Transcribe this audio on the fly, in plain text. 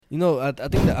You know, I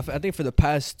think for the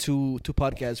past two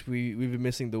podcasts we've been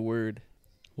missing the word.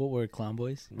 What word? Clown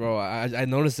boys? Bro, I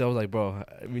noticed it. I was like, bro,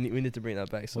 we need to bring that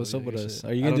back. So what's up with us?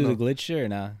 Shit. Are you gonna do the glitch shit or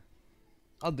not?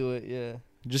 I'll do it. Yeah.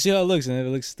 Just see how it looks, and if it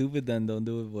looks stupid, then don't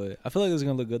do it. But I feel like it's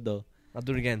gonna look good though. I'll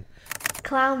do it again.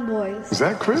 Clown boys. Is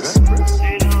that Chris?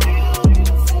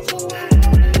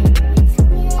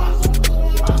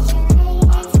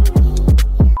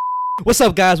 What's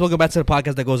up, guys? Welcome back to the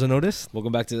podcast that goes unnoticed.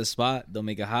 Welcome back to the spot. Don't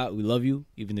make it hot. We love you,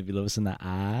 even if you love us in the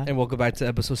eye. And welcome back to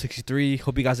episode 63.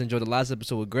 Hope you guys enjoyed the last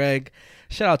episode with Greg.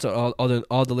 Shout out to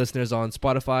all the listeners on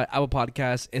Spotify, Apple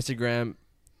Podcasts, Instagram,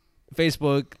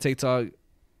 Facebook, TikTok,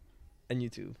 and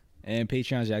YouTube. And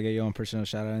Patreons, y'all get your own personal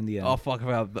shout out in the end. Oh, fuck.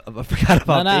 I forgot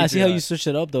about Nah, Patreon. I see how you switched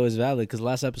it up, though. It's valid, because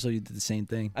last episode you did the same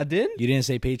thing. I did? You didn't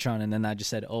say Patreon, and then I just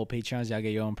said, oh, Patreons, y'all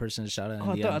get your own personal shout out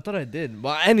in the end. I thought I did.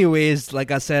 Well, anyways, like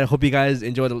I said, hope you guys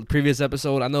enjoyed the previous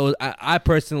episode. I know I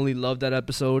personally loved that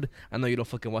episode. I know you don't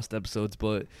fucking watch the episodes,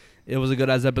 but it was a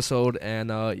good-ass episode, and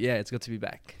yeah, it's good to be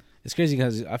back. It's crazy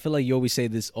because I feel like you always say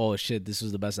this, oh, shit, this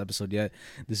was the best episode yet.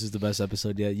 This is the best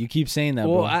episode yet. You keep saying that,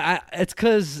 bro. Well, it's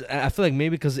because I feel like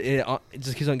maybe because it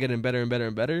just keeps on getting better and better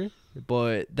and better.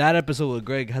 But that episode with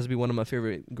Greg has to be one of my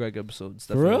favorite Greg episodes.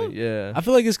 Definitely. For real? Yeah. I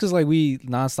feel like it's because like we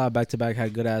nonstop back to back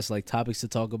had good ass like topics to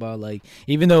talk about. Like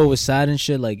even though it was sad and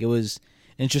shit, like it was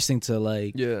interesting to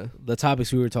like the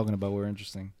topics we were talking about were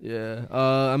interesting.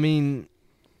 Yeah.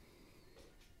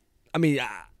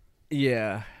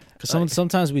 Yeah. Because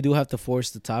sometimes we do have to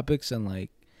force the topics and like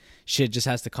shit just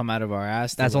has to come out of our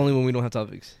ass. That's only when we don't have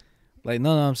topics. Like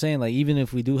no, I'm saying like even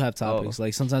if we do have topics,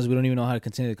 like sometimes we don't even know how to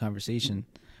continue the conversation.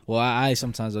 Well, I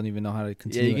sometimes don't even know how to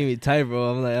continue. Yeah, you get me tired,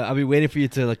 bro. I'm like, I'll be waiting for you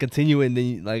to like continue, and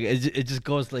then like it just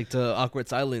goes like to awkward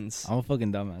silence. I'm a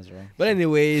fucking dumbass, bro. But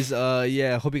anyways,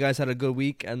 yeah, hope you guys had a good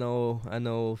week. I know,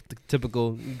 the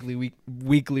typical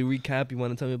weekly recap. You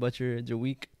want to tell me about your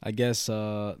week? I guess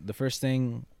the first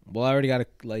thing. Well, I already got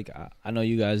I know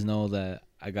you guys know that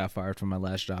I got fired from my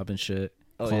last job and shit.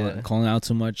 Calling out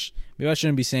too much. Maybe I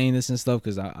shouldn't be saying this and stuff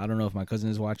because I don't know if my cousin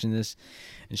is watching this.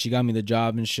 And she got me the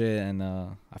job and shit. And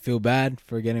I feel bad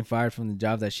for getting fired from the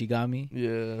job that she got me. Yeah.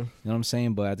 You know what I'm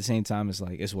saying? But at the same time, it's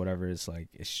like, it's whatever. It's like,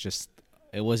 it's just,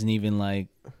 it wasn't even like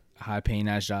a high paying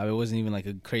ass job. It wasn't even like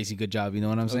a crazy good job. You know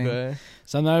what I'm saying? Okay.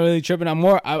 So I'm not really tripping.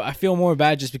 I feel more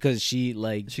bad just because she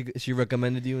like. She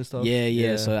recommended you and stuff?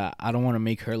 Yeah. So I don't want to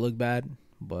make her look bad.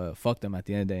 But fuck them at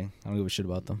the end of the day. I don't give a shit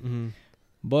about them. Mm-hmm.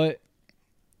 But.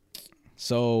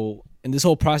 So in this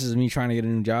whole process of me trying to get a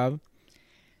new job,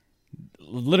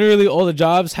 literally all the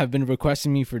jobs have been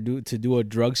requesting me to do a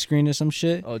drug screen or some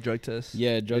shit. Oh, drug test.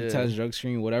 Yeah, drug test, drug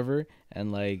screen, whatever.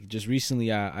 And like just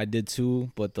recently I did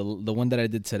two, but the one that I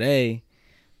did today,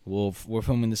 we're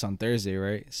filming this on Thursday,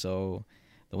 right? So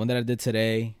the one that I did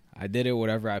today, I did it,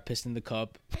 whatever. I pissed in the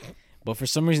cup. But for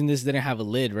some reason, this didn't have a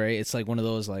lid, right? It's like one of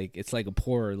those, like, it's like a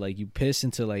pour. Like, you piss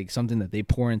into, like, something that they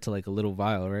pour into, like, a little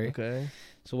vial, right? Okay.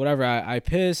 So, whatever. I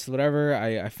pissed, whatever.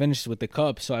 I finished with the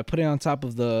cup. So, I put it on top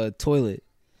of the toilet.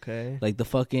 Okay. Like, the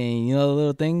fucking, you know, the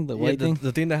little thing? The white thing?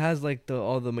 The thing that has, like,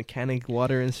 all the mechanic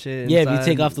water and shit Yeah, inside. if you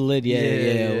take off the lid.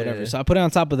 Yeah, whatever. So, I put it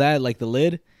on top of that, like, the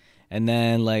lid. And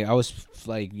then, like, I was,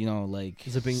 like, you know, like,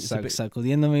 cycled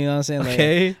in them, you know what I'm saying?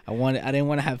 Okay. Like, I didn't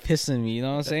want to have piss in me, you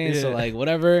know what I'm saying? Yeah. So, like,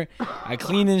 whatever. I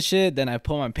cleaned and shit. Then I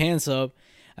put my pants up.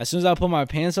 As soon as I put my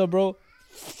pants up, bro.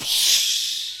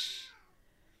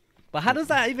 But how does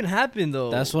that even happen,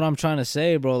 though? That's what I'm trying to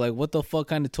say, bro. Like, what the fuck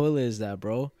kind of toilet is that,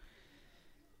 bro?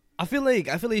 I feel like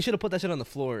you should have put that shit on the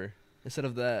floor instead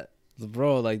of that.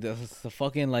 Bro, like, the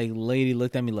fucking, like, lady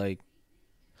looked at me like,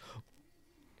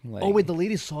 oh wait, the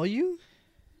lady saw you?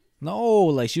 No,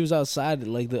 like she was outside.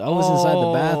 Like I was inside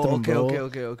the bathroom, bro.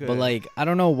 Okay. But like I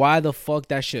don't know why the fuck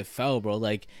that shit fell, bro.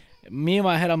 Like me in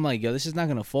my head, I'm like, yo, this is not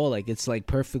gonna fall. Like it's like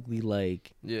perfectly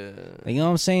like yeah. Like, you know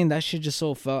what I'm saying? That shit just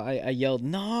so fell. I yelled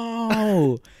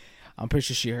no. I'm pretty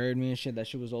sure she heard me and shit. That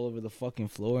shit was all over the fucking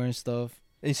floor and stuff.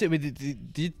 And you said,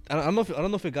 did you, I don't know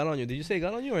if it got on you. Did you say it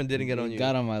got on you or it didn't get on you? It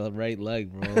got on my right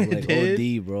leg, bro. Like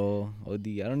OD, bro. OD.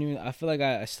 I feel like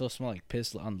I still smell like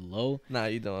piss on the low. Nah,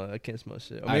 you don't. I can't smell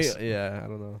shit. Yeah, I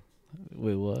don't know.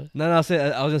 Wait, what? No, I was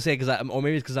gonna say or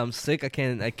maybe it's because I'm sick. I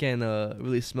can't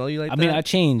really smell you like that. I mean, I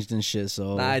changed and shit,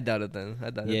 so. Nah, I doubt it then.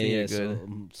 I think you're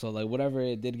good. So like whatever,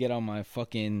 it did get on my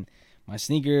fucking. My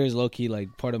sneakers, low key,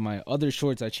 like part of my other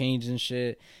shorts, I changed and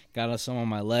shit. Got some on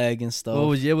my leg and stuff. Well,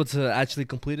 was you able to actually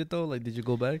complete it though? Like, did you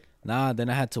go back? Nah, then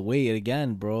I had to wait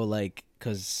again, bro. Like,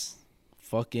 cause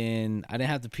fucking, I didn't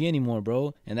have to pee anymore,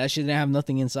 bro. And that shit didn't have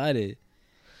nothing inside it.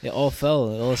 It all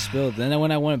fell, it all spilled. Then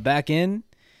when I went back in,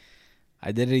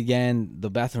 I did it again. The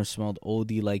bathroom smelled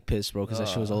OD like piss, bro, because that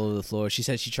shit was all over the floor. She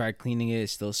said she tried cleaning it. It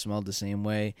still smelled the same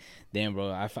way. Damn,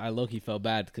 bro. I low-key felt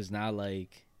bad because now,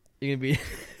 like, You're gonna be.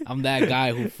 I'm that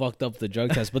guy who fucked up the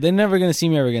drug test. But they're never going to see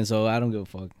me ever again, so I don't give a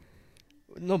fuck.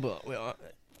 No, but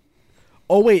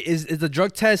wait, is the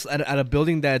drug test at a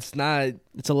building that's not?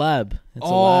 It's a lab. It's a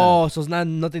Oh, lab. so it's not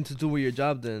nothing to do with your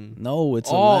job then. No, it's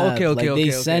a lab. Okay, like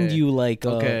they send okay. you like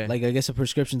Okay. like I guess a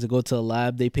prescription to go to a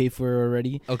lab. They pay for it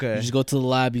already. Okay. You just go to the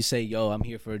lab. You say, "Yo, I'm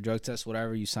here for a drug test."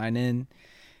 Whatever. You sign in,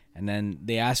 and then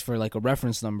they ask for like a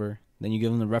reference number. Then you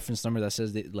give them the reference number that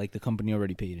says that like the company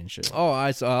already paid and shit. Oh, I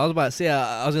was about to say.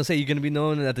 I was gonna say you're gonna be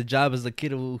known at the job as the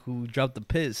kid who dropped the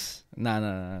piss.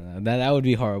 Nah. That would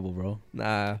be horrible, bro.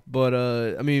 Nah, but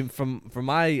I mean, from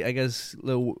my, I guess,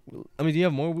 do you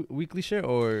have more weekly shit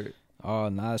or? Oh,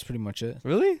 nah, that's pretty much it.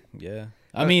 Really? Yeah.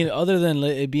 I mean, other than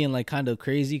it being like kind of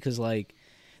crazy, because like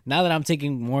now that I'm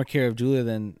taking more care of Julia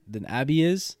than Abby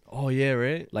is. Oh yeah,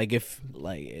 right. Like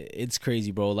it's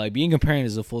crazy, bro. Like being a parent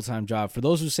is a full-time job. For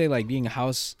those who say like being a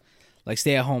house, like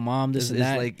stay-at-home mom, this and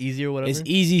that, like easy or whatever. It's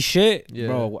easy shit, Yeah.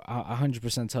 bro. I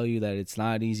 100% tell you that it's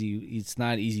not easy. It's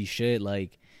not easy shit.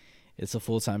 Like it's a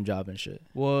full-time job and shit.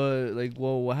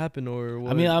 What happened or?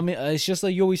 What? I mean, it's just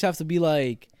like you always have to be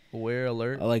like aware,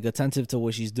 alert, like attentive to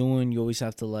what she's doing. You always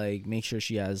have to like make sure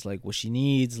she has like what she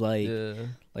needs, like. Yeah.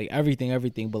 Like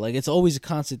everything, but like it's always a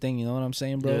constant thing, you know what I'm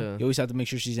saying, bro? Yeah. You always have to make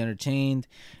sure she's entertained.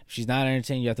 If she's not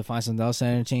entertained, you have to find something else to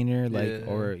entertain her, like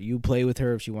or you play with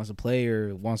her if she wants to play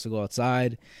or wants to go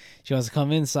outside. She wants to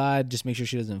come inside, just make sure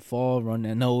she doesn't fall, run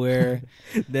nowhere.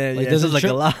 Damn, like, yeah, doesn't like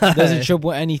a lot. Doesn't trip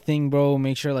with anything, bro.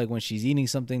 Make sure like when she's eating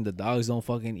something, the dogs don't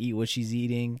fucking eat what she's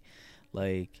eating.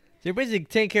 Like you're basically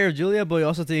taking care of Julia, but you're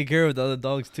also taking care of the other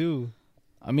dogs too.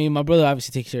 I mean, my brother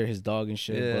obviously takes care of his dog and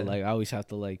shit, Yeah. but like I always have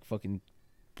to like fucking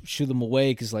shoo them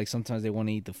away because like sometimes they want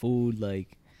to eat the food,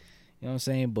 like you know what I'm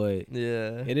saying. But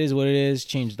yeah, it is what it is.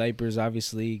 Change diapers,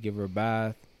 obviously. Give her a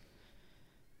bath.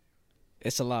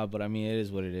 It's a lot, but I mean, it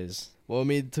is what it is. Well, I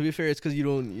mean, to be fair, it's because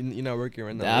you're not working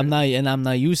right now. I'm not, and I'm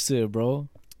not used to it, bro.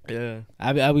 Yeah,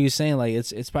 I was saying like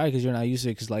it's probably because you're not used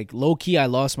to it. Because like low key, I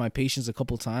lost my patience a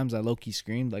couple times. I low key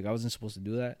screamed like I wasn't supposed to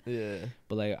do that. Yeah,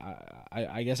 but like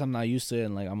I guess I'm not used to it,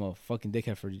 and like I'm a fucking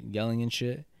dickhead for yelling and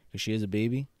shit because she is a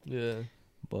baby. Yeah.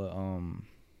 But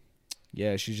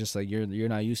yeah, she's just like you're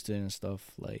not used to it and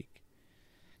stuff, like,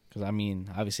 cause I mean,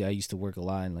 obviously I used to work a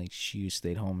lot and like she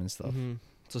stayed home and stuff. Mm-hmm.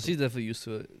 So she's definitely used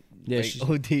to it. Yeah, like, she's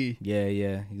OD.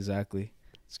 Yeah, exactly.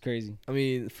 It's crazy. I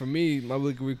mean, for me, my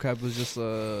weekly recap was just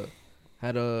I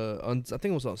think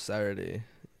it was on Saturday.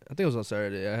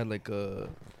 I had like a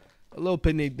little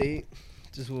picnic date,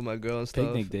 just with my girl and stuff.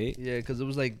 Picnic date. Yeah, cause it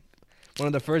was like one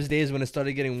of the first days when it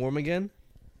started getting warm again.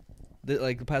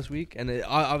 Like the past week, and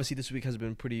obviously this week has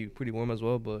been pretty warm as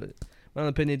well. But on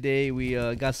the picnic day, we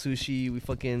got sushi.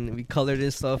 We colored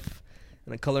and stuff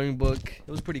in a coloring book. It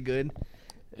was pretty good.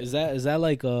 Is that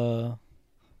like the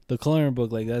coloring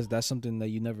book? Like that's something that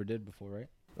you never did before, right?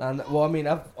 Well, I mean,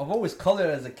 I've always colored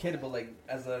as a kid, but like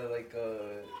as a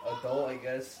adult, I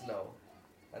guess no.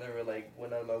 I never like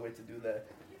went out of my way to do that.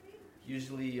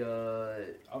 Usually,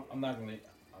 I'm not gonna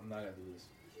do this.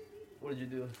 What did you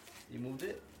do? You moved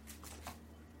it?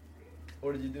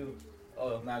 What did you do?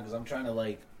 Oh, nah, because I'm trying to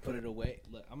like put it away.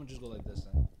 Look, I'm gonna just go like this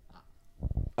then.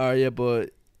 Alright, yeah, but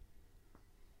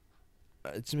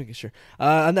just making sure.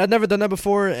 I've never done that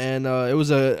before, and it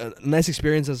was a nice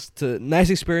experience to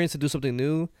do something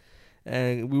new.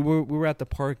 And we were at the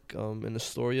park in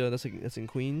Astoria. That's in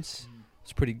Queens.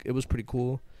 It was pretty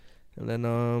cool. And then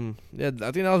yeah,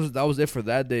 I think that was it for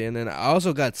that day. And then I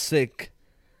also got sick.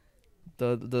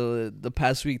 The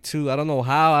past week too. I don't know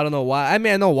how. I don't know why. I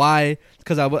mean, I know why.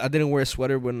 Because I didn't wear a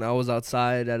sweater when I was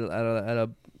outside at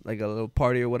a like a little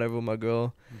party or whatever with my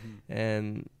girl,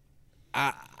 and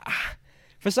I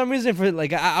for some reason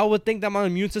I would think that my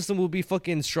immune system would be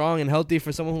fucking strong and healthy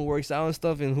for someone who works out and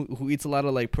stuff and who eats a lot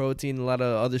of like protein, a lot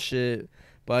of other shit.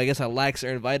 But I guess I lack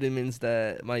certain vitamins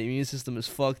that my immune system is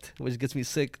fucked, which gets me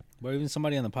sick. Bro, even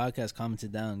somebody on the podcast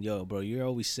commented down, "Yo, bro, you're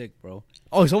always sick, bro."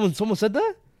 Oh, someone said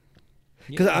that.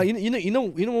 Because Yeah. you know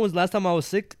when was the last time I was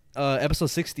sick? Episode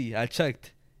 60. I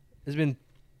checked. It's been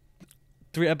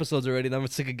 3 episodes already, and I'm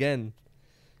sick again.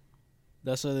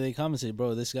 That's what they commented,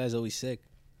 bro. This guy's always sick.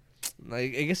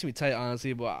 Like, it gets me tight,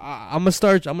 honestly. But I'm gonna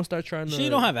start trying to. So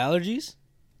you don't have allergies?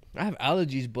 I have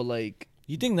allergies, but like,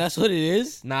 You think that's what it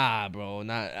is? nah, bro.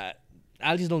 Not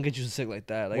allergies don't get you sick like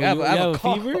that. Like, Well, I have a you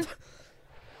fever.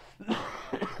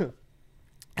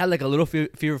 I had like a little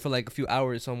fever for like a few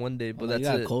hours on one day, but you that's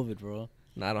got it. COVID, bro.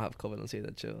 Nah, I don't have COVID. Don't say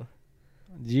that, chill.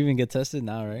 Did you even get tested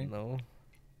now, right? No.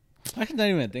 I can not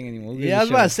even think anymore. Yeah, I was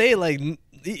about to say like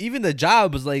even the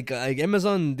job was like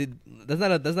Amazon did. That's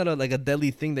not a, like a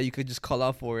deadly thing that you could just call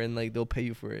out for and like they'll pay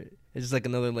you for it. It's just like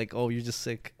another like, oh, you're just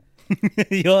sick.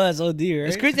 Yo, that's OD, right?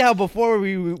 It's crazy how before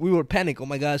we would panic. Oh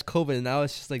my gosh, COVID, and now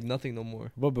it's just like nothing no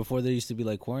more. But before there used to be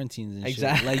like quarantines and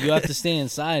Exactly. shit. Like you have to stay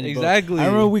inside. Exactly. Bro. I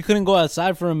remember we couldn't go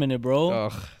outside for a minute, bro.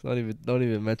 Ugh, don't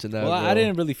even mention that. Well, bro. I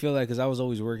didn't really feel that because I was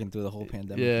always working through the whole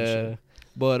pandemic. Yeah. And shit.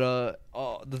 But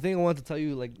the thing I wanted to tell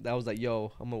you, like, that was like,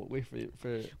 yo, I'm gonna wait for.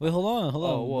 Wait, hold on.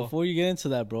 Well, Before you get into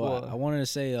that, bro, well. I wanted to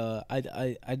say,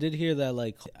 I did hear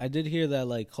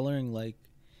that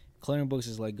coloring books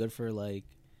is like good for like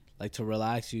to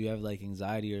relax you. You have like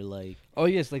anxiety or like. Oh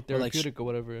yes, like or, like, therapeutic or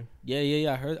whatever.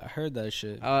 Yeah. I heard that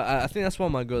shit. I think that's why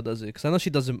my girl does it, because I know she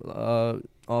does it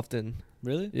often.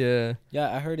 Really? Yeah.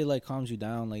 Yeah, I heard it like calms you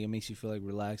down, like it makes you feel like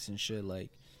relaxed and shit,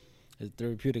 like. It's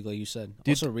therapeutic, like you said.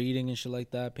 Also, reading and shit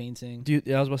like that, painting.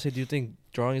 I was about to say, do you think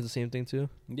drawing is the same thing too?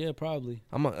 Yeah, probably.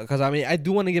 Because I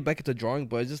do want to get back into drawing,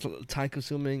 but it's just time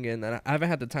consuming, and I haven't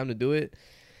had the time to do it.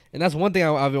 And that's one thing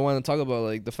I've been wanting to talk about,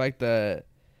 like the fact that,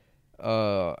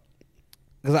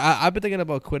 because I've been thinking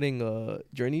about quitting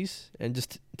Journeys and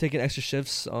just taking extra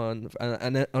shifts on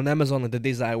Amazon, like the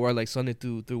days that I work, like Sunday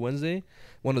through Wednesday,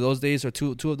 one of those days or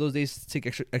two of those days, take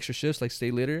extra shifts, like stay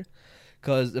later.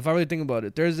 Because if I really think about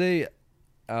it, Thursday,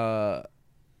 I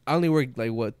only work like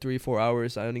 3-4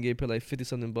 hours. I only get paid like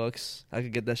 $50-something. I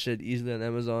could get that shit easily on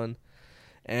Amazon,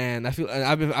 and I've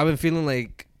been feeling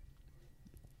like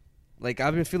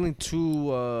I've been feeling too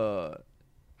how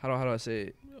do I say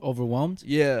it? Overwhelmed?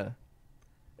 Yeah,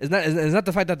 it's not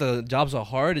the fact that the jobs are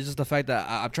hard. It's just the fact that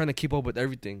I'm trying to keep up with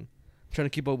everything. I'm trying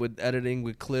to keep up with editing,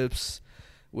 with clips,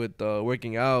 with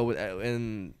working out,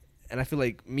 and I feel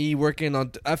like working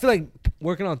on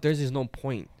Thursday is no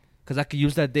point, because I could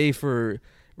use that day for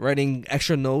writing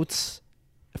extra notes,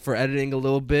 for editing a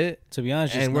little bit, to be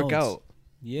honest, and work out.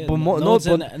 Yeah, but notes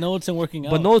and working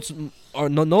out. But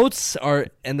notes are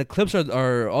and the clips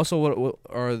are also what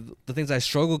are the things I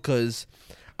struggle, because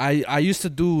I used to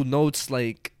do notes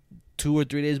like 2 or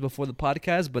 3 days before the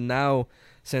podcast, but now,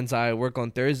 since I work on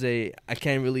Thursday, I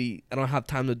don't have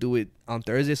time to do it on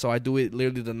Thursday, so I do it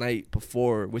literally the night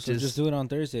before, which is just do it on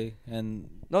Thursday. And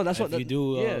no, that's what you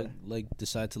do. Yeah. Like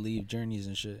decide to leave Journeys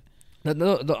and shit.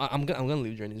 No, I'm gonna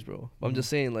leave Journeys, bro. Mm-hmm. I'm just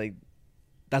saying, like,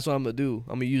 that's what I'm gonna do.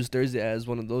 I'm gonna use Thursday as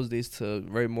one of those days to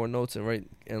write more notes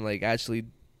and like actually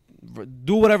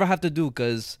do whatever I have to do,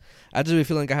 because I just really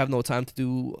feel like I have no time to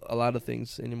do a lot of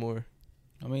things anymore.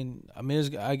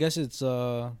 I guess it's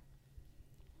I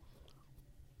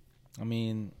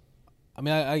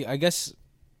guess,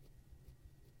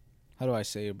 how do I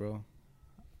say it, bro?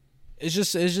 It's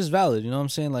just valid, you know what I'm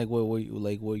saying? Like what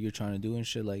you're trying to do and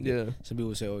shit. Like, yeah. Some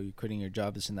people say, oh, you're quitting your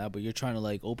job, this and that, but you're trying to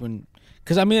like open.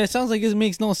 Because it sounds like it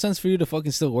makes no sense for you to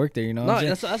fucking still work there. You know?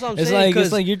 That's what I'm saying.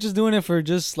 It's like you're just doing it for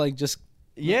just.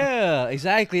 Yeah,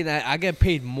 exactly. And I get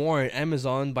paid more at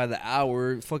Amazon by the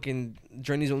hour. Fucking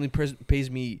Journeys only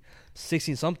pays me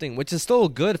 16 something, which is still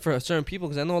good for certain people,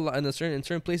 because I know a lot in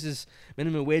certain places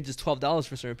minimum wage is $12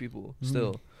 for certain people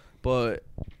still, but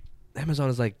Amazon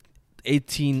is like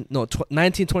 $19,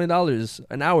 $20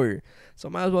 an hour. So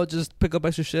I might as well just pick up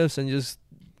extra shifts and just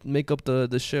make up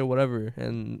the shit, whatever,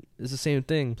 and it's the same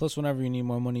thing. Plus, whenever you need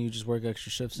more money, you just work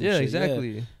extra shifts. And yeah, shit.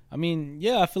 exactly.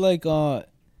 Yeah. I feel like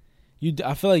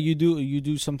I feel like you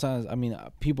do sometimes.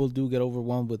 People do get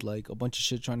overwhelmed with like a bunch of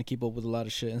shit, trying to keep up with a lot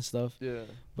of shit and stuff. Yeah.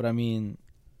 But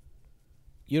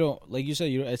you don't, like you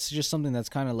said, it's just something that's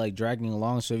kind of like dragging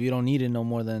along. So if you don't need it no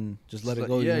more, then just let it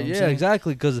go. Yeah, you know what I'm saying?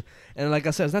 Exactly. And like I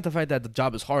said, it's not the fact that the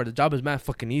job is hard. The job is mad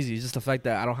fucking easy. It's just the fact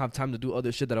that I don't have time to do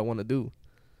other shit that I want to do.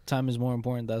 Time is more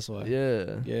important. That's why.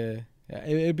 Yeah.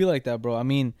 It'd be like that, bro.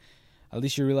 At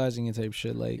least you're realizing it type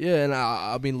shit. Like, yeah,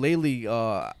 and lately,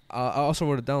 I also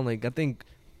wrote it down. Like, I think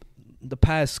the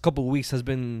past couple of weeks has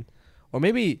been, or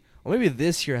maybe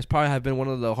this year has probably have been one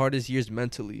of the hardest years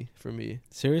mentally for me.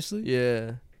 Seriously?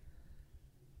 Yeah.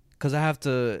 Cause I have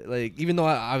to, like, even though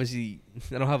I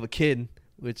don't have a kid,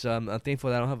 which I'm thankful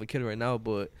that I don't have a kid right now,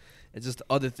 but it's just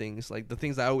other things, like the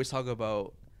things I always talk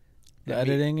about. The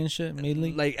editing and shit,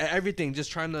 mainly. Like everything,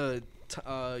 just trying to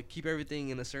keep everything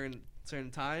in a certain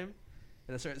time.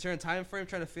 In a certain time frame,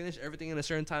 trying to finish everything in a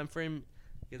certain time frame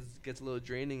gets a little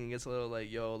draining and gets a little like,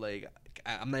 yo, like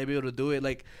I'm not able to do it.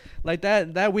 Like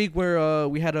that week where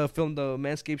we had to film the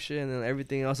Manscaped shit and then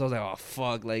everything else, I was like, oh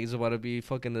fuck, like it's about to be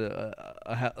fucking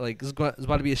it's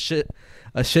about to be a shit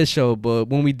show. But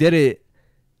when we did it,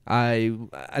 I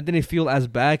didn't feel as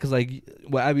bad, because like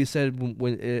what Abby said,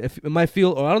 when if it might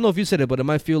feel, or I don't know if you said it, but it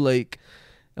might feel like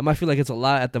it's a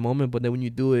lot at the moment, but then when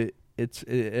you do it,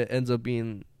 it ends up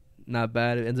being not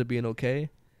bad. It ends up being okay.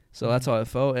 So that's how I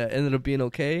felt. It ended up being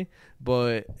okay,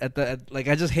 but like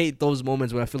I just hate those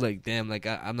moments where I feel like, damn, like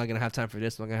I'm not gonna have time for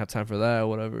this, I'm not gonna have time for that, or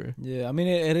whatever. Yeah, I mean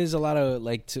it is a lot of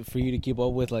like for you to keep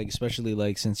up with, like especially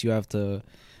like since you have to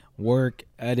work,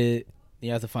 edit,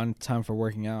 you have to find time for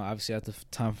working out. Obviously, you have to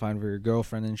find time for your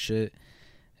girlfriend and shit,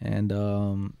 and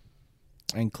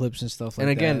clips and stuff like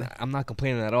that. And again, I'm not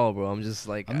complaining at all, bro. I'm just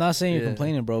like, I'm not saying you're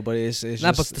complaining, bro, but it's not.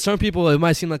 just, But to certain people, it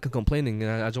might seem like I'm complaining,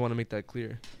 and I just want to make that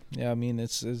clear. yeah, I mean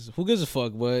it's who gives a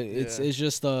fuck, but it's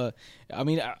just I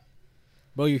mean,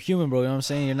 bro, you're human, bro. You know what I'm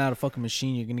saying? You're not a fucking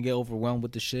machine. You're gonna get overwhelmed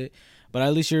with the shit, but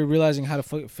at least you're realizing how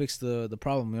to fix the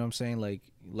problem. You know what I'm saying? Like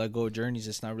let go of journeys.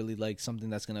 It's not really like something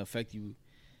that's gonna affect you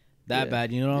that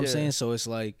bad. You know what I'm saying? So it's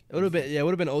like it would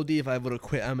have been OD if I would have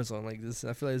quit Amazon like this.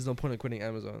 I feel like there's no point in quitting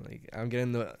Amazon. Like I'm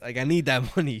getting I need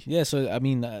that money. Yeah, so I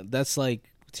mean that's like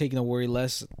taking a worry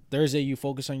less. Thursday you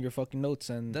focus on your fucking notes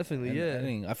and definitely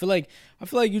editing. I feel like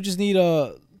you just need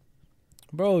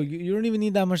bro, you don't even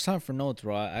need that much time for notes,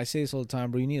 bro. I say this all the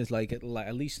time, bro. You need like at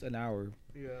least an hour.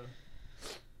 Yeah.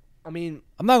 I mean,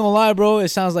 I'm not gonna lie, bro. It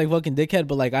sounds like fucking dickhead,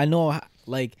 but like I know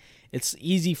like it's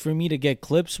easy for me to get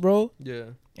clips, bro. Yeah.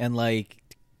 And like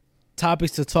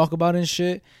topics to talk about and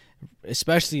shit,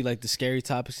 especially like the scary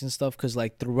topics and stuff, because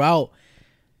like throughout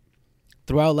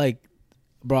like,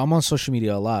 bro, I'm on social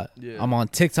media a lot. Yeah. I'm on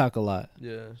TikTok a lot.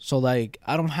 Yeah. So like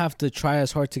I don't have to try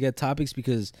as hard to get topics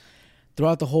because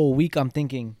throughout the whole week I'm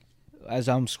thinking, as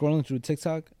I'm scrolling through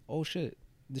TikTok, oh shit,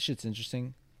 this shit's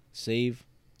interesting. Save,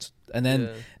 and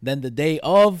then the day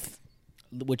of,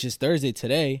 which is Thursday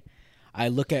today, I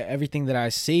look at everything that I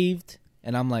saved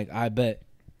and I'm like, I bet.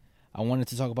 I wanted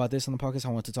to talk about this on the podcast. I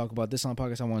want to talk about this on the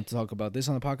podcast. I want to talk about this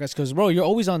on the podcast. Because, bro, you're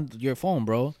always on your phone,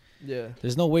 bro. Yeah.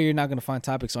 There's no way you're not going to find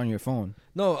topics on your phone.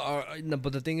 No,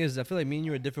 but the thing is, I feel like me and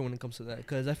you are different when it comes to that.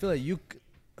 Because I feel like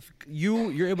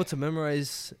you're able to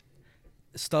memorize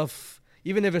stuff,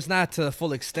 even if it's not to the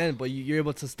full extent, but you're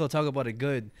able to still talk about it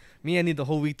good. Me, I need the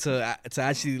whole week to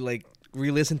actually, like,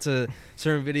 re-listen to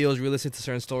certain videos, re-listen to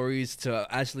certain stories, to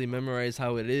actually memorize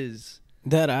how it is.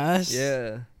 That ass?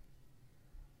 Yeah.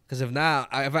 Because if not,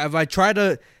 if I try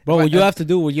to, bro, what you have to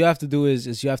do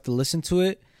is you have to listen to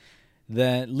it,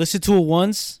 then listen to it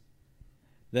once,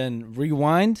 then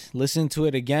rewind, listen to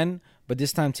it again, but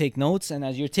this time take notes. And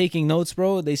as you're taking notes,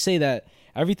 bro, they say that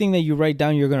everything that you write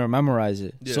down, you're gonna memorize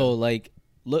it. Yeah. So like,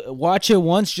 watch it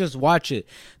once, just watch it.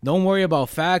 Don't worry about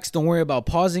facts. Don't worry about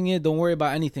pausing it. Don't worry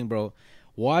about anything, bro.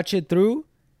 Watch it through,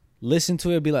 listen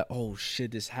to it, be like, oh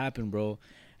shit, this happened, bro,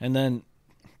 and then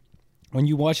when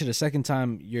you watch it a second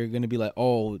time, you're going to be like,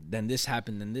 oh, then this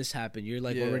happened, then this happened. You're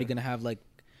like already going to have like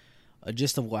a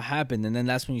gist of what happened. And then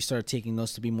that's when you start taking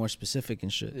notes to be more specific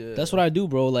and shit. Yeah. That's what I do,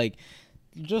 bro. Like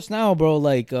just now, bro,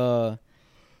 like I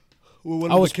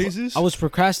was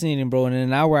procrastinating, bro. And in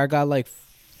an hour, I got like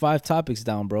 5 topics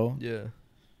down, bro. Yeah.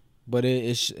 But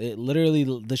it literally,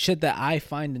 the shit that I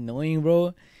find annoying,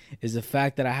 bro, is the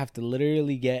fact that I have to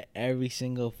literally get every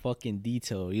single fucking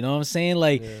detail. You know what I'm saying?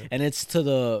 Like, and it's to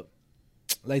the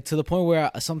point where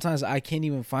sometimes I can't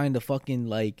even find the fucking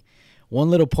like one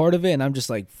little part of it, and I'm just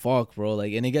like, fuck, bro.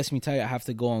 Like, and it gets me tired. I have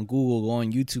to go on Google, go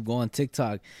on YouTube, go on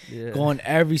TikTok, go on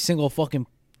every single fucking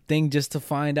thing just to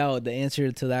find out the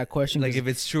answer to that question. Like if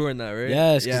it's true or not, right?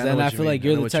 Yes, because then I feel like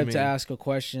you're the type to ask a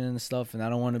question and stuff, and I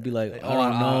don't want to be like, I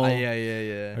don't know,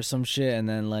 yeah, or some shit. And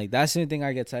then like that's the thing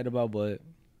I get tired about, but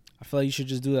I feel like you should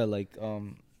just do that, like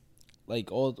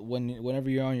whenever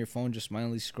you're on your phone, just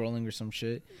mindlessly scrolling or some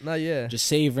shit. Just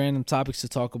save random topics to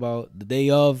talk about the day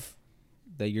of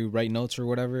that you write notes or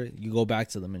whatever. You go back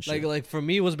to them and shit. Like for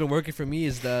me, what's been working for me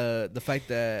is the fact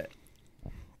that,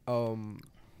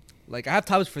 like I have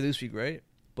topics for this week, right?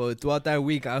 But throughout that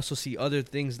week, I also see other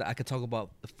things that I could talk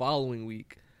about the following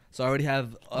week. So I already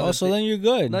have. So then you're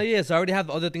good. So I already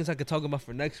have other things I could talk about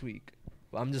for next week.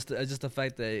 But it's just the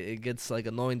fact that it gets like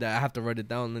annoying that I have to write it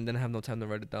down and then I have no time to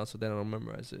write it down, so then I don't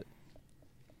memorize it.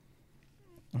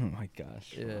 Oh my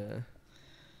gosh. Yeah.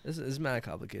 It's mad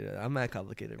complicated. I'm mad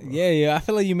complicated, bro. Yeah. I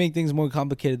feel like you make things more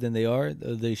complicated than they are.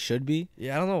 They should be.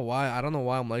 Yeah, I don't know why.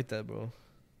 I'm like that, bro.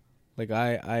 Like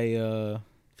I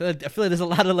feel like there's a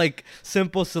lot of like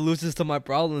simple solutions to my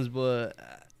problems, but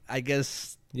I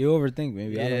guess you overthink,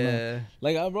 maybe. I don't know.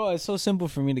 Like, bro, it's so simple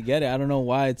for me to get it. I don't know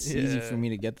why it's easy for me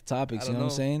to get the topics. You know what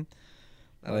I'm saying?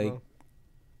 I don't know.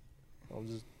 I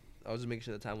was just making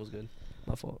sure the time was good.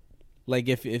 My fault. Like,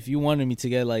 if you wanted me to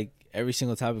get like every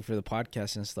single topic for the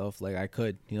podcast and stuff, like I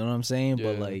could. You know what I'm saying? Yeah.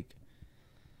 But like,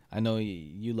 I know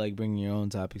you like bringing your own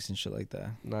topics and shit like that.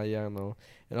 Nah, yeah, I know.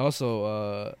 And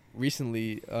also,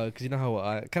 recently, cause you know how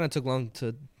I kind of took long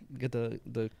to get the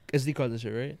SD cards and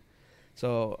shit, right?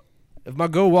 So if my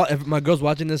girl's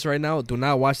watching this right now, do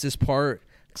not watch this part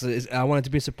because I want it to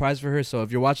be a surprise for her. So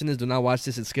if you're watching this, do not watch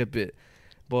this and skip it.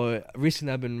 But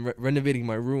recently, I've been renovating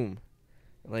my room,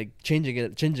 like changing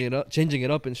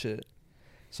it up and shit.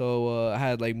 So I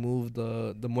had like moved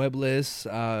the muebles.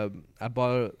 I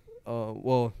bought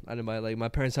well, I didn't buy it, like my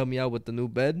parents helped me out with the new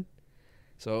bed.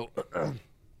 So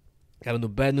got a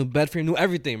new bed frame, new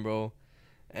everything, bro.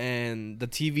 And the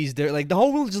TV's there. Like the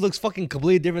whole room just looks fucking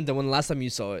completely different than when the last time you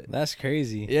saw it. That's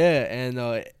crazy. Yeah, and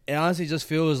it honestly just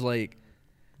feels like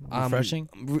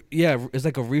refreshing. Yeah, it's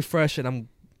like a refresh, and I'm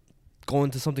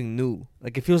going to something new.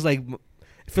 Like it feels like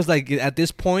at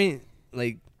this point,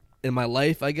 like in my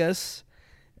life, I guess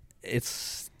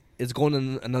it's going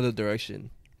in another direction.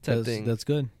 Type thing. That's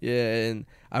good. Yeah, and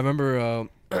I remember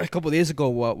a couple of days ago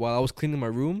while I was cleaning my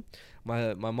room,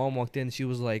 my mom walked in. She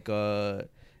was like,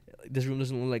 "This room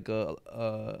doesn't look like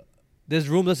this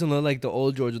room doesn't look like the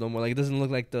old George no more. Like it doesn't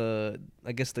look like the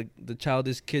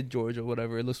childish kid George or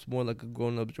whatever. It looks more like a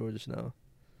grown up George now."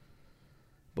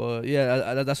 But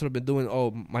yeah, that's what I've been doing.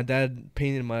 Oh, my dad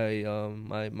painted my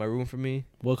my room for me.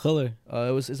 What color?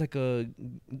 It's like a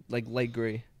light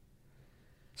gray.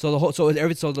 So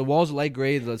the walls are light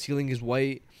gray. The ceiling is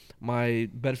white. My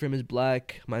bed frame is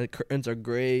black. My curtains are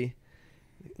gray.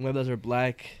 Windows are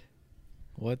black.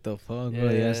 What the fuck? Yeah. Bro?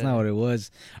 Yeah, that's not what it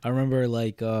was. I remember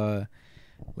like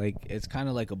it's kind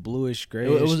of like a bluish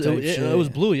grayish. It was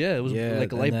blue. Yeah, it was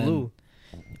like a light blue.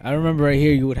 I remember right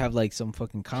here you would have like some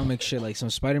fucking comic shit, like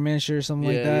some Spider-Man shit or something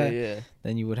like that. Yeah.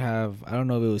 Then you would have, I don't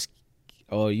know if it was,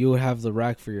 you would have the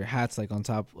rack for your hats like on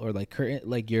top, or like curtain,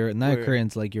 like your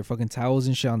curtains, like your fucking towels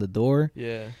and shit on the door.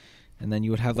 Yeah. And then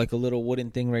you would have like a little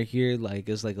wooden thing right here, like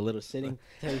it's like a little sitting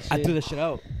type shit. I threw the shit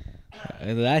out.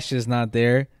 And that shit's not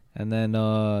there. And then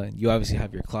you obviously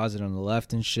have your closet on the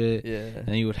left and shit. Yeah.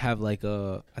 And you would have like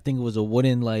I think it was a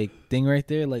wooden like thing right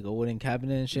there, like a wooden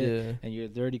cabinet and shit. Yeah. And your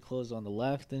dirty clothes on the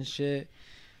left and shit.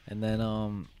 And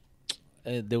then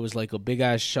there was like a big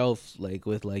ass shelf like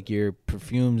with like your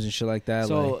perfumes and shit like that.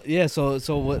 So like, yeah, so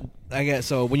what I guess,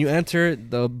 so when you enter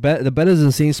the bed is in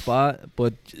the same spot,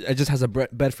 but it just has a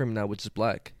bed frame now, which is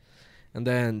black. And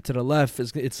then to the left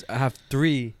I have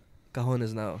 3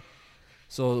 cajones now.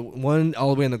 So one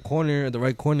all the way in the corner, the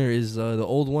right corner is the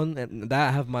old one, and that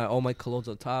I have all my colognes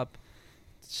on top,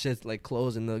 shit like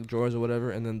clothes in the drawers or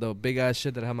whatever, and then the big ass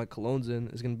shit that I have my colognes in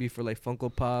is gonna be for like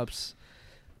Funko Pops,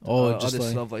 just other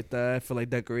stuff like that for like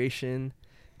decoration,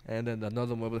 and then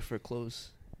another one for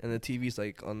clothes, and the TV's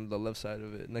like on the left side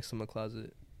of it next to my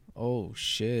closet. oh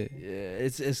shit. Yeah,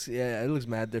 it looks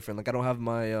mad different. Like I don't have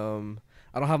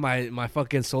my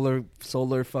fucking solar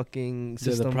fucking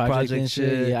system the project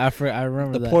shit. Yeah, I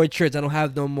remember the that. portraits I don't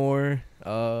have no more.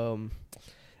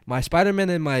 My Spider-Man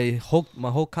and my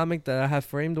Hulk comic that I have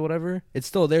framed or whatever, it's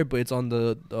still there, but it's on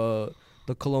the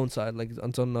cologne side, like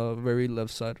it's on the very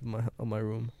left side of my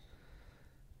room.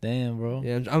 Damn, bro.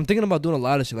 Yeah, I'm thinking about doing a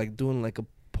lot of shit, like doing like a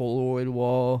Polaroid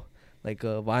wall, like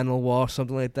a vinyl wall,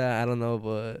 something like that. I don't know,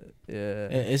 but yeah,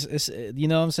 it's you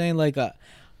know what I'm saying. Like I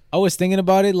was thinking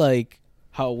about it, like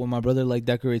how when my brother like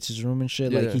decorates his room and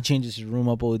shit, like he changes his room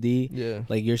up OD. Yeah,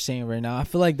 like you're saying right now, I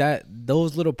feel like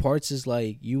those little parts is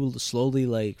like you slowly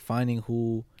like finding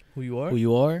who you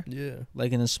are. Yeah,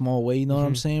 like in a small way. You know what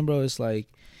I'm saying, bro? It's like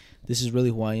this is really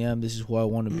who I am. This is who I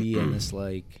want to be, and it's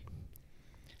like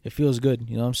it feels good.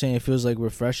 You know what I'm saying? It feels like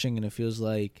refreshing, and it feels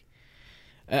like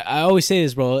I always say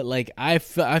this, bro. Like I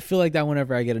feel like that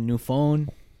whenever I get a new phone.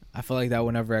 I feel like that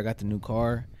whenever I got the new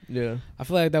car. Yeah. I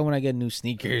feel like that when I get new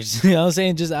sneakers. You know what I'm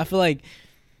saying? Just I feel like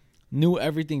new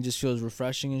everything just feels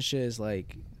refreshing and shit. It's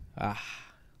like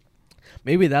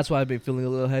maybe that's why I've been feeling a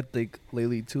little hectic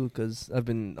lately too, because I've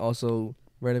been also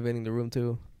renovating the room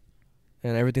too,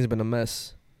 and everything's been a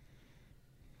mess.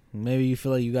 Maybe you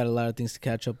feel like you got a lot of things to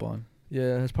catch up on.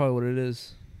 Yeah, that's probably what it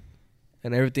is.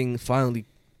 And everything finally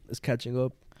is catching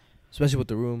up, especially with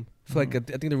the room. I feel like I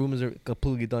think the room is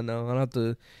completely done now. I don't have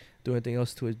to do anything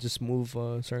else to it. Just move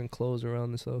certain clothes around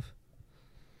and stuff.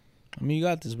 I mean, you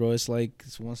got this, bro. It's like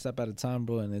it's one step at a time,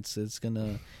 bro, and it's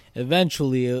gonna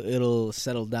eventually it'll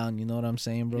settle down. You know what I'm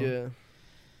saying, bro? Yeah.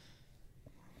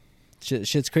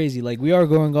 Shit's crazy. Like we are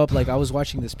growing up. Like I was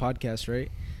watching this podcast,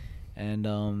 right? And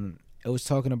it was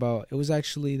talking about. It was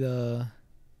actually I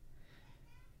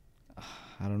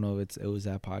don't know if it was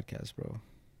that podcast, bro.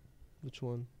 Which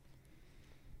one?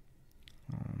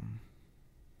 I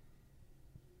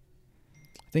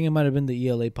think it might have been the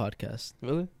ELA podcast.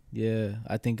 Really? Yeah,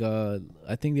 I think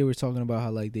they were talking about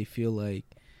how like they feel like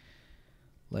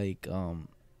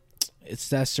it's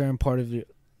that certain part of your.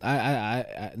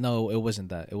 I no, it wasn't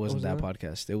that. It wasn't that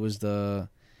podcast. It was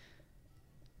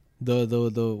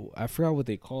The I forgot what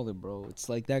they call it, bro. It's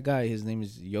like that guy. His name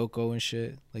is Yoko and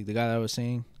shit. Like the guy that I was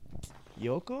saying.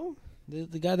 Yoko?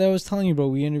 The guy that I was telling you, bro.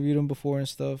 We interviewed him before and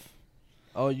stuff.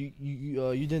 Oh, you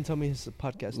didn't tell me his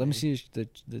podcast. Let me see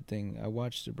the thing. I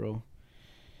watched it, bro.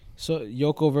 So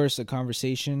Yoko versus A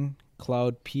Conversation,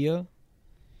 Cloud Pia,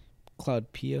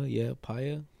 yeah,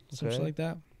 Pia, something like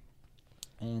that.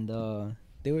 And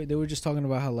they were just talking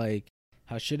about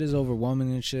how shit is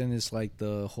overwhelming and shit, and it's like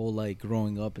the whole like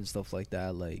growing up and stuff like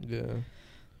that. Like, Yeah,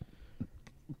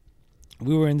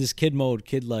 we were in this kid mode,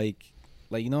 like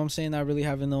you know what I'm saying, not really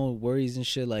having no worries and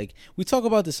shit. Like, we talk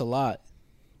about this a lot,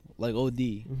 like OD.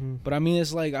 mm-hmm. But I mean,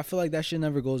 it's like I feel like that shit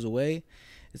never goes away.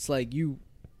 It's like you,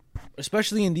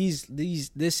 especially in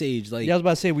this age, like, yeah, I was about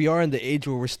to say we are in the age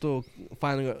where we're still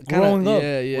finding growing up.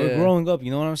 Yeah, We're growing up.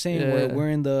 You know what I'm saying? Yeah. We're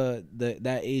in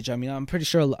that age. I mean, I'm pretty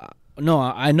sure. No,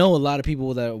 I know a lot of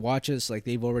people that watch us, like,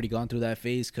 they've already gone through that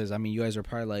phase. Because I mean, you guys are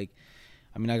probably like,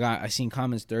 I mean, I seen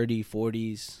comments 30s,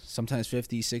 40s, sometimes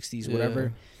 50s, 60s,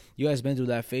 whatever. You guys been through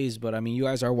that phase, but I mean, you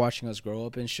guys are watching us grow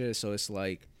up and shit. So it's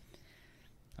like,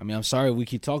 I mean, I'm sorry we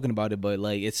keep talking about it, but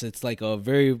like it's like a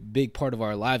very big part of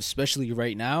our lives, especially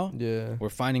right now. Yeah, We're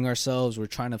finding ourselves. We're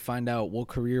trying to find out what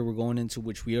career we're going into,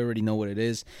 which we already know what it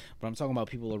is. But I'm talking about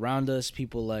people around us,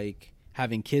 people like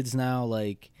having kids now.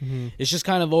 Like, it's just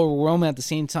kind of overwhelming at the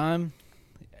same time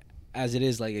as it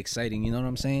is like exciting. You know what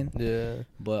I'm saying? Yeah.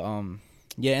 But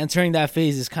yeah, entering that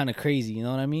phase is kind of crazy. You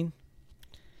know what I mean?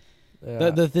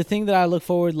 Yeah. The thing that I look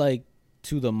forward like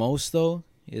to the most though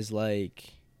is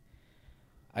like,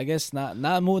 I guess not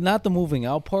the moving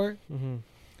out part,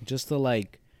 just the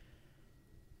like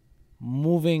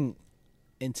moving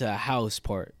into a house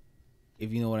part,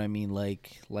 if you know what I mean.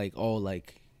 Like oh,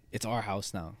 like it's our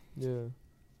house now. Yeah.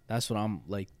 That's what I'm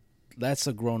like. That's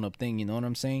a grown up thing, you know what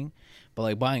I'm saying? But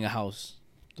like buying a house,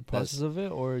 The process of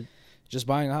it, or just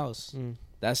buying a house.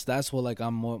 That's what like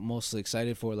I'm mostly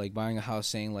excited for. Like buying a house,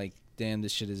 saying like, damn,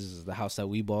 this shit is the house that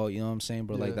we bought. You know what I'm saying,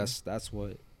 bro? Like that's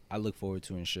what I look forward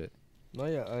to and shit. No,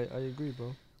 yeah, I agree,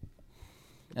 bro.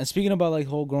 And speaking about like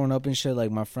whole growing up and shit, like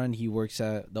my friend, he works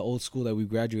at the old school that we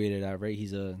graduated at, right?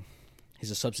 He's a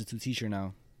substitute teacher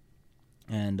now,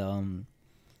 and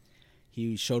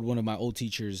he showed one of my old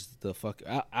teachers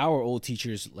our old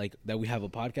teachers, like, that we have a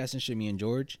podcast and shit. Me and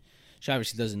George. She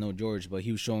obviously doesn't know George, but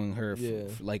he was showing her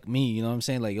like me, you know what I'm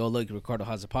saying? Like, oh look, Ricardo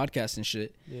has a podcast and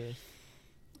shit. Yeah.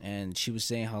 And she was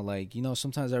saying how, like, you know,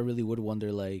 sometimes I really would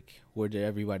wonder, like, where did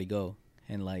everybody go?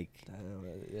 And like,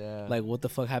 like, what the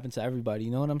fuck happened to everybody?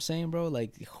 You know what I'm saying, bro?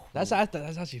 Like, that's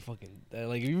actually fucking,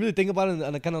 like, if you really think about it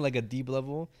on a kind of like a deep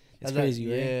level, it's crazy,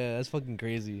 right? Yeah, that's fucking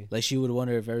crazy. Like, she would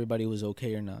wonder if everybody was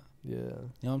okay or not. Yeah, you know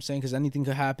what I'm saying? Because anything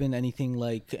could happen, anything,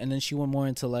 like, and then she went more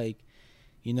into like,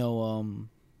 you know,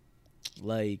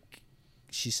 like,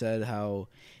 she said how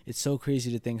it's so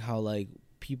crazy to think how like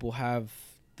people have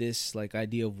this like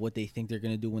idea of what they think they're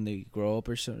gonna do when they grow up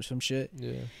or some shit.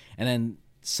 Yeah, and then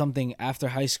something after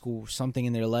high school, something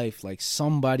in their life, like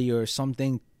somebody or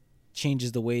something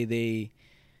changes the way they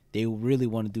really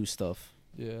want to do stuff.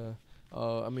 Yeah.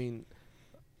 I mean,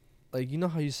 like, you know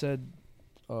how you said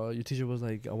your teacher was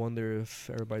like, I wonder if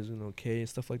everybody's doing okay and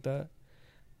stuff like that.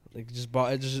 Like,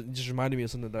 it just reminded me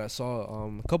of something that I saw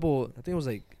a couple, I think it was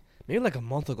like maybe like a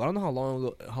month ago. I don't know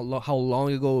how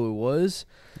long ago it was.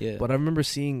 Yeah. But I remember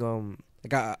seeing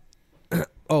like I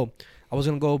was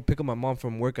gonna go pick up my mom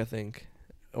from work, I think.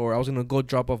 Or I was gonna go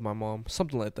drop off my mom,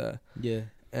 something like that. Yeah.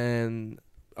 And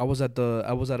I was at a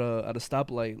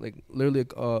stoplight, like literally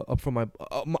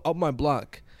up my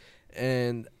block,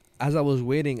 and as I was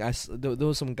waiting, there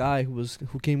was some guy who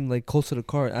came like close to the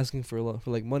car asking for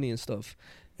like money and stuff,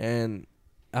 and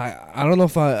I don't know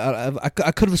if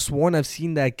I could have sworn I've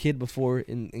seen that kid before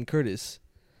in Curtis,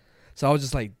 so I was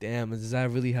just like, damn, is that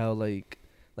really how like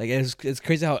it's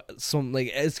crazy how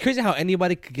it's crazy how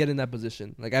anybody could get in that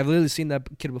position. Like, I've literally seen that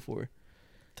kid before.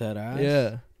 That ass?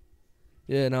 Yeah.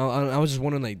 Yeah, and I was just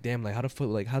wondering, like, damn, like, how the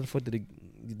fuck did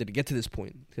it get to this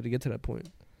point? Did it get to that point?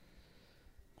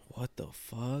 What the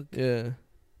fuck? Yeah.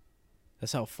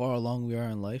 That's how far along we are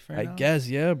in life right now? I guess,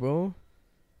 yeah, bro.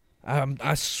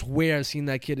 I swear I've seen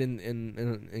that kid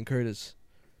in Curtis.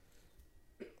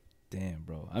 Damn,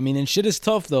 bro. I mean, and shit is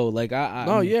tough though. Like,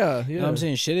 yeah. You know what I'm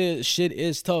saying? Shit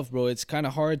is tough, bro. It's kind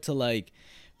of hard to like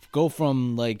go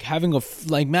from like having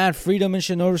like mad freedom and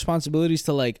shit, no responsibilities,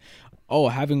 to like, oh,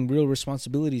 having real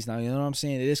responsibilities now. You know what I'm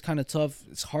saying? It is kind of tough.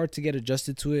 It's hard to get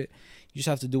adjusted to it. You just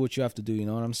have to do what you have to do. You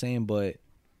know what I'm saying? But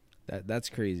that's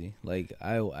crazy. Like,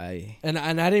 I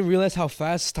didn't realize how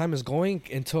fast time is going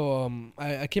until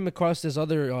I came across this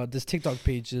other this TikTok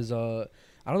page.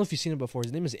 I don't know if you've seen it before.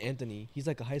 His name is Anthony. He's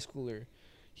like a high schooler.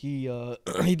 he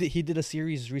he did a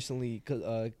series recently,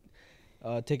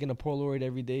 taking a Polaroid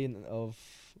every day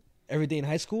in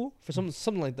high school for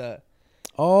something like that.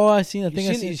 Oh, I seen.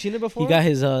 You seen it before? He got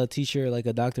his teacher like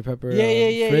a Dr. Pepper.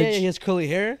 Yeah. He has curly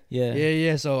hair. Yeah.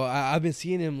 Yeah. So I've been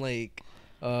seeing him like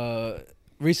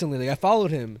recently. Like I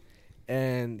followed him,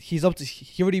 and he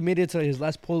already made it to his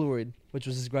last Polaroid, which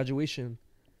was his graduation,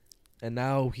 and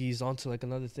now he's on to like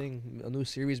another thing, a new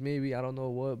series maybe. I don't know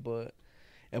what, but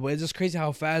it's just crazy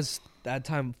how fast that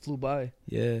time flew by.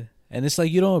 Yeah, and it's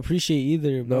like you don't appreciate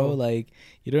either, bro. No. Like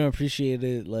you don't appreciate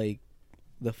it, like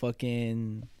the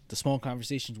small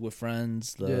conversations with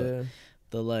friends, the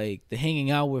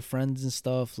hanging out with friends and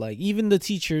stuff, like even the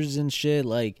teachers and shit,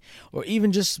 like, or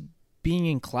even just being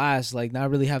in class, like not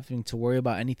really having to worry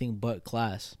about anything but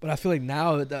class. But I feel like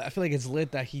it's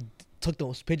lit that he took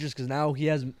those pictures, because now he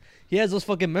has those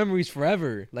fucking memories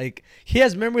forever. Like he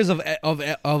has memories of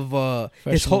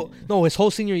his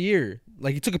whole senior year.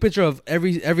 Like he took a picture of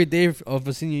every day of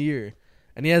a senior year.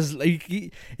 And he has like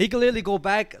he can literally go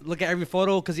back, look at every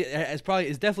photo, because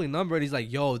it's definitely numbered. He's like,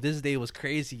 yo, this day was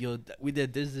crazy. Yo, we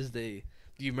did this day.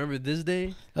 Do you remember this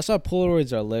day? That's why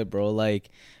Polaroids are lit, bro. Like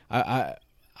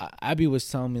Abby was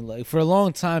telling me, like, for a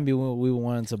long time we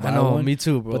wanted to buy one. Me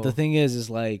too, bro. But the thing is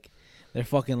like they're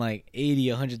fucking like $80,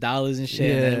 $100 and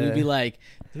shit. Yeah. And we'd be like,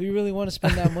 do we really want to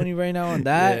spend that money right now on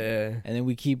that? Yeah. And then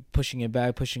we keep pushing it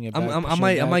back.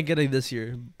 I might get it this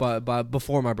year, but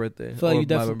before my birthday. I feel like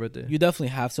my birthday. You definitely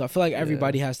have to. I feel like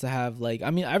everybody has to have, like, I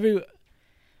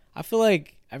feel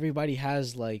like everybody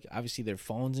has, like, obviously their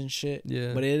phones and shit.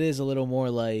 Yeah. But it is a little more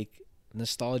like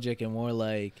nostalgic and more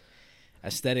like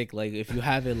aesthetic. Like if you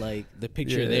have it, like the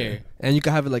picture there, and you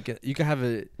can have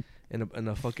it in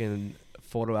a fucking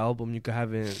photo album. You could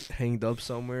have it hanged up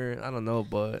somewhere. I don't know,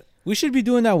 but we should be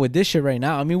doing that with this shit right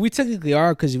now. I mean, we technically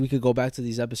are, because we could go back to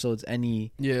these episodes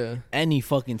any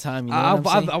fucking time. You know what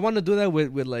I'm saying? I want to do that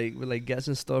with guests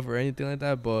and stuff or anything like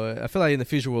that. But I feel like in the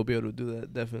future we'll be able to do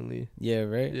that, definitely. Yeah.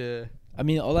 Right. Yeah. I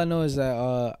mean, all I know is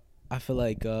that I feel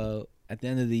like at the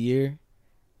end of the year,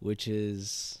 which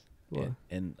is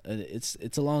and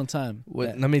it's a long time.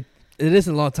 I mean, it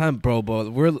isn't a long time, bro.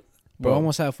 But we're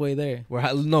almost halfway there. We're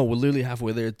literally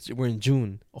halfway there. We're in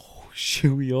June. Oh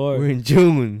shit, we are. We're in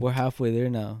June. We're halfway there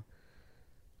now.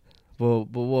 But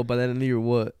what? By the end of the year,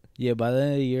 what? Yeah, by the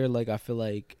end of the year, like I feel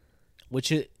like,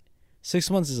 6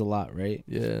 months is a lot, right?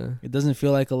 Yeah. It doesn't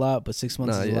feel like a lot, but 6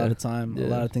 months is a lot of time. Yeah. A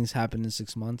lot of things happen in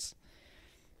 6 months.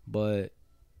 But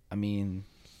I mean,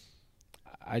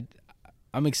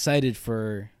 I'm excited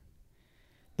for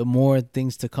the more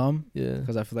things to come. Yeah.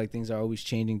 Because I feel like things are always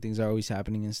changing, things are always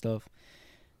happening and stuff.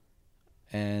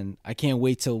 And I can't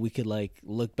wait till we could like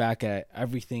look back at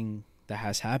everything that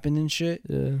has happened and shit.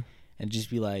 Yeah. And just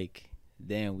be like,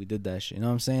 damn, we did that shit. You know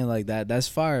what I'm saying? Like that's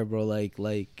fire, bro. Like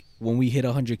when we hit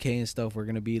 100K and stuff, we're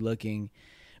gonna be looking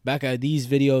back at these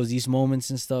videos, these moments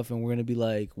and stuff, and we're gonna be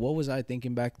like, what was I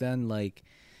thinking back then? Like,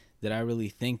 did I really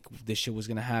think this shit was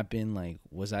gonna happen? Like,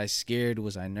 was I scared?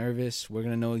 Was I nervous? We're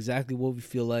gonna know exactly what we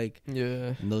feel like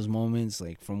in those moments,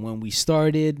 like from when we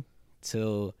started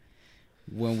till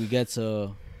when we get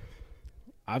to,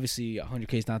 obviously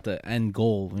 100K is not the end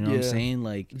goal. You know what I'm saying?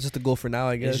 Like, just a goal for now,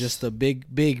 I guess. It's just a big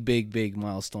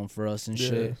milestone for us and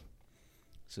shit.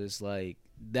 So it's like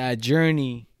that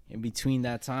journey in between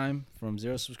that time from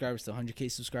 0 subscribers to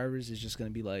 100K subscribers is just gonna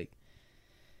be like,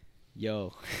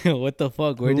 yo, what the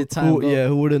fuck? Where did time go? Yeah,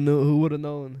 who would have known? Who would have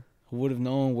known? Who would have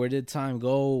known? Where did time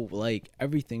go? Like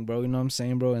everything, bro. You know what I'm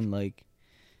saying, bro? And like,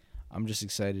 I'm just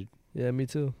excited. Yeah, me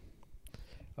too.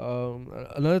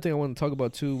 Another thing I want to talk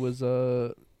about too was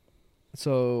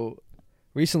so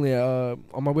recently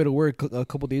on my way to work a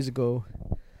couple days ago,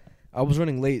 I was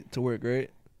running late to work, right?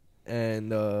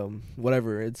 And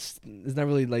whatever, it's not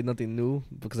really like nothing new,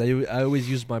 because I always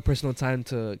use my personal time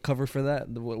to cover for that,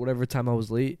 whatever time I was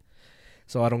late,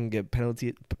 so I don't get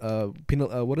penalized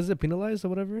or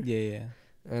whatever. Yeah.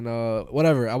 And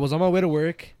whatever, I was on my way to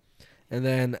work, and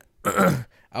then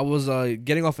I was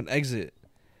getting off an exit,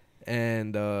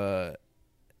 and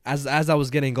as I was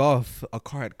getting off, a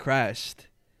car had crashed.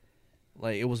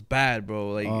 Like, it was bad,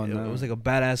 bro. Like, it was like a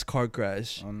badass car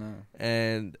crash. Oh no.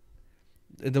 And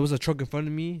there was a truck in front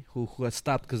of me who had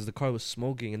stopped because the car was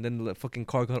smoking, and then the fucking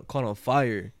car caught on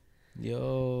fire.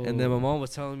 Yo. And then my mom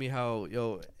was telling me how,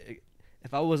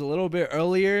 if I was a little bit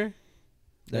earlier,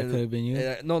 that could have been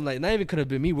you. No, like, not even could have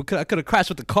been me. I could have crashed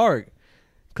with the car,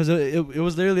 because it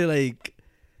was literally like,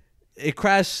 it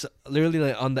crashed literally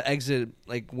like on the exit,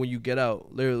 like when you get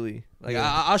out, literally. Like,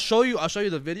 I'll show you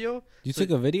the video. You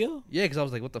took a video? Yeah, because I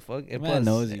was like, what the fuck? And man,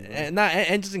 nosy, bro.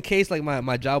 And just in case, like,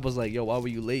 my job was like, yo, why were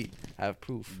you late? I have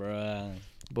proof. Bruh.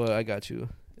 but I got you.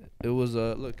 It was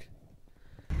look.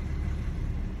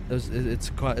 It's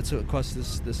across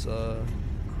this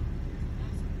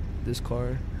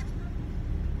car,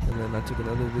 and then I took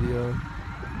another video.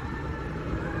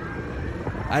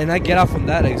 And I get out from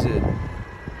that exit.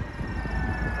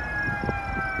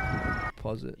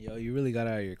 Pause it. Yo, you really got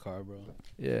out of your car, bro.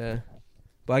 Yeah,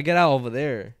 but I get out over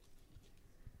there,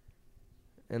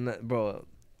 and bro,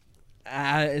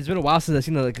 it's been a while since I've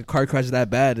seen like a car crash that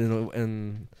bad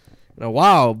in a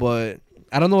while. But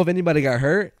I don't know if anybody got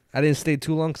hurt. I didn't stay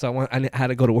too long because I had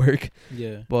to go to work.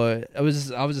 Yeah. But I was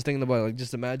just thinking about like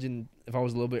just imagine if I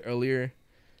was a little bit earlier,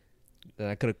 then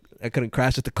I couldn't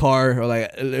crash with the car or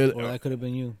like Or that could have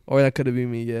been you. Or that could have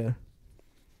been me. Yeah.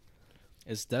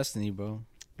 It's destiny, bro.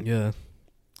 Yeah.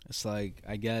 It's like,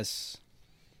 I guess,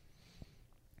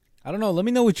 I don't know. Let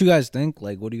me know what you guys think.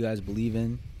 Like, what do you guys believe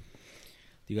in?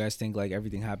 Do you guys think like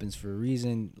everything happens for a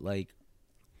reason? Like,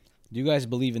 do you guys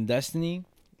believe in destiny?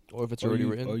 Or if it's already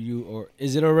written. Or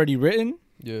is it already written?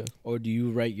 Yeah. Or do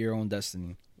you write your own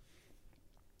destiny?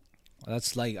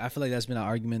 That's like, I feel like that's been an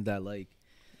argument that like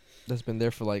that's been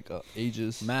there for like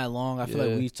ages. Mad long. I feel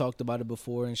like we've talked about it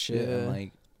before and shit, Yeah. and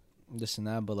like this and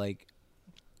that. But like,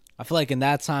 I feel like in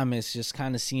that time, it's just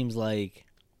kind of seems like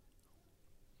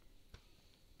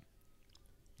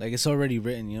it's already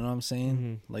written. You know what I'm saying?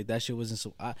 Mm-hmm. Like that shit wasn't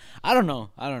so. I don't know.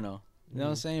 You know what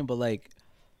I'm saying? But like,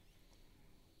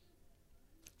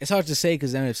 it's hard to say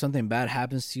because then if something bad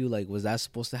happens to you, like, was that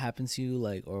supposed to happen to you?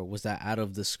 Like, or was that out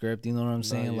of the script? You know what I'm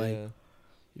saying? Yeah. Like,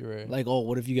 you're right. like, oh,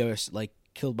 what if you get like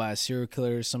killed by a serial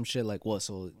killer or some shit? Like, what?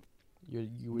 So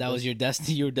that was your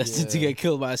destiny. You were destined to get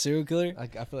killed by a serial killer.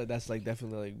 I feel like that's like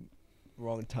definitely like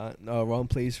wrong time, wrong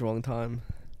place, wrong time.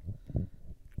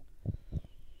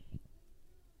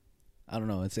 I don't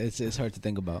know. It's hard to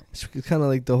think about. It's kind of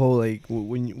like the whole like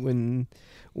when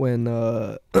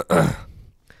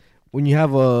when you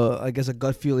have I guess a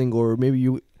gut feeling, or maybe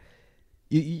you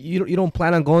don't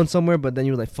plan on going somewhere, but then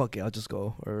you're like, fuck it, I'll just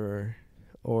go.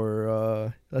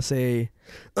 Or let's say,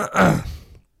 all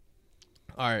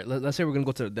right, let's say we're gonna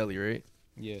go to the deli, right?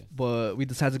 Yeah. But we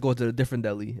decide to go to a different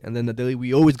deli, and then the deli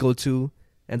we always go to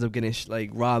ends up getting like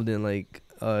robbed and like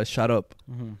shot up.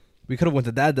 Mm-hmm. We could have went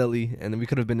to that deli, and then we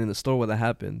could have been in the store where that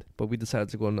happened, but we decided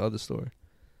to go in the other store.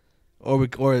 Or we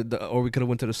could have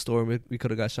went to the store, and we could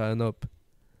have got shot up.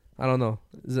 I don't know.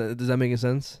 Does that make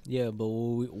sense? Yeah, but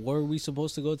were we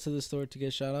supposed to go to the store to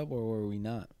get shot up, or were we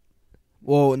not?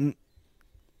 Well,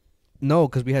 no,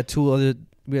 because we had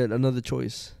another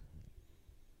choice.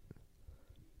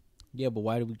 Yeah, but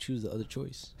why did we choose the other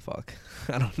choice? Fuck,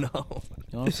 I don't know. You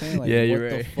know what I'm saying? Like, Yeah, what you're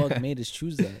the right. fuck made us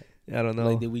choose that? I don't know.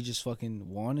 Like, did we just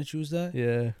fucking want to choose that?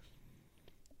 Yeah.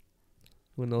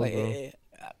 Who knows, Like, bro?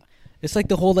 it's like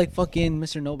the whole like fucking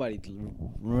Mr. Nobody.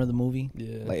 Remember the movie?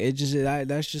 Yeah. Like it's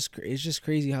just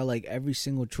crazy how like every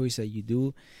single choice that you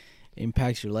do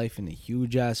impacts your life in a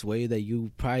huge ass way that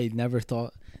you probably never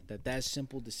thought that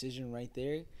simple decision right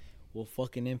there will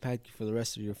fucking impact you for the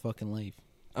rest of your fucking life.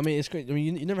 I mean, it's crazy. I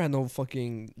mean, you never had no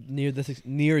fucking near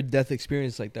death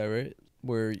experience like that, right?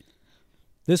 Where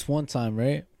This one time,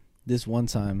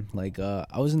 like I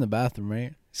was in the bathroom,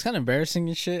 right? It's kind of embarrassing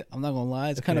and shit. I'm not gonna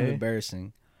lie, it's kind of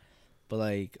embarrassing. But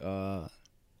like,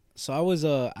 so I was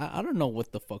I don't know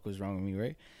what the fuck was wrong with me,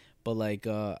 right? But like,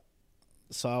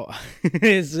 so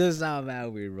it's just not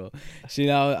mad weird, bro. See,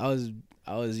 I was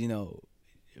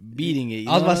beating it.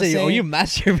 I was about to say, you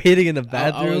masturbating in the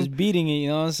bathroom? I was beating it. You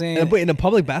know what I'm saying? Wait, in a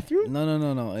public bathroom?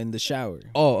 No, in the shower.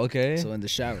 Oh, okay. So in the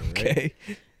shower, right? Okay.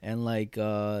 And like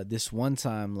this one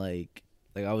time, like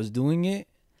I was doing it,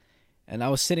 and I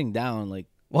was sitting down, like.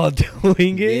 While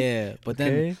doing it? Yeah, but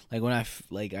then like when I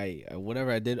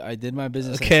whatever I did my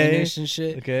business. Okay. I finished and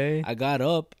shit. Okay. I got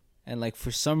up and like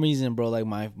for some reason, bro, like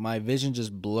my vision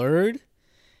just blurred.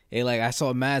 And like I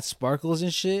saw mad sparkles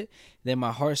and shit. Then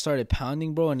my heart started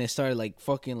pounding, bro, and it started like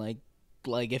fucking like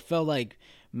it felt like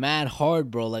mad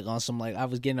hard, bro, like on some like I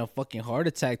was getting a fucking heart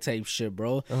attack type shit,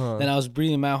 bro. Uh-huh. Then I was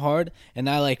breathing mad hard, and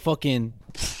I like fucking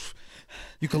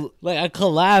I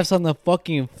collapsed on the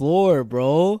fucking floor,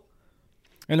 bro.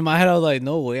 And in my head, I was like,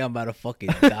 no way I'm about to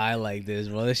fucking die like this,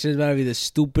 bro. This shit's about to be the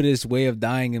stupidest way of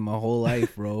dying in my whole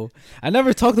life, bro. I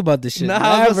never talked about this shit. Nah,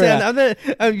 I was saying,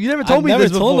 you never told me this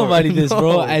before. I've never told nobody this, No.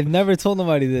 bro. I've never told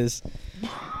nobody this.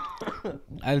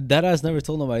 Deadass never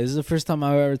told nobody. This is the first time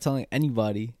I'm ever telling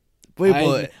anybody.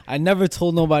 Wait, I never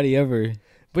told nobody ever.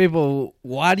 but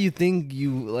why do you think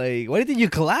you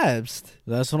collapsed?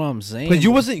 That's what I'm saying.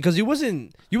 Because you were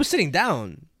sitting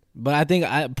down. But I think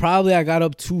I got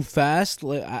up too fast.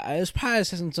 Like it's probably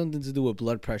something to do with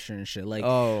blood pressure and shit. Like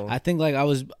I think like I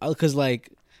was because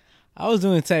like I was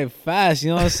doing type fast, you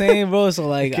know what I'm saying, bro? So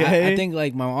like, Okay. I think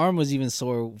like my arm was even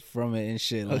sore from it and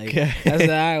shit. Like, Okay. that's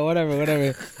alright,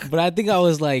 whatever. But I think I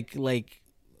was like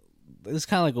it's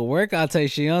kind of like a workout type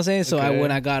shit, you know what I'm saying? So Okay.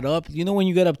 when I got up, you know when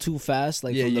you get up too fast,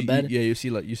 like Yeah, from the bed. you see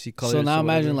colors. So now or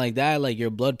imagine whatever. like that, like your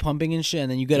blood pumping and shit,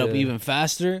 and then you get up Yeah. even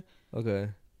faster, Okay.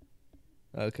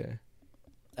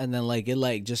 and then like it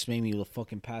like just made me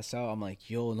fucking pass out. I'm like,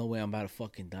 yo, no way, I'm about to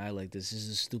fucking die. Like this is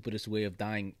the stupidest way of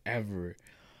dying ever.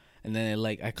 And then it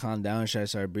like I calmed down and I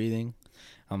started breathing.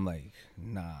 I'm like,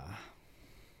 nah.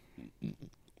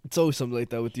 It's always something like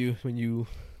that with you when you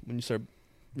start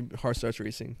your heart starts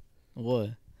racing.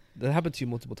 What? That happened to you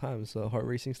multiple times. Heart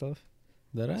racing stuff,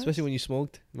 That especially when you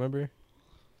smoked. Remember?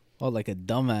 Oh, like a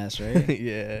dumbass, right?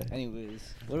 Yeah. Anyways,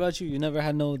 what about you? You never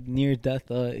had no near death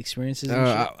experiences and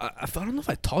shit? I don't know if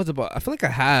I talked about. I feel like I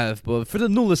have, but for the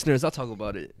new listeners, I'll talk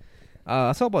about it.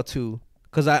 I'll talk about two,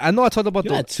 cause I know I talked about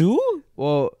You had two?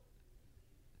 Well,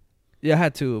 yeah, I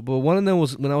had two, but one of them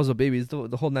was when I was a baby. It's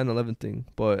the whole 9/11 thing.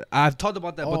 But I've talked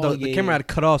about that, but the camera had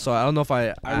cut off, so I don't know if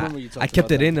I remember you talked I kept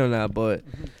about it in or not. But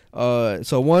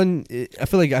so one, I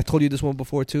feel like I told you this one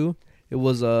before too. It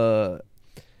was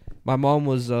my mom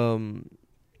was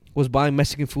buying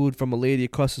Mexican food from a lady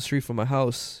across the street from my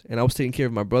house, and I was taking care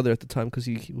of my brother at the time because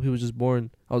he was just born.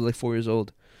 I was like 4 years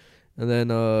old, and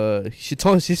then she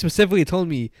specifically told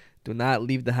me, "Do not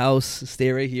leave the house.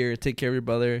 Stay right here. Take care of your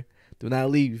brother. Do not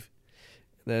leave."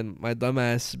 Then my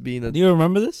dumbass being a Do you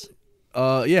remember this?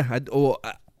 yeah, I don't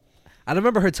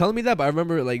remember her telling me that, but I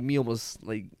remember like me almost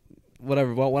like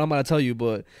whatever what I'm about to tell you,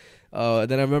 but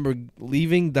then I remember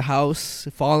leaving the house,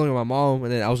 following my mom,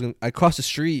 and then I crossed the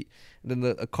street, and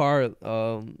then a car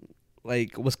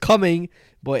like was coming,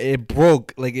 but it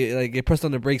broke, like it pressed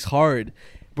on the brakes hard.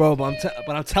 Bro, but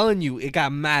I'm telling you, it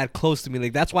got mad close to me.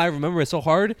 Like that's why I remember it so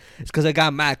hard. It's because it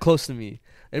got mad close to me.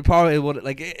 It probably would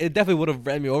like it definitely would have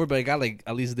ran me over, but it got like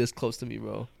at least this close to me,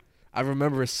 bro. I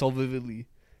remember it so vividly.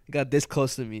 It got this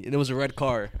close to me, and it was a red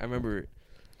car. I remember it.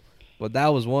 But that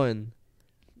was one.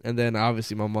 And then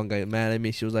obviously my mom got mad at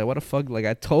me. She was like, "What the fuck? Like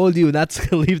I told you not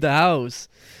to leave the house."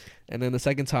 And then the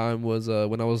second time was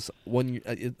when I was 1 year.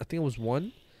 I think it was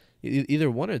one,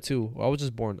 either one or two. Or I was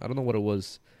just born. I don't know what it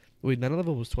was. Wait,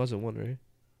 9/11 was 2001, right?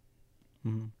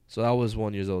 Mm-hmm. So I was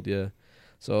 1 year old, yeah.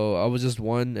 So I was just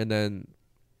one, and then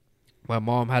my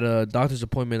mom had a doctor's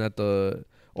appointment at the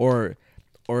or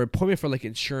appointment for like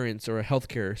insurance or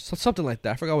healthcare, something like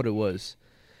that. I forgot what it was.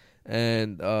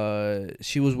 And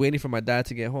she was waiting for my dad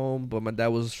to get home, but my dad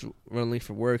was running late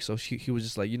for work, so he was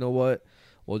just like, you know what,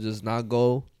 we'll just not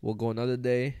go. We'll go another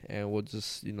day, and we'll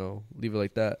just leave it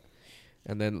like that.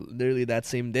 And then literally that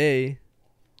same day,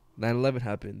 9/11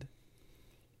 happened,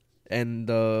 and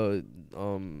the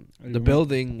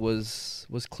building was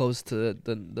close to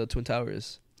the Twin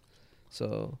Towers.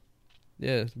 So,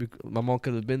 yeah, my mom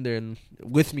could have been there and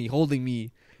with me, holding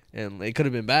me, and it could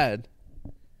have been bad.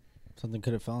 Something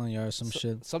could have fallen on you or some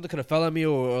shit. Something could have fell on me,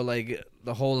 or like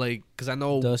the whole because I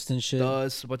know Dust and shit. a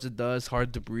bunch of dust,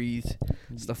 hard to breathe,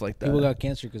 stuff like that. People got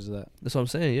cancer because of that. That's what I'm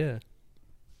saying. Yeah.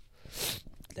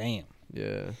 Damn.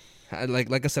 Yeah.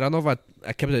 Like I said, I don't know if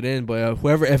I kept it in, but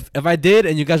whoever, if I did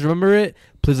and you guys remember it,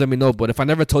 please let me know. But if I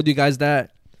never told you guys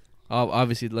that,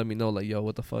 obviously let me know. Like, yo,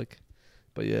 what the fuck?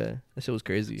 But yeah, that shit was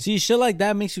crazy. See, shit like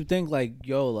that makes you think like,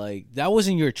 yo, like that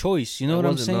wasn't your choice. You know what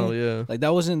I'm saying? No, yeah. Like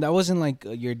that wasn't like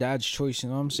your dad's choice. You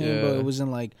know what I'm saying, bro? It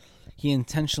wasn't like he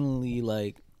intentionally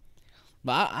like.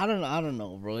 But I don't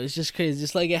know, bro. It's just crazy.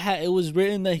 It's like it was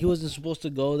written that he wasn't supposed to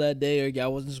go that day, or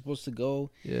y'all wasn't supposed to go.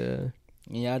 Yeah.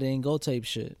 And y'all didn't go, type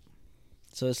shit.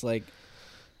 So it's like,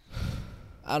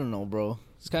 I don't know, bro.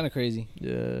 It's kind of crazy.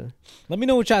 Yeah. Let me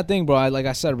know what y'all think, bro. Like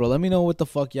I said, bro, let me know what the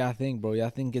fuck y'all think, bro. Y'all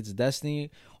think it's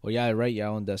destiny, or y'all write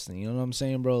y'all own destiny? You know what I'm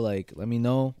saying, bro? Like, let me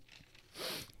know,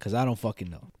 cause I don't fucking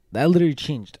know. That literally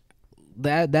changed.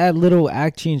 That little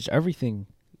act changed everything.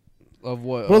 Of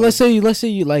what? Bro, let's say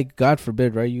you, like, God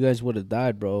forbid, right? You guys would have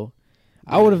died, bro.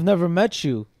 Yeah. I would have never met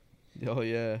you. Oh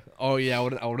yeah. Oh yeah. I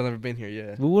would have never been here.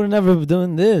 Yeah. We would have never been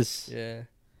doing this. Yeah.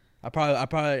 I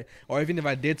probably, or even if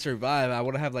I did survive, I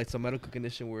would have like some medical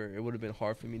condition where it would have been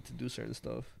hard for me to do certain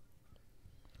stuff.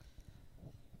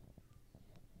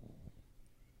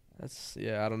 I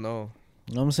don't know.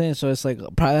 You know what I'm saying? So it's like,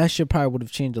 probably that shit probably would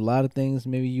have changed a lot of things.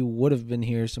 Maybe you would have been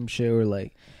here, some shit, or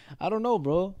like, I don't know,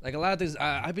 bro. Like a lot of things,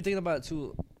 I've been thinking about it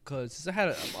too, cause since I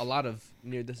had a lot of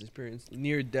near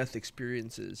death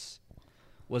experiences,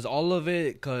 was all of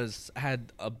it cause I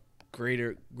had a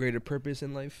greater purpose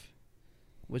in life,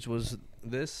 which was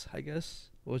this, I guess,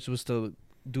 which was to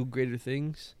do greater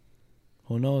things.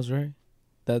 Who knows, right?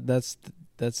 That's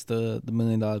the $1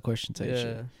 million question type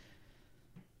shit.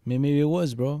 Maybe it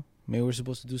was, bro. Maybe we're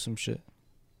supposed to do some shit,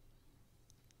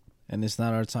 and it's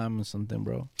not our time or something,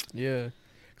 bro. Yeah,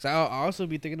 cause I also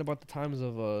be thinking about the times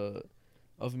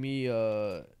of me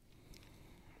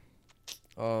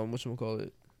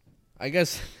whatchamacallit, I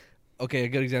guess. Okay, a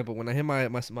good example. When I hit my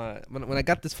when I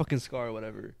got this fucking scar or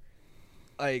whatever,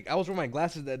 like I was wearing my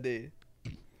glasses that day,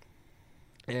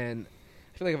 and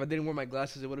I feel like if I didn't wear my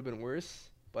glasses, it would have been worse.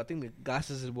 But I think the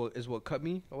glasses is what cut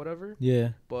me or whatever. Yeah.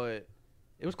 But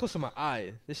it was close to my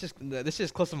eye. This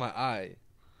is close to my eye.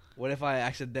 What if I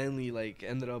accidentally like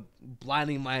ended up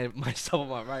blinding myself with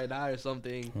my right eye or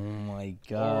something? Oh my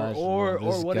gosh. Or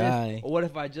what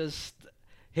if I just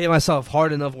hit myself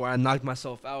hard enough where I knocked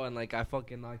myself out and like I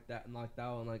fucking knocked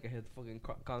out and like I hit the fucking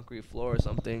concrete floor or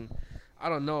something. I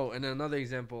don't know. And then another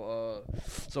example.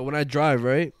 So when I drive,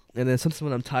 right, and then sometimes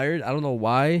when I'm tired, I don't know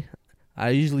why, I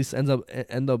usually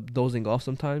end up dozing off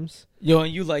sometimes. Yo,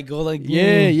 and you like go like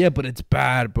yeah, but it's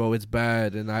bad, bro. It's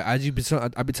bad, and I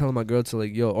be telling my girl to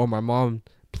like, yo, or my mom,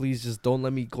 please just don't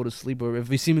let me go to sleep, or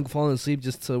if you see me falling asleep,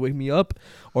 just to wake me up,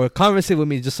 or conversate with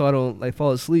me just so I don't like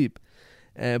fall asleep.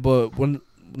 But when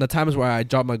the times where I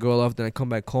drop my girl off, then I come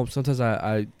back home, sometimes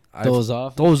I doze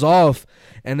off,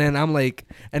 and then I'm like,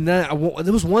 and then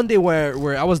there was one day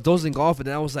where I was dozing off, and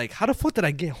then I was like, how the fuck did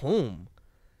I get home?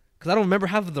 Cause I don't remember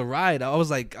half of the ride. I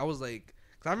was like, cause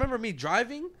I remember me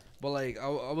driving, but like I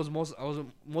was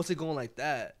mostly going like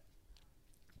that.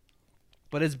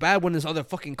 But it's bad when there's other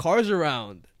fucking cars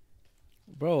around.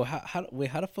 Bro, how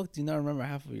the fuck do you not remember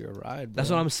half of your ride, bro? That's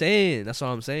what I'm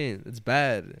saying. It's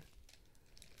bad.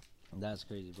 That's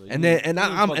crazy, bro. I'm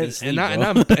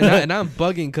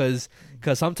bugging cause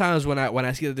sometimes when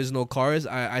I see that there's no cars,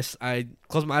 I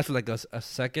close my eyes for like a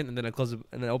second, and then I close it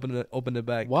and then open it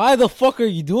back. Why the fuck are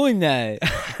you doing that?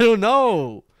 I don't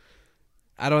know.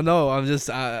 I'm just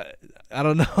I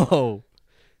don't know.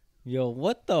 Yo,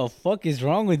 what the fuck is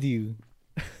wrong with you?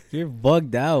 You're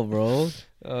bugged out, bro.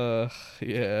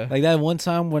 Yeah. Like that one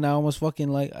time when I almost fucking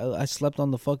like I slept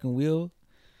on the fucking wheel.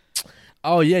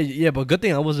 Oh yeah, but good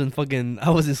thing I wasn't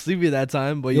sleepy that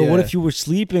time. But yo, yeah. what if you were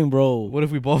sleeping, bro? What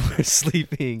if we both were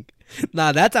sleeping?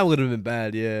 Nah, that time would have been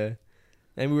bad. Yeah,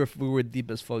 and we were deep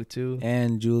as fuck too.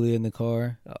 And Julia in the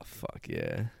car. Oh fuck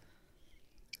yeah.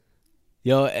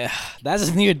 Yo, that's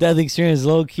a near death experience,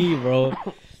 low key, bro.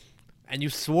 And you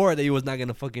swore that you was not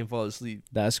gonna fucking fall asleep.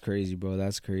 That's crazy, bro.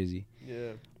 That's crazy.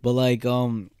 Yeah. But like,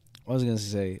 what was I gonna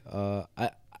say?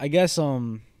 I guess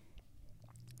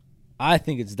I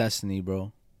think it's destiny,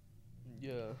 bro.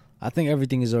 Yeah. I think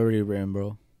everything is already written,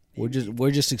 bro. We're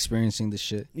just experiencing this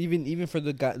shit. Even for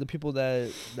the people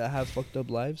that have fucked up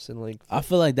lives and like. I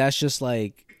feel like that's just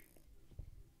like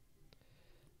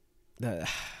that.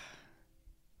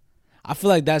 I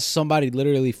feel like that's somebody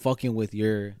literally fucking with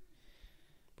your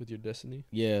destiny.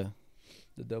 Yeah.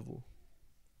 The devil.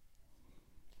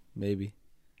 Maybe.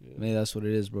 Yeah. Maybe that's what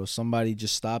it is, bro. Somebody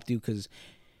just stopped you because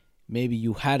maybe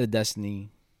you had a destiny.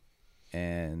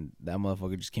 And that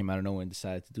motherfucker just came out of nowhere and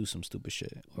decided to do some stupid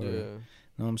shit. Or, you know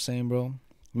what I'm saying, bro?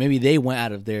 Maybe they went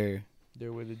out of their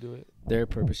way to do it. Their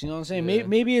purpose. You know what I'm saying? Yeah.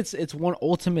 Maybe it's one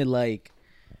ultimate like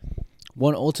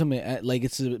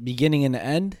it's a beginning and an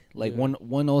end. Like one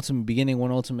ultimate beginning,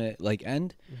 one ultimate like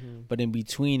end. Mm-hmm. But in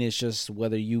between, it's just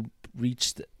whether you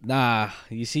reached. Nah,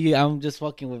 you see, I'm just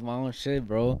fucking with my own shit,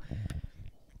 bro.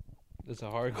 That's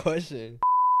a hard question.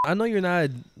 I know you're not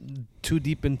too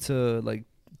deep into like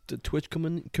the Twitch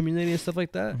community and stuff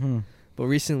like that, but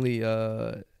recently,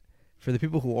 for the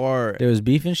people who are, there was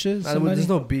beef and shit. There's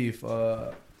no beef.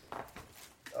 You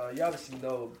obviously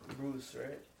know Bruce,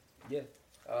 right? Yeah.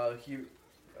 What you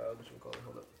call it?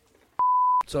 Hold up.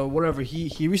 So whatever,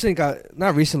 he recently got,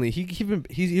 not recently,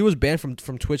 he was banned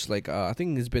from Twitch like I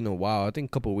think it's been a while. I think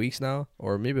a couple of weeks now,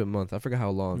 or maybe a month. I forgot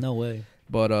how long. No way.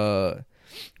 But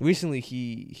recently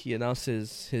he announced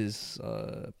his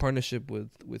partnership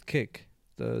with Kick,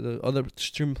 the other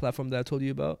streaming platform that I told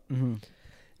you about. Mm-hmm.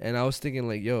 And I was thinking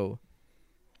like, yo,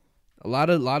 a lot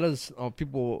of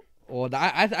people. Well,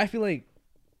 I feel like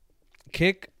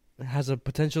Kick has the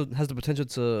potential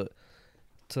to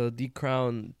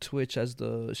decrown Twitch as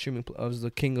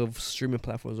the king of streaming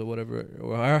platforms or whatever,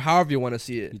 or however you want to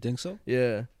see it. You think so?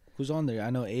 Yeah. Who's on there? I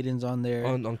know Aiden's on there.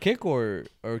 On Kick or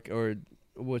what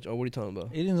are you talking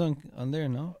about? Aiden's on there,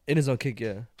 no? Aiden's on Kick,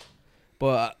 yeah.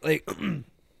 But like,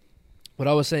 what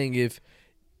I was saying,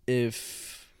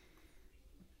 if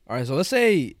all right, so let's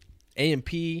say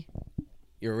AMP,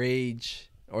 Your Rage,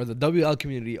 or the WL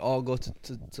community all go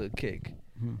to Kick.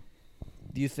 Mm-hmm.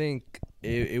 Do you think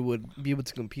it would be able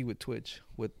to compete with Twitch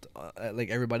with like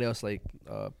everybody else, like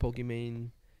Pokimane,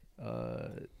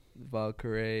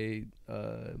 Valkyrie,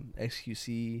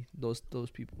 XQC, those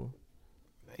people?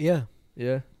 Yeah.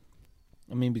 Yeah.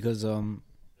 I mean, because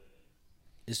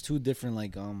it's two different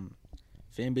like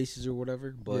fan bases or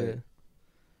whatever, but Yeah.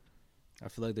 I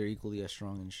feel like they're equally as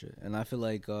strong and shit. And I feel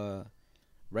like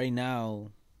right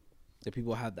now the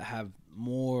people have to have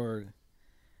more,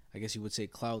 I guess you would say,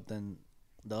 clout than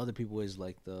the other people is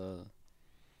like the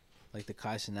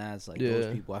Kai Cenats, like those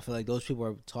Yeah. people. I feel like those people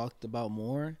are talked about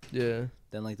more Yeah.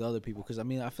 than like the other people. Because I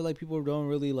mean, I feel like people don't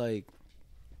really like.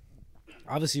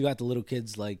 Obviously, you got the little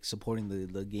kids like supporting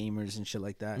the gamers and shit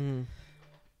like that. Mm.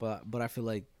 But I feel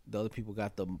like the other people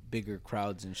got the bigger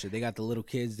crowds and shit. They got the little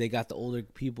kids, they got the older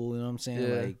people. You know what I'm saying?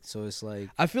 Yeah. Like, so it's like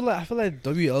I feel like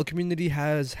WL community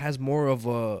has more of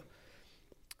a.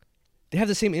 They have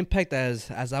the same impact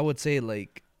as I would say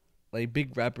like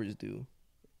big rappers do.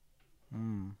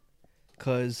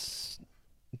 Cause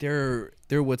they're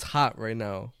what's hot right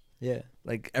now. yeah,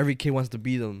 Like every kid wants to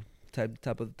be them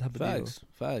type of deal.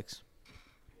 facts.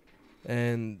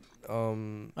 And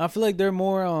I feel like they're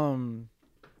more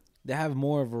they have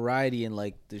more variety in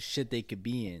like the shit they could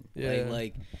be in. Yeah.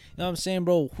 Like you know what I'm saying,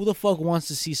 bro? Who the fuck wants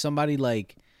to see somebody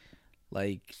like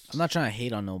I'm not trying to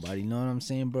hate on nobody, you know what I'm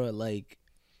saying, bro? Like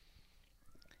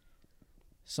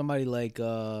somebody like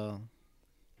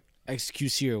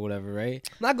XQC or whatever, right?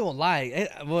 not gonna lie,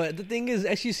 but the thing is,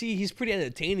 XQC, he's pretty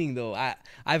entertaining though. I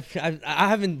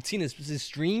haven't seen his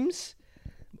streams,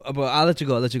 but I'll let you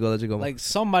go. Like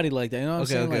somebody like that, you know what I'm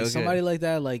saying? Like somebody like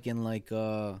that, like in like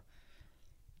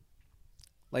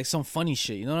some funny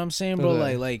shit, you know what I'm saying, bro?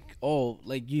 Okay.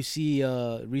 Like you see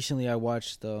recently I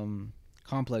watched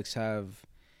Complex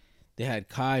they had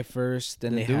Kai first,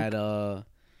 then The they Duke? had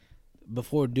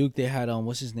before Duke they had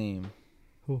what's his name?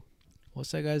 Who?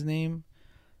 What's that guy's name?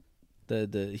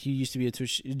 The he used to be a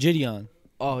Twitch, Gideon.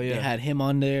 Oh yeah. They had him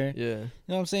on there. Yeah. You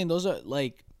know what I'm saying? Those are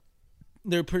like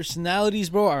their personalities,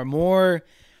 bro, are more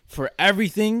for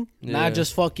everything, not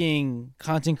just fucking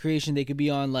content creation. They could be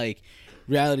on like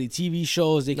reality TV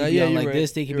shows. They could be on like right.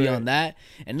 this. They could You're be on that,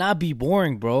 and not be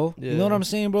boring, bro. You know what Yeah. I'm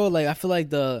saying, bro? Like I feel like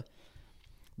the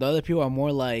other people are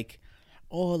more like,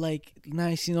 oh, like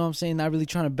nice. You know what I'm saying? Not really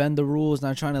trying to bend the rules.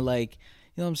 Not trying to like.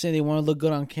 You know what I'm saying? They want to look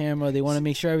good on camera. They want to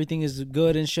make sure everything is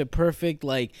good and shit perfect.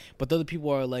 Like, but the other people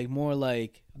are like more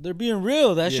like they're being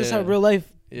real. That's just how real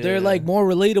life. Yeah. They're like more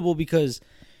relatable because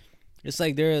it's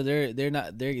like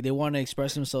they want to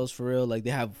express themselves for real. Like they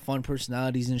have fun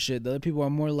personalities and shit. The other people are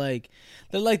more like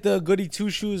they're like the goody two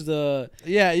shoes. The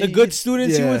good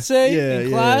students you would say in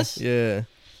class. Yeah.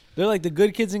 They're like the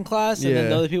good kids in class, and then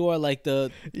the other people are like the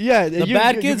you-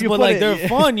 bad you- kids, you but put like it- they're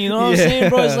fun. You know what I'm saying,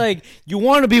 bro? It's like you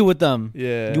want to be with them.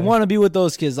 Yeah. You want to be with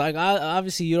those kids. Like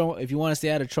obviously you don't. If you want to stay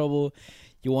out of trouble,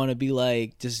 you want to be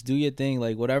like just do your thing,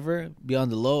 like whatever. Be on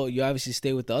the low. You obviously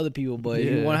stay with the other people, but if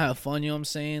you want to have fun, you know what I'm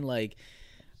saying, like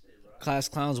class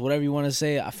clowns, whatever you want to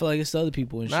say. I feel like it's the other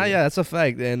people and shit. Nah, yeah, that's a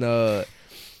fact. And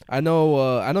I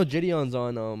know Gideon's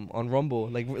on Rumble.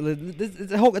 Like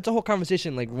it's a whole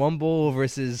conversation, like Rumble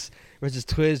versus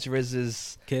Twitch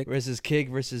versus Kick. versus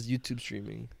YouTube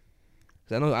streaming.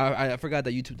 'Cause I know I forgot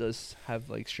that YouTube does have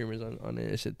like streamers on it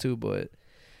and shit too, but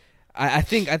I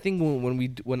think when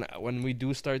we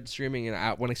do start streaming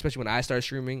and especially when I start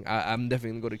streaming, I'm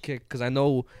definitely gonna go to Kick because I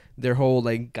know their whole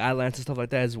like guidelines and stuff like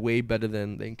that is way better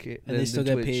than Kick. And they still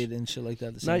get Twitch. paid and shit like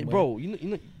that. The Nah, same way. bro,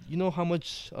 you know how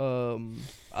much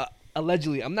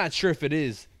allegedly, I'm not sure if it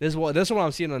is. That's what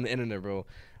I'm seeing on the internet, bro.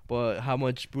 But how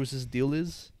much Bruce's deal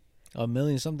is? $1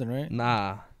 million something, right?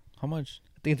 Nah, How much?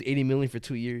 I think it's 80 million for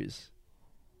 2 years.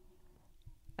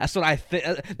 That's what I think.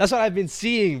 That's what I've been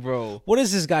seeing, bro. What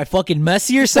is this guy, fucking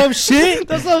Messi or some shit?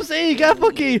 That's what I'm saying. You got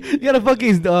a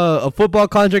fucking a football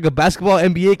contract, a basketball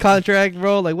NBA contract,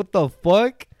 bro. Like what the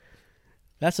fuck?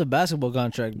 That's a basketball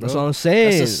contract, bro. That's what I'm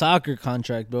saying. That's a soccer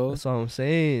contract, bro. That's what I'm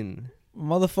saying.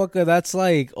 Motherfucker, that's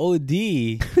like OD.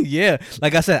 Yeah,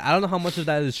 like I said, I don't know how much of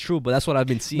that is true, but that's what I've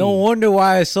been seeing. No wonder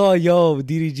why I saw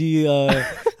DDG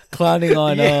clowning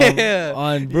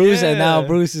on Bruce, and now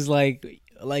Bruce is like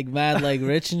mad like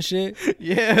rich and shit.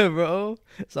 Yeah, bro.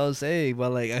 That's what I'm saying.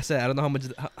 But like I said, I don't know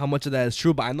how much of that is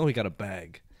true, but I know he got a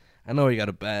bag.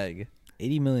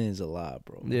 80 million is a lot,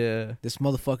 bro. Yeah. This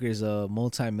motherfucker is a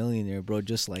multi-millionaire, bro,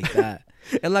 just like that.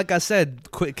 And like I said,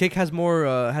 Kick has more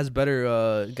has better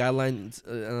guidelines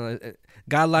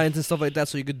and stuff like that,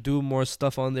 so you could do more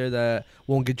stuff on there that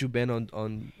won't get you banned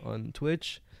on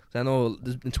Twitch. 'Cause I know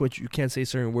in Twitch you can't say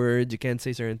certain words, you can't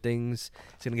say certain things.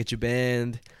 It's gonna get you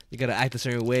banned. You gotta act a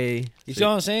certain way. You see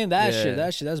what I'm saying? That Yeah.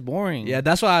 shit, that's boring. Yeah,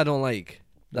 that's what I don't like.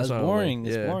 that's what I don't boring. like.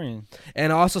 It's Yeah. boring.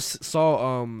 And I also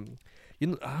saw I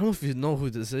don't know if you know who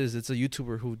this is. It's a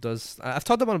YouTuber who does. I've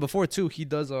talked about him before too. He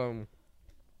does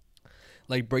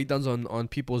like breakdowns on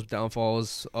people's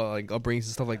downfalls, like upbringings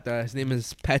and stuff like that. His name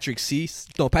is Patrick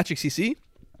CC.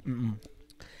 Mm-mm.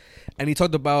 And he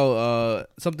talked about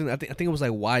something. I think it was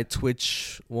like why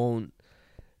Twitch won't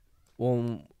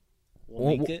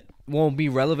be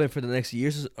relevant for the next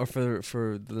years or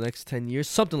for the next 10 years,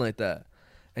 something like that.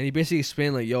 And he basically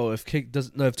explained like, yo, if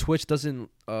Twitch doesn't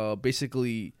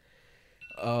basically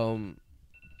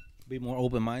be more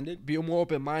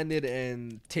open-minded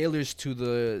and tailors to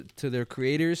their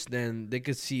creators, then they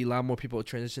could see a lot more people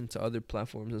transition to other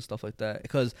platforms and stuff like that.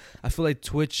 Because I feel like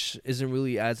Twitch isn't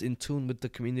really as in tune with the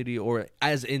community or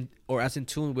as in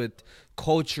tune with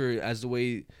culture as the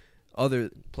way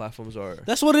other platforms are.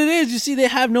 That's what it is. You see, they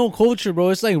have no culture, bro.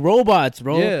 It's like robots,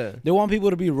 bro. Yeah. They want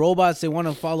people to be robots. They want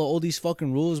to follow all these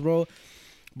fucking rules, bro.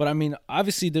 But I mean,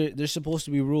 obviously they're supposed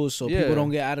to be rules so people don't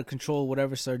get out of control,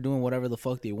 whatever, start doing whatever the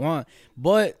fuck they want.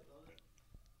 But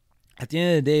at the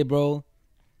end of the day, bro,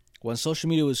 when social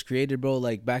media was created, bro,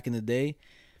 like back in the day,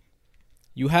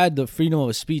 you had the freedom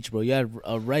of speech, bro. You had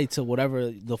a right to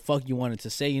whatever the fuck you wanted to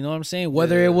say. You know what I'm saying?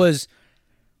 Whether it was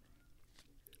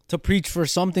to preach for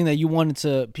something that you wanted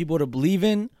to people to believe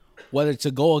in, whether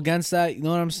to go against that, you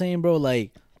know what I'm saying, bro?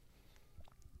 Like,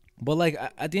 but like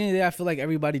at the end of the day, I feel like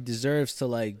everybody deserves to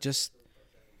like just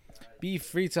be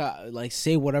free to like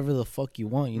say whatever the fuck you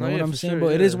want. You know what I'm saying, bro?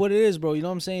 It is what it is, bro. You know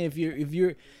what I'm saying? If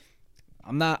you're,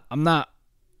 I'm not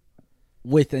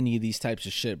with any of these types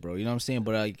of shit, bro. You know what I'm saying?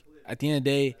 But like at the end of the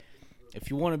day, if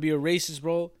you want to be a racist,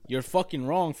 bro, you're fucking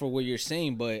wrong for what you're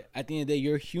saying. But at the end of the day,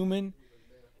 you're human.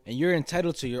 And you're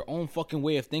entitled to your own fucking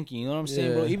way of thinking. You know what I'm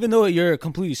saying, bro? Even though you're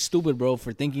completely stupid, bro,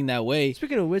 for thinking that way.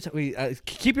 Speaking of which,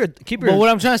 keep your. But what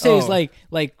I'm trying to say is like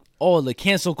the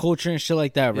cancel culture and shit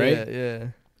like that, right? Yeah.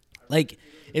 Like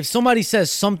if somebody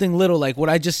says something little like what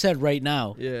I just said right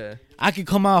now, I could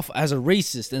come off as a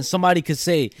racist, and somebody could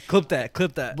say, clip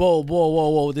that.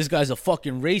 Whoa, this guy's a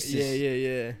fucking racist.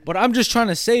 Yeah. But I'm just trying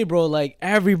to say, bro, like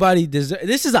everybody deserves.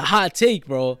 This is a hot take,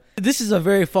 bro. This is a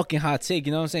very fucking hot take.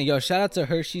 You know what I'm saying? Yo, shout out to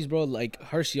Hershey's, bro. Like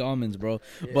Hershey almonds, bro.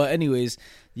 Yeah. But anyways,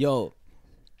 yo,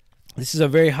 this is a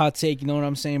very hot take. You know what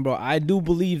I'm saying, bro? I do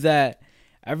believe that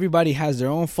everybody has their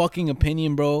own fucking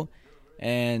opinion, bro,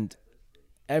 and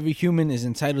every human is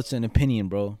entitled to an opinion,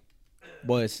 bro.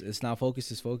 Boy, it's not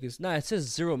focused. It's focused. Nah, it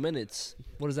says 0 minutes.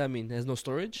 What does that mean? It has no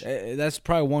storage? That's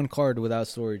probably one card without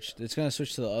storage. It's gonna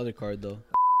switch to the other card though.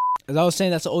 As I was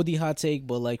saying, that's an OD hot take.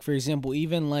 But like, for example,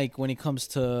 even like when it comes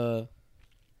to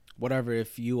whatever,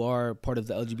 if you are part of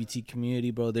the LGBT community,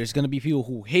 bro, there's gonna be people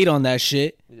who hate on that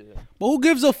shit. Yeah. But who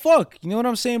gives a fuck? You know what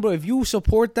I'm saying, bro? If you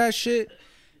support that shit,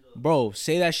 bro,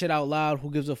 say that shit out loud. Who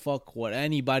gives a fuck what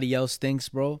anybody else thinks,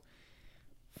 bro?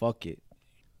 Fuck it.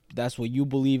 That's what you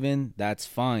believe in, that's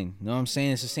fine. You know what I'm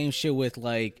saying? It's the same shit with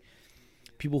like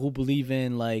people who believe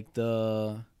in like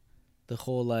the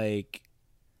whole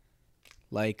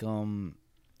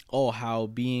how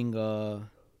being a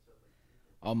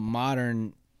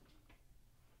modern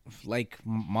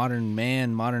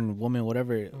man, modern woman,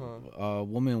 whatever,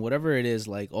 woman, whatever it is,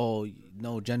 like, oh,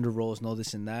 no gender roles, no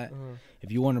this and that.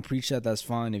 If you want to preach that, that's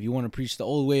fine. If you want to preach the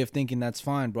old way of thinking, that's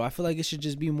fine, bro. I feel like it should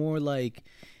just be more like,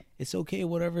 it's okay,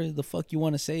 whatever the fuck you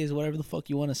want to say is whatever the fuck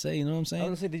you want to say. You know what I'm saying? I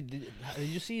was gonna say, did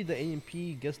you see the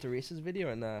AMP Guess the Racist video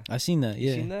or not? I seen that.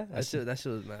 Yeah, you seen that? That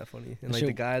shit was mad funny. And like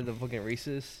the guy, the fucking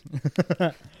racist.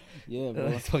 Yeah,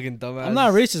 bro. Fucking dumbass. I'm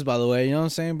not racist, by the way. You know what I'm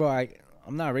saying, bro?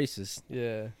 I'm not racist.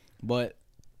 Yeah. But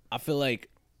I feel like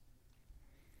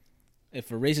if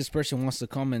a racist person wants to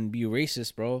come and be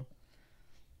racist, bro,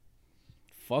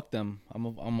 fuck them.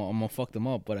 I'm gonna fuck them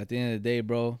up. But at the end of the day,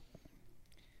 bro,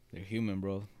 they're human,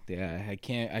 bro.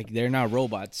 They're not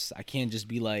robots. I can't just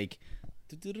be like,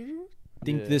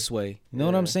 think this way. You know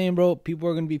what I'm saying, bro? People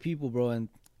are gonna be people, bro, and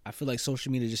I feel like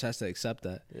social media just has to accept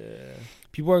that. Yeah.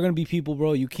 People are gonna be people,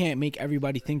 bro. You can't make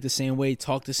everybody think the same way,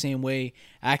 talk the same way,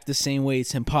 act the same way.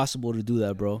 It's impossible to do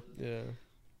that, bro. Yeah.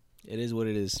 It is what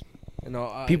it is.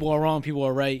 People are wrong. People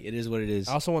are right. It is what it is.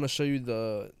 I also want to show you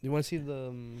you want to see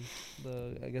the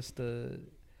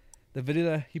video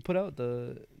that he put out,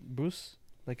 the Bruce,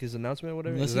 like his announcement or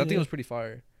whatever. I think it was pretty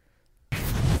fire.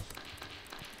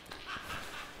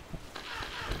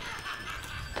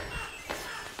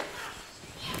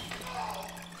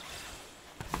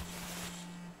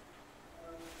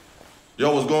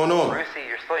 Yo, what's going on? Brucey,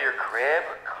 you're still at your crib?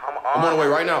 Come on. I'm on the way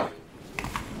right now.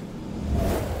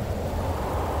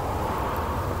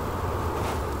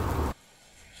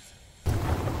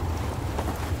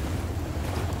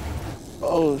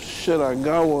 Oh shit, I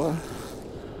got one.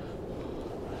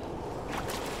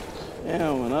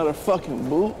 Damn, another fucking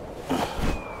boot.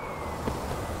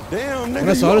 Damn, nigga. When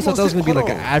I saw this, I thought it was gonna be Hold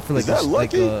like an on. ad for like Is that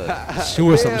lucky? a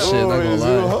shoe or some shit. Not gonna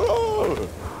lie. Hold on.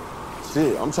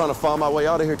 Shit, I'm trying to find my way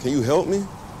out of here. Can you help me?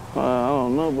 I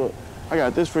don't know, but I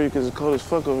got this for you because it's cold as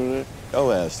fuck over there.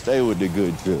 Yo ass, stay with the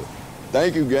good drip.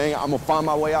 Thank you, gang. I'm gonna find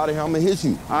my way out of here. I'm gonna hit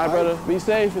you. All right, brother. Be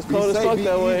safe. It's cold as fuck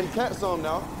that way. Catch some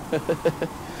now.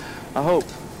 I hope.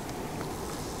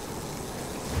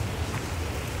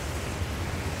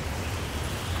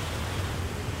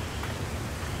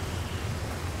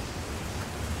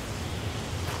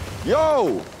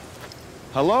 Yo!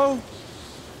 Hello?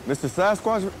 Mr.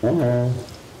 Sasquatch? Hello.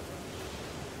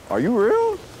 Are you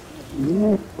real?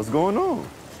 Yeah. What's going on?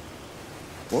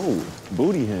 Whoa,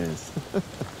 booty hands.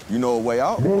 You know a way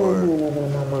out? Or?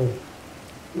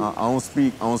 I don't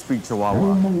speak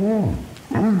Chihuahua.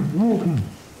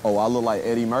 Oh, I look like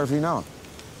Eddie Murphy now?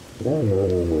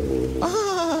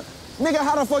 Nigga,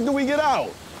 how the fuck do we get out?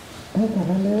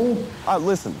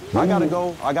 Listen, I gotta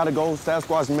go,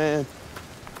 Sasquatch man.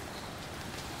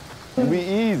 Be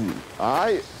easy, all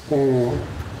right? Oh,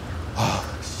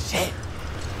 shit.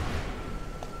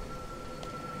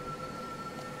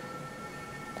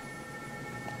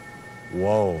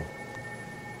 Whoa.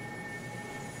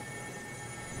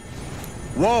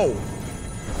 Whoa.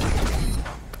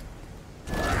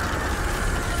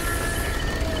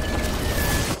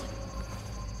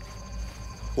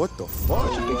 What the fuck?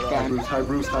 Hi,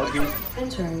 Bruce.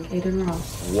 Entering Aiden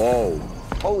Ross. Whoa.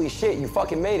 Holy shit, you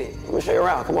fucking made it. Let me show you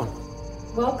around. Come on.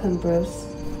 Welcome, Bruce,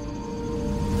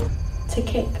 to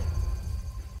Cake.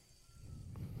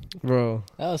 Bro.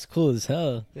 That was cool as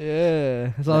hell. Yeah,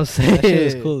 that's all I'm saying. That shit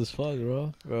was cool as fuck,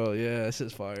 bro. Bro, yeah, this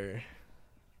is fire.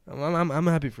 I'm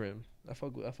happy for him. I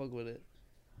fuck with it.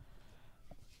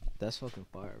 That's fucking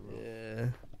fire, bro. Yeah.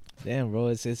 Damn, bro.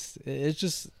 It's just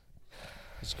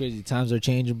it's crazy. Times are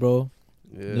changing, bro.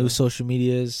 Yeah. New social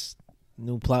medias,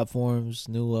 new platforms,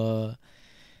 new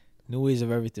ways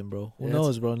of everything, bro. Who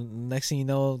knows, bro? Next thing you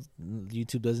know,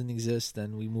 YouTube doesn't exist,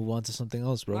 and we move on to something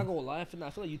else, bro. I'm not gonna lie. I feel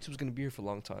like YouTube's gonna be here for a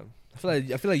long time. I feel like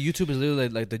YouTube is literally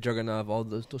like the juggernaut of all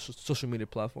the social media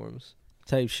platforms.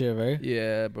 Type shit, right?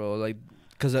 Yeah, bro. Like,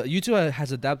 cause YouTube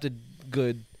has adapted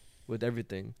good with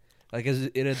everything. Like,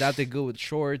 it adapted good with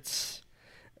shorts,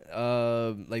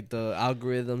 like the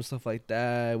algorithm stuff like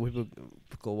that. People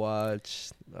go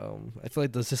watch. I feel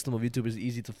like the system of YouTube is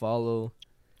easy to follow.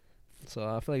 So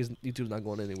I feel like YouTube's not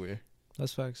going anywhere.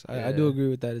 That's facts. Yeah. I do agree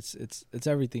with that. It's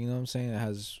everything. You know what I'm saying? It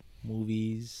has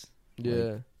movies,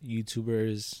 Yeah,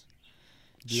 YouTubers,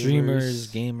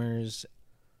 streamers, gamers,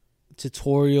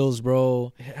 tutorials,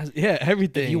 bro.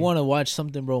 Everything. If you want to watch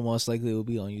something, bro, most likely it will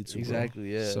be on YouTube.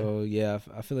 Exactly. Bro. Yeah. So yeah,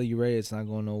 I feel like you're right. It's not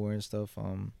going nowhere and stuff.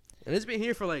 And it's been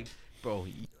here for like, bro,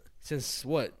 since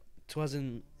what,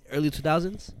 early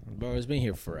 2000s? Bro, it's been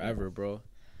here forever, bro.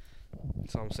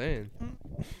 That's what I'm saying.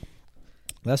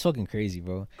 That's fucking crazy,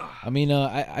 bro. I mean,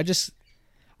 I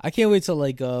can't wait till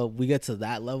like we get to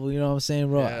that level. You know what I'm saying,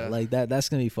 bro? Yeah. Like that's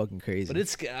gonna be fucking crazy. But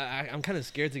I'm kind of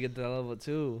scared to get to that level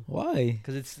too. Why?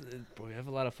 Because bro, we have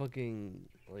a lot of fucking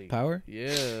like Power?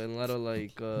 Yeah, and a lot of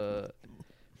like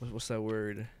what's that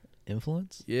word?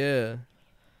 Influence? Yeah.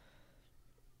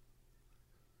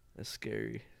 That's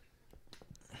scary.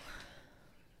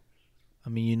 I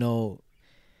mean, you know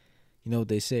what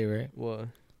they say, right? What?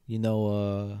 You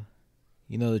know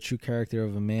the true character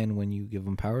of a man when you give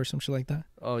him power or some shit like that?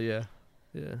 Oh yeah,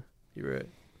 yeah. You're right.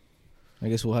 I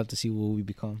guess we'll have to see what we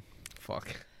become.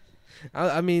 Fuck.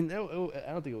 I mean, I don't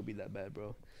think it would be that bad,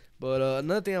 bro. But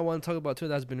another thing I want to talk about too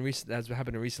that's been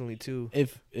happening recently too.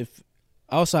 If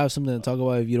I also have something to talk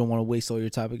about if you don't want to waste all your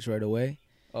topics right away.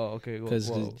 Oh, okay. Because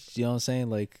you know what I'm saying,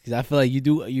 like, cause I feel like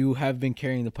you have been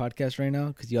carrying the podcast right now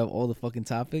because you have all the fucking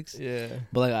topics. Yeah.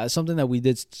 But like something that we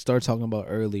did start talking about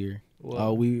earlier.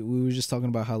 What? We were just talking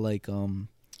about how like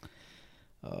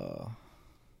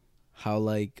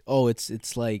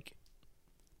it's like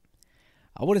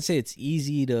I wouldn't say it's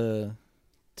easy to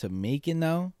make it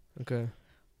now. Okay.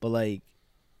 But like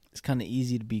it's kind of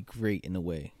easy to be great in a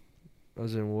way.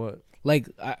 As in what? Like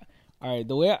all right,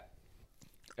 the way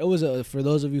it was for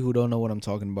those of you who don't know what I'm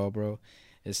talking about, bro.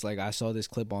 It's like I saw this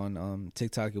clip on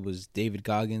TikTok. It was David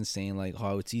Goggins saying like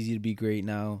how it's easy to be great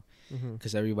now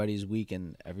because everybody's weak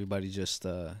and everybody just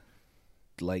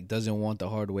like doesn't want the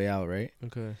hard way out, right?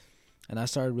 Okay. And I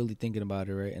started really thinking about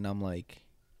it, right? And I'm like,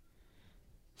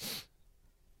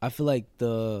 I feel like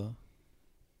the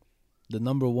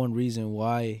number one reason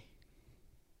why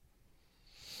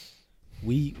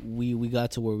we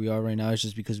got to where we are right now is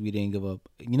just because we didn't give up.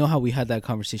 You know how we had that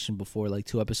conversation before, like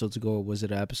 2 episodes ago, or was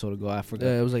it an episode ago? I forgot.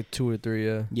 Yeah, it was like 2 or 3.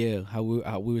 Yeah. Yeah, how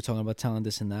we were talking about talent,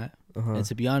 this and that. Uh-huh. And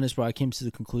to be honest, bro, I came to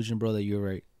the conclusion, bro, that you're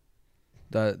right.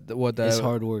 that it's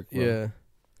hard work, bro. Yeah.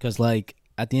 Because, like,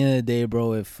 at the end of the day,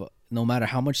 bro, if no matter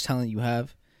how much talent you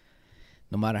have,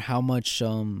 no matter how much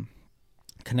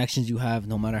connections you have,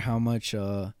 no matter how much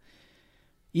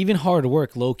even hard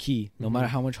work, low key, no matter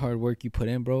how much hard work you put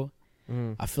in, bro,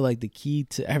 I feel like the key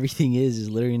to everything is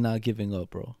literally not giving up,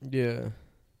 bro. Yeah.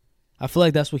 I feel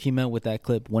like that's what he meant with that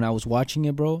clip. When I was watching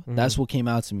it, bro, that's what came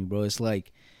out to me, bro. It's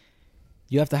like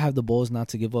you have to have the balls not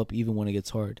to give up even when it gets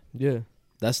hard. Yeah.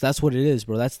 That's what it is,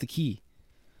 bro. That's the key.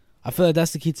 I feel like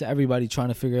that's the key to everybody trying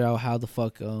to figure out how the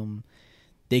fuck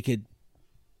they could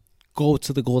go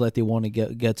to the goal that they want to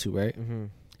get to, right?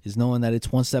 Is knowing that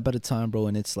it's one step at a time, bro,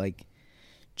 and it's like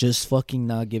just fucking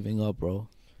not giving up, bro.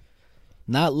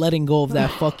 Not letting go of that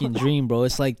fucking dream, bro.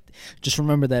 It's like, just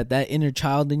remember that inner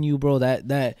child in you, bro.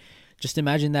 That just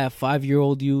imagine that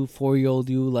 5-year-old you, 4-year-old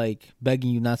you, like begging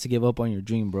you not to give up on your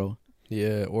dream, bro.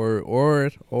 Yeah, or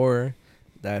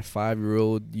that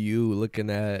 5-year-old you looking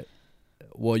at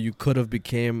what you could have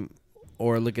became,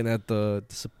 or looking at the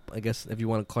I guess if you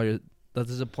want to call it the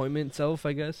disappointment itself,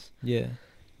 I guess. Yeah.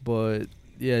 But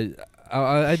yeah,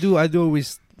 I do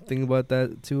always think about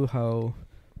that too. How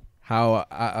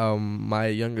my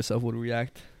younger self would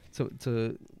react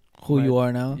to who you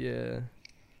are now. Yeah.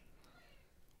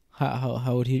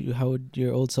 How would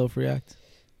your old self react?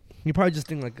 You probably just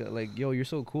think like yo, you're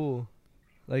so cool.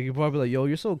 Like you're probably like, yo,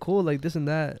 you're so cool, like this and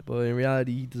that. But in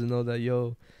reality, he doesn't know that,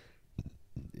 yo,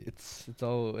 it's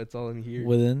all in here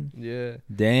within. Yeah.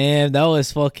 Damn, that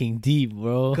was fucking deep,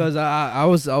 bro. Because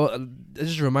it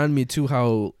just reminded me too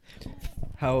how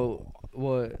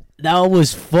what. That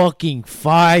was fucking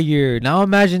fire. Now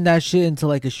imagine that shit into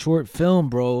like a short film,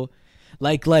 bro.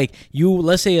 Like you,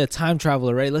 let's say a time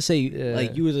traveler, right? Let's say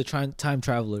like you were the time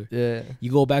traveler. Yeah.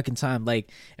 You go back in time. Like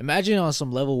imagine on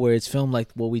some level where it's filmed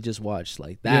like what we just watched,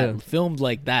 like that, filmed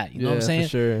like that. You know what I'm saying? For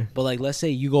sure. But like, let's say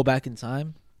you go back in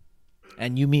time,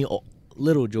 and you meet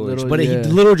Little George, but yeah.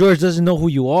 Little George doesn't know who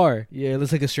you are. Yeah, it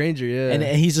looks like a stranger. Yeah. And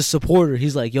he's a supporter.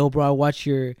 He's like, yo, bro, I watch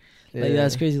your. Like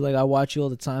that's crazy. Like I watch you all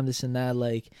the time, this and that.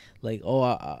 Like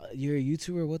oh, you're a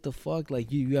YouTuber. What the fuck?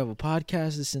 Like you have a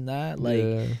podcast, this and that.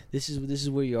 Like this is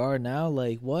where you are now.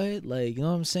 Like what? Like you know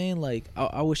what I'm saying? Like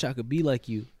I wish I could be like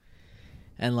you.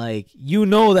 And like you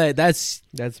know that's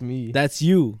me. That's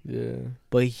you. Yeah.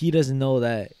 But he doesn't know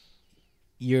that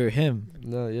you're him.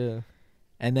 No. Yeah.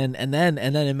 And then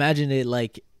imagine it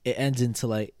like it ends into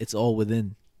like it's all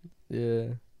within. Yeah.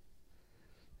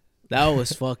 That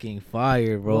was fucking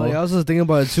fire, bro. Well, I was just thinking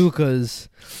about it too, cause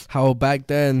how back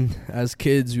then as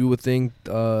kids we would think,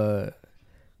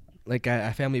 like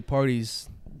at family parties,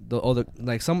 the older,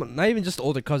 like some, not even just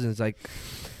older cousins, like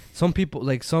some people,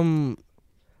 like some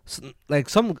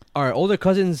are older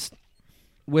cousins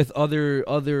with other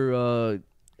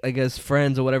I guess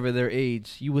friends or whatever their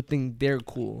age. You would think they're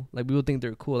cool. Like we would think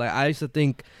they're cool. Like I used to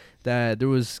think that there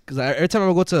was, because every time I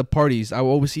would go to the parties, I would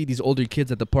always see these older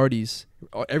kids at the parties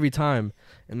every time,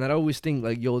 and I'd always think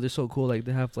like, yo, they're so cool. Like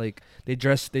they have like they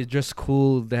dress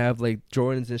cool. They have like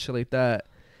Jordans and shit like that.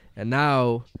 And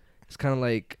now it's kind of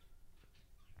like,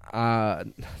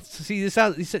 see, this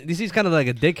is kind of like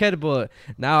a dickhead, but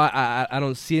now I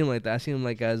don't see him like that. I see him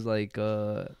like as like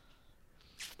how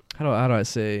do I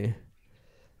say?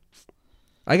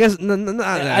 I guess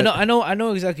I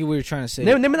know exactly what you're trying to say.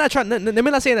 Let me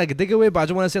not say like a dick away, but I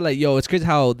just want to say like, yo, it's crazy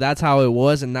how that's how it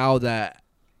was, and now that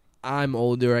I'm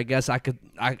older, I guess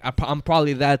I'm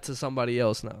probably that to somebody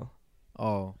else now.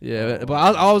 Oh yeah, but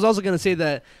I was also gonna say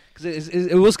that because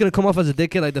it was gonna come off as a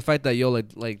dickhead, like the fact that yo,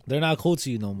 like they're not cool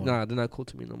to you no more. Nah, they're not cool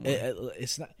to me no more.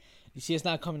 It's not. You see, it's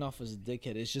not coming off as a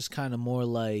dickhead. It's just kind of more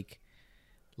like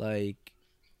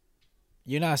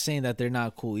you're not saying that they're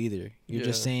not cool either. You're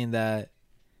just saying that.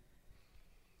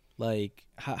 Like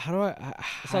how do I?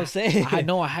 That's what I'm saying. I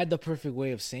know I had the perfect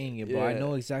way of saying it, bro. Yeah. I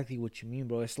know exactly what you mean,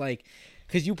 bro. It's like,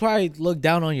 cause you probably looked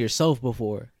down on yourself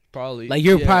before. Probably. Like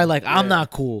you're probably like, I'm not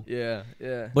cool. Yeah,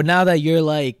 yeah. But now that you're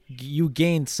like, you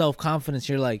gained self-confidence,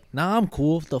 you're like, nah, I'm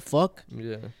cool. What the fuck?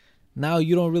 Yeah. Now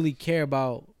you don't really care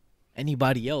about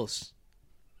anybody else.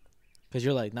 Cause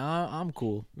you're like, nah, I'm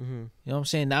cool. Mm-hmm. You know what I'm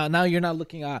saying? Now you're not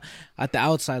looking at the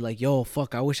outside like, yo,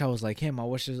 fuck, I wish I was like him. I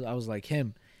wish I was like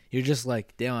him. You're just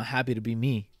like, damn, I'm happy to be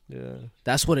me. Yeah.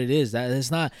 That's what it is. That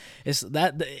it's not. It's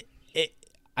that.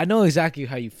 I know exactly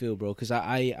how you feel, bro. Because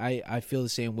I feel the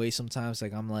same way sometimes.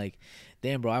 Like I'm like,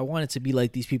 damn, bro. I wanted to be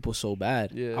like these people so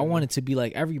bad. Yeah. I wanted to be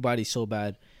like everybody so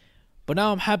bad. But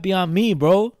now I'm happy on me,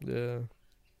 bro. Yeah.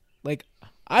 Like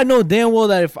I know damn well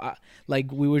that if I,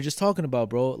 like we were just talking about,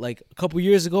 bro. Like a couple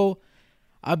years ago,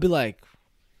 I'd be like,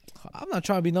 I'm not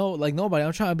trying to be like nobody.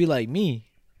 I'm trying to be like me.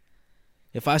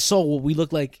 If I saw what we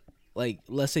look like like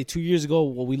let's say 2 years ago,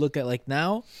 what we look at like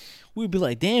now, we'd be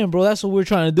like, damn, bro, that's what we're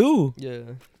trying to do. Yeah.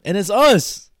 And it's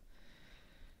us.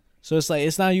 So it's like,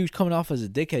 it's not you coming off as a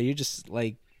dickhead. You're just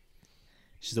like,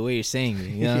 just the way you're saying it.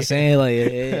 You know what I'm saying? Like,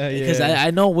 because I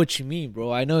know what you mean,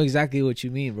 bro. I know exactly what you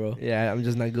mean, bro. Yeah, I'm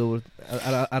just not good with.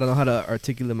 I don't know how to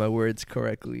articulate my words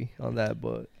correctly on that,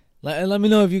 but Let me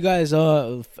know if you guys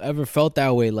ever felt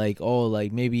that way. Like, oh,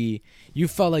 like maybe you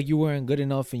felt like you weren't good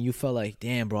enough, and you felt like,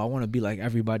 damn, bro, I want to be like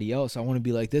everybody else. I want to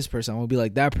be like this person. I want to be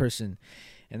like that person.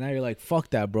 And now you're like,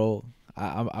 fuck that, bro.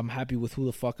 I'm happy with who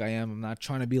the fuck I am. I'm not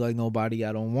trying to be like nobody.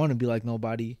 I don't want to be like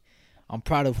nobody. I'm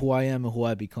proud of who I am and who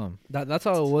I become. that's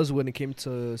how it was when it came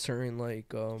to certain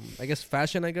like I guess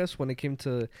fashion. I guess when it came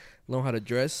to learn how to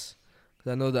dress,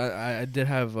 because I know that I did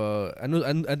have I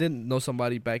didn't know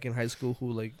somebody back in high school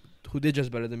who did dress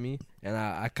better than me, and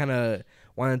I kind of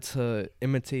wanted to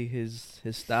imitate his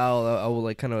style. I would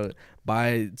like kind of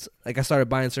buy, like I started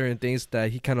buying certain things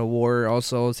that he kind of wore,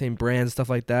 also same brands, stuff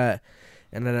like that.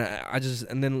 And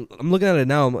then I'm looking at it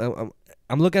now.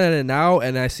 I'm looking at it now,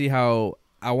 and I see how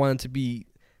I wanted to be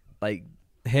like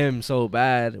him so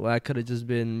bad. Well, I could have just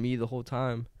been me the whole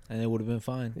time, And it would have been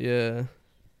fine. Yeah.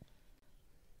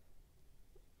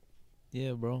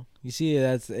 Yeah, bro. You see,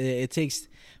 it takes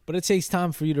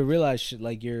time for you to realize shit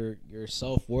like your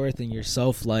self-worth and your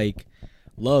self like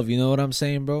love. You know what I'm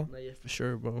saying, bro? Yeah, for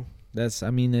sure, bro.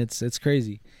 It's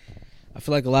crazy. I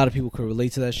feel like a lot of people could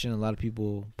relate to that shit, and a lot of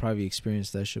people probably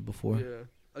experienced that shit before. Yeah.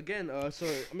 Again, so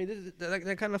I mean,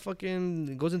 that kind of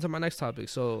fucking goes into my next topic.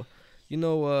 So, I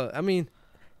mean,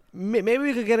 maybe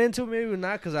we could get into it, maybe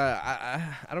not, because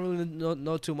I don't really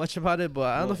know too much about it. But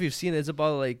I don't know if you've seen it. It's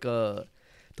about like the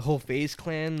whole FaZe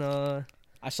Clan.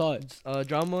 I saw it.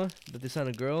 Drama that they signed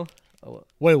a girl.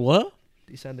 Wait, what?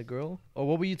 They signed a girl. Or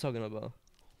what were you talking about?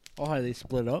 Oh, how they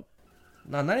split up?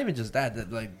 No, not even just that.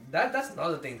 That's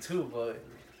another thing too. But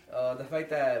the fact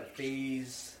that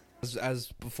FaZe,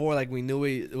 as before, like we knew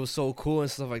it was so cool and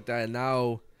stuff like that. And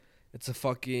now it's a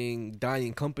fucking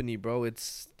dying company, bro.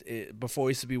 Before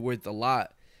it used to be worth a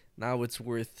lot. Now it's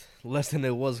worth less than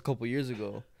it was a couple years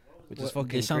ago, which is fucking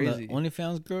they signed crazy. The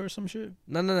OnlyFans girl or some shit?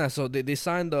 No. So they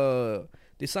signed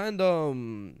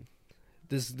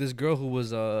this girl who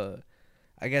was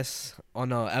I guess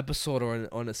on a episode or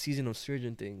on a season of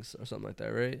Stranger Things or something like that,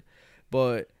 right?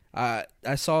 But I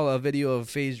saw a video of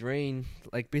FaZe Rain,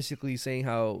 like basically saying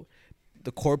how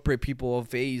the corporate people of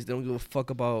FaZe, they don't give a fuck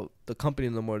about the company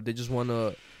no more. They just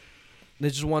wanna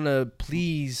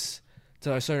please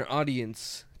to a certain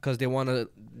audience because they wanted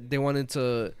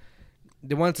to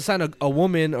sign a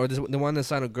woman, or they wanted to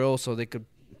sign a girl so they could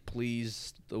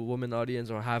please the woman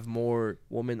audience or have more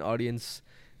woman audience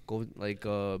go like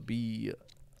be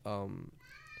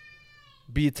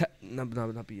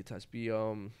attached. Be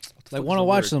like want to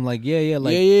watch them. Like like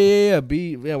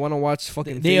want to watch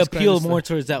fucking. They FaZe Clan appeal and more stuff.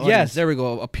 towards that. Yes, audience. there we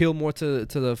go. Appeal more to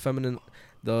the feminine,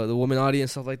 the woman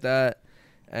audience, stuff like that.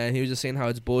 And he was just saying how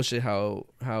it's bullshit. How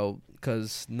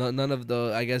because none of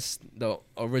the, I guess, the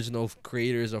original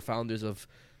creators or founders of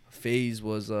FaZe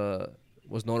was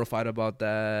notified about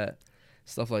that,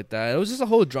 stuff like that. It was just a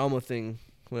whole drama thing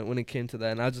when it came to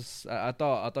that, and I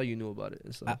thought you knew about it.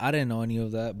 So. I didn't know any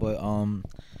of that, but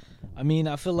I mean,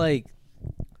 I feel like,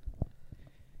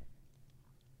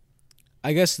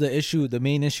 I guess the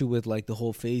main issue with like the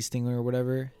whole FaZe thing or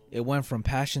whatever, it went from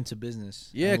passion to business.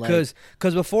 Yeah, because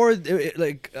before,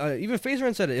 even FaZe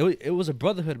Run said it was a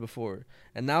brotherhood before,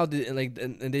 and now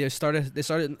they started. It's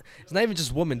not even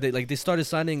just women. They started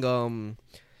signing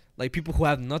like people who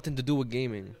have nothing to do with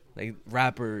gaming, like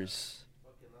rappers.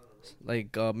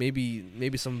 Like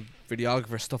maybe some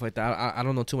videographers, stuff like that. I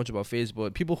don't know too much about FaZe,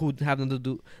 but people who have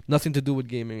nothing to do with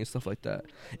gaming and stuff like that.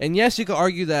 And yes, you could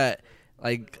argue that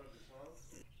like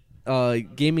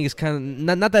gaming is kind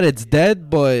of not that it's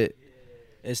dead, but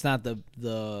it's not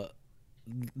the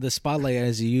spotlight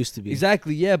as it used to be.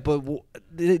 Exactly, yeah. But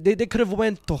they could have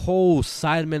went the whole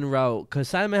Sidemen route,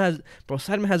 because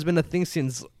Sidemen has been a thing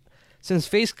since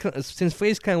FaZe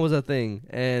Clan was a thing,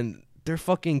 and they're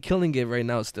fucking killing it right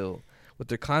now still with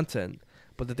their content.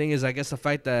 But the thing is, I guess the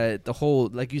fact that the whole,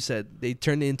 like you said, they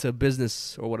turned it into a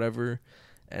business or whatever,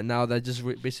 and now that just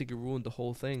basically ruined the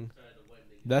whole thing.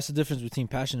 That's the difference between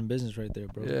passion and business right there,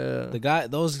 bro. Yeah.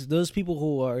 Those people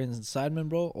who are in Sidemen,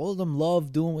 bro, all of them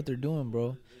love doing what they're doing,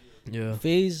 bro. Yeah.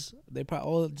 FaZe, they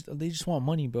just want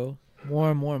money, bro.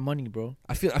 More and more money, bro.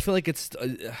 I feel like it's.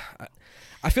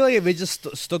 I feel like if they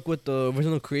just stuck with the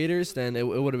original creators, then it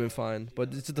would have been fine.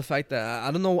 But it's the fact that I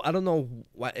don't know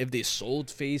why, if they sold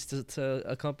FaZe to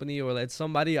a company or like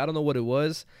somebody. I don't know what it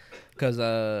was, because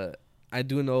I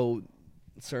do know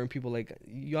certain people, like,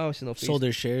 you obviously know Sold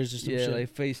their shares or some shit. like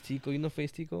FaZe Tico. You know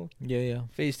FaZe Tico? Yeah.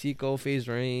 FaZe Tico, FaZe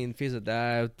Rain, FaZe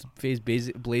Adapt, FaZe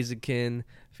Blaziken,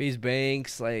 FaZe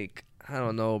Banks. Like, I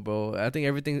don't know, bro. I think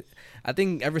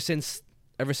ever since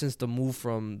the move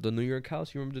from the New York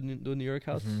house, you remember the New York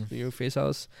house, New York FaZe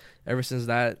house? Ever since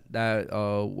that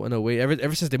went away,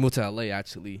 ever since they moved to LA,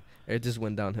 actually, it just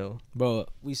went downhill. Bro,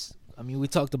 we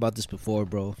talked about this before,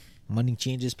 bro. Money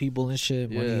changes people and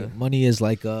shit. Yeah. Money is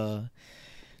like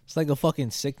it's like a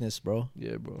fucking sickness, bro.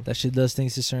 Yeah, bro. That shit does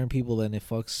things to certain people and it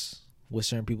fucks with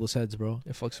certain people's heads, bro.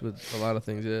 It fucks with a lot of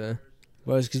things, yeah.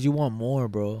 Bro, it's because you want more,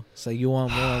 bro. It's like you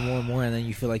want more and more and more, and then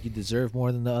you feel like you deserve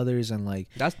more than the others, and like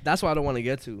That's what I don't want to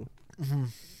get to.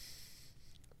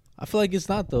 I feel like it's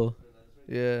not though.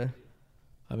 Yeah.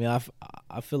 I mean,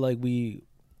 I feel like we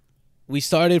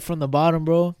started from the bottom,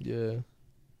 bro. Yeah.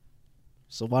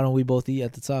 So why don't we both eat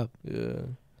at the top? Yeah.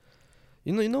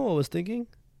 You know what I was thinking?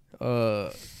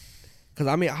 Cause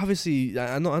I mean, obviously,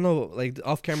 I know, like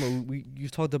off camera, you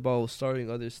talked about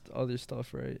starting other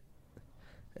stuff, right?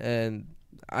 And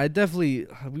I definitely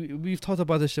we've talked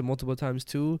about this shit multiple times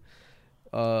too.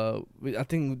 I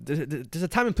think there's a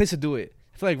time and place to do it.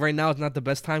 I feel like right now it's not the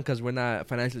best time because we're not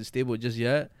financially stable just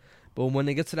yet. But when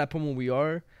it gets to that point when we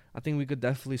are, I think we could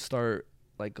definitely start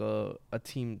like a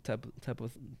team type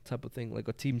of thing, like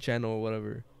a team channel or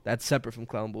whatever that's separate from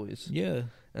Clown Boys. Yeah.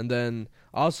 And then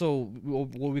also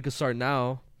what we could start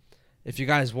now, if you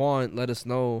guys want, let us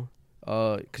know.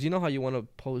 Cause you know how you want to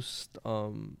post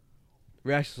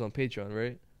reactions on Patreon,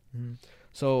 right? Mm-hmm.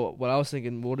 So what I was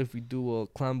thinking, what if we do a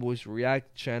Clown Boys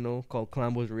React channel called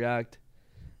Clown Boys React?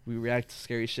 We react to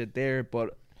scary shit there,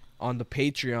 but on the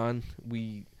Patreon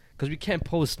because we can't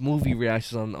post movie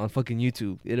reactions on fucking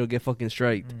YouTube. It'll get fucking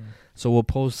striked. So we'll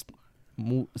post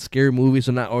scary movies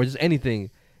or just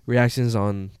anything reactions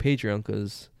on Patreon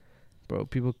because, bro,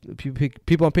 people on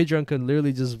Patreon can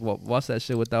literally just watch that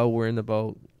shit without worrying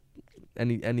about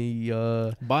any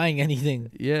buying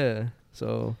anything. Yeah.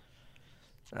 So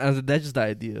that's just the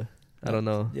idea. I don't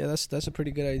know. Yeah, that's a pretty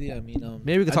good idea. I mean,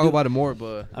 maybe we can talk about it more,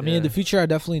 but I mean, in the future, I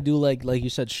definitely do like you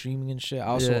said, streaming and shit. I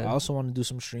also want to do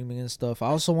some streaming and stuff. I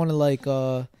also want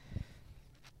to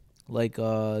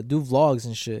do vlogs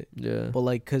and shit. Yeah. But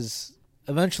like, cause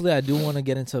eventually I do want to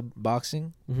get into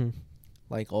boxing,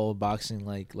 like all boxing,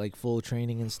 like full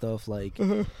training and stuff, like,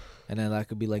 and then that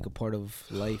could be like a part of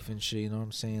life and shit. You know what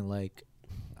I'm saying? Like,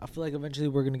 I feel like eventually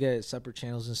we're gonna get separate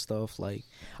channels and stuff. Like,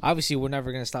 obviously we're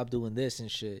never gonna stop doing this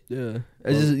and shit. Yeah,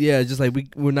 it's just like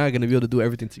we're not gonna be able to do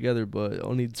everything together, but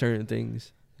only certain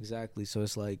things. Exactly. So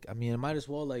it's like, I mean, I might as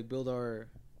well like build our,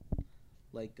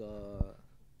 like,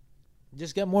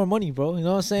 just get more money, bro. You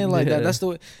know what I'm saying? Like that's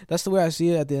the way I see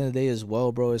it at the end of the day as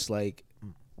well, bro. It's like,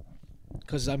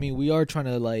 cause I mean we are trying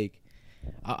to like.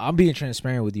 I'm being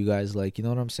transparent with you guys, like, you know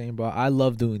what I'm saying, bro. I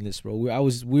love doing this, bro.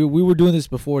 We were doing this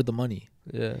before the money.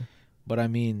 Yeah. But I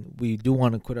mean, we do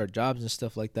want to quit our jobs and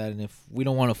stuff like that, and if we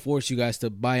don't want to force you guys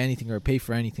to buy anything or pay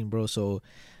for anything, bro. So,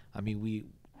 I mean,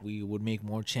 we would make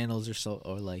more channels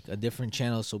or like a different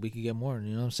channel so we could get more.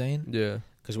 You know what I'm saying? Yeah.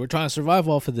 Because we're trying to survive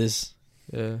off of this.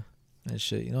 Yeah. And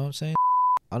shit. You know what I'm saying?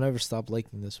 I'll never stop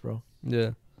liking this, bro.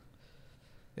 Yeah.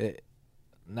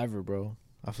 Never, bro.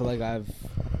 I feel like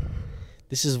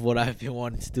this is what I've been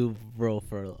wanting to do, bro,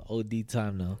 for OD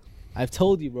time now. I've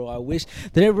told you, bro. I wish.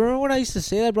 Remember when I used to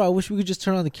say that, bro? I wish we could just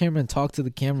turn on the camera and talk to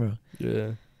the camera.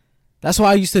 Yeah. That's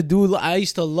why I used to do. I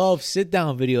used to love sit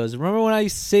down videos. Remember when I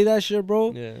used to say that shit,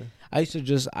 bro? Yeah.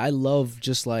 I love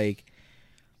just like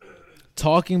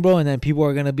talking, bro, and then people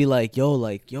are gonna be like, yo,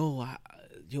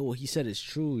 what he said is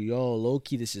true. Yo, low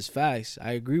key, this is facts.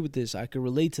 I agree with this. I could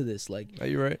relate to this. Like, are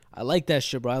you right? I like that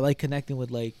shit, bro. I like connecting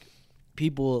with like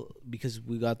people because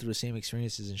we got through the same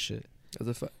experiences and shit. That's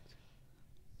a fact.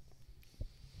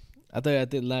 I thought I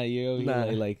did not, yo. Nah.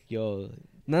 Like, yo.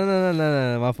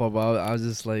 No, my fault, bro. I was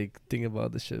just like thinking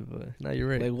about this shit, but nah, you're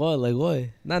right. Like what?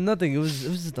 Nah, nothing. It was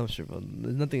just dumb shit, bro.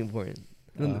 There's nothing important.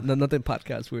 Nothing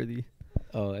podcast worthy.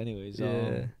 Oh, anyways,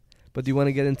 yeah. But do you want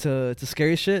to get into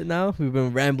scary shit now? We've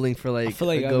been rambling for like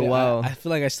a good while. I feel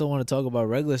like I still want to talk about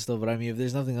regular stuff, but I mean, if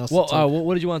there's nothing else to talk,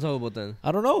 what did you want to talk about then?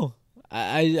 I don't know.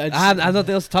 I have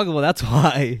nothing else to talk about. That's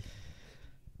why.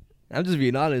 I'm just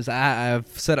being honest. I've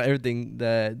said everything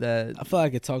that I feel like I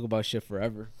could talk about shit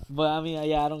forever. But I mean,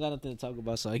 I don't got nothing to talk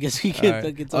about, so I guess we can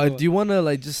talk about. Do you want to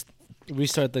like just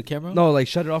restart the camera? No, like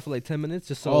shut it off for like 10 minutes,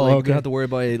 just so we don't have to worry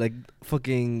about it, like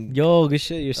fucking. Yo, good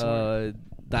shit. You're smart.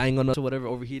 Dying on us or whatever,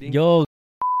 overheating. Yo. All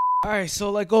right,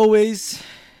 so like always.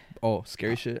 Oh,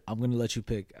 scary shit. I'm gonna let you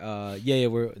pick.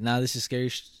 We're now. This is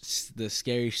the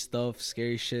scary stuff,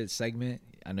 scary shit segment.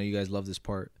 I know you guys love this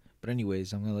part, but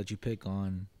anyways, I'm gonna let you pick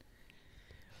on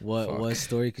What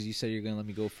story? Because you said you're gonna let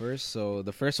me go first. So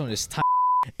the first one is time.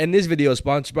 And this video is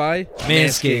sponsored by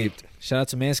Manscaped. Shout out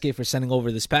to Manscaped for sending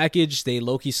over this package. They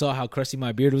low-key saw how crusty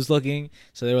my beard was looking,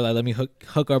 so they were like, "Let me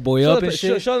hook our boy up and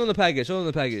shit." Show them the package. Show them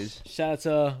the package. Shout out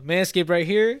to Manscaped right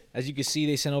here. As you can see,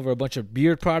 they sent over a bunch of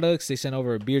beard products. They sent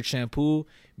over a beard shampoo,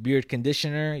 beard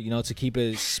conditioner, to keep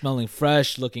it smelling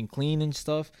fresh, looking clean and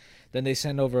stuff. Then they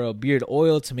send over a beard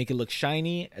oil to make it look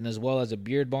shiny, and as well as a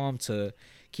beard balm to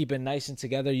keep it nice and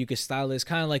together. You could style it. It's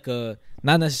kind of like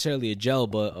not necessarily a gel,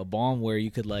 but a balm where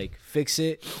you could like fix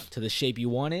it to the shape you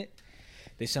want it.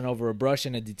 They sent over a brush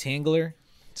and a detangler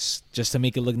just to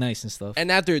make it look nice and stuff.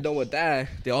 And after you're done with that,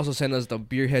 they also sent us the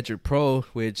Beard Hedger Pro,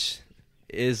 which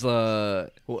is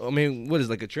what is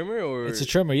like a trimmer or? It's a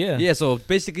trimmer, yeah. Yeah, so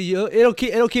basically it'll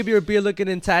keep your beard looking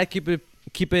intact, keep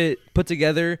it put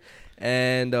together.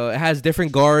 And it has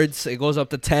different guards. It goes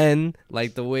up to 10,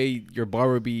 like the way your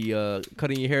barber be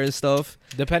cutting your hair and stuff.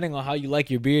 Depending on how you like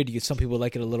your beard, some people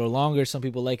like it a little longer. Some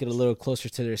people like it a little closer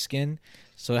to their skin.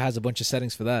 So it has a bunch of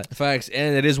settings for that. Facts.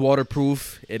 And it is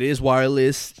waterproof. It is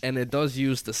wireless. And it does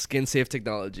use the skin-safe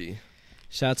technology.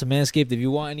 Shout out to Manscaped. If you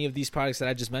want any of these products that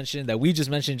I just mentioned, that we just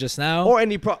mentioned just now. Or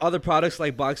any other products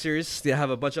like boxers. They have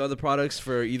a bunch of other products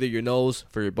for either your nose,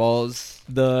 for your balls.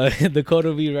 The code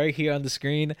will be right here on the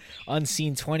screen.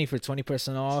 Unseen20 for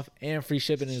 20% off. And free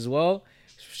shipping as well.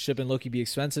 Shipping low-key be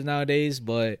expensive nowadays.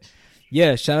 But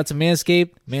yeah, shout out to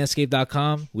Manscaped.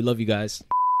 Manscaped.com. We love you guys.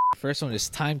 First one is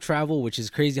time travel, which is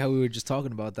crazy how we were just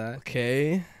talking about that.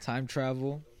 Okay. Time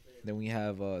travel. Then we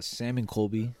have Sam and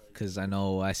Colby. Because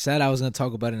I said I was going to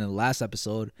talk about it in the last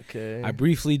episode. Okay. I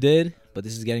briefly did, but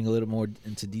this is getting a little more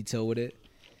into detail with it.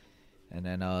 And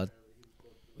then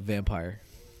vampire.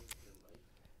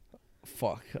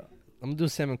 Fuck. I'm going to do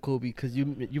Sam and Colby because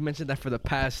you mentioned that for the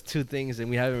past two things and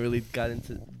we haven't really got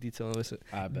into detailed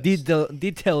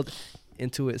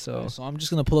into it. So I'm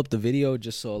just going to pull up the video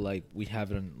just so like we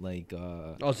have it on like...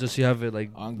 so you have it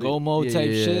like... on go mode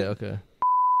type shit. Yeah, okay.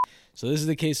 So this is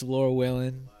the case of Laura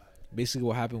Whalen. Basically,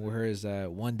 what happened with her is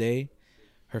that one day,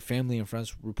 her family and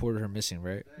friends reported her missing,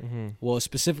 right? Mm-hmm. Well,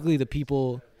 specifically the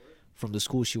people from the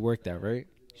school she worked at, right?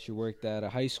 She worked at a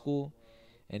high school,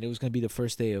 and it was going to be the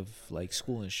first day of, like,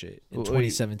 school and shit in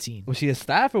 2017. Was she a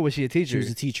staff or was she a teacher? She was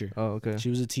a teacher. Oh, okay. She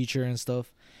was a teacher and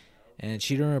stuff, and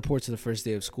she didn't report to the first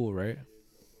day of school, right?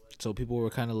 So people were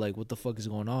kind of like, what the fuck is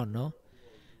going on, no?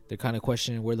 They're kind of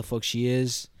questioning where the fuck she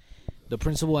is. The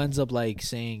principal ends up, like,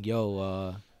 saying,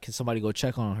 yo, can somebody go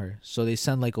check on her? So they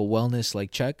send like a wellness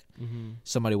like check. Mm-hmm.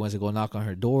 Somebody wants to go knock on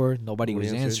her door. Nobody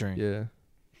was answering. Yeah.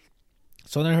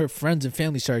 So then her friends and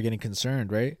family started getting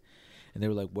concerned, right? And they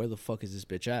were like, "Where the fuck is this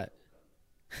bitch at?"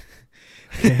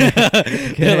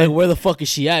 They're like, "Where the fuck is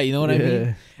she at?" You know what I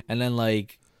mean? And then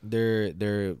like they're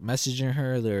messaging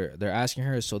her. They're asking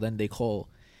her. So then they call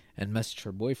and message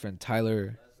her boyfriend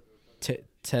Tyler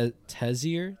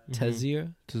Tezier,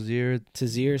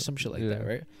 some shit like that,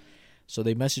 right? So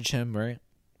they message him, right?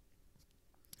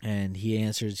 And he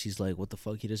answers. He's like, "What the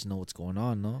fuck?" He doesn't know what's going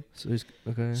on, no? So he's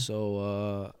okay.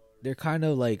 So they're kind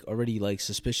of like already like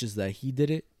suspicious that he did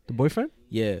it. The boyfriend?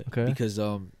 Yeah. Okay. Because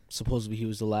supposedly he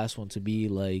was the last one to be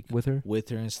like with her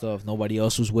and stuff. Nobody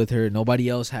else was with her. Nobody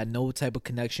else had no type of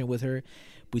connection with her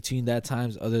between that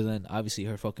times other than obviously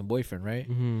her fucking boyfriend, right?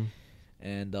 Mm-hmm.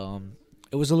 And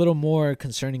it was a little more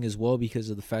concerning as well because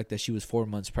of the fact that she was 4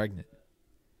 months pregnant.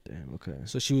 Damn, okay.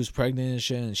 So she was pregnant and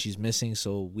shit, and she's missing,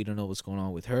 so we don't know what's going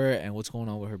on with her and what's going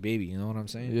on with her baby. You know what I'm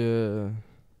saying? Yeah.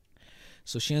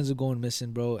 So she ends up going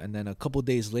missing, bro. And then a couple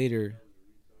days later,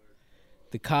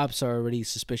 the cops are already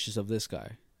suspicious of this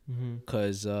guy.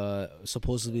 Because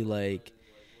supposedly, like,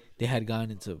 they had gotten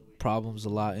into problems a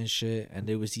lot and shit. And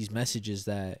there was these messages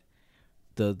that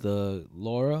the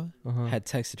Laura had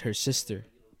texted her sister.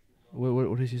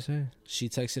 What did she say? She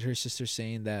texted her sister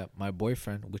saying that my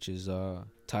boyfriend, which is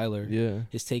Tyler,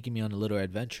 is taking me on a little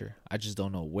adventure. I just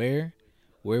don't know where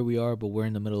we are, but we're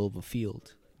in the middle of a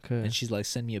field. Okay. And she's like,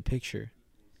 send me a picture.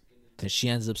 And she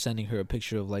ends up sending her a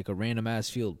picture of like a random ass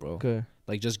field, bro. Okay.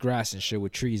 Like just grass and shit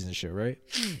with trees and shit, right?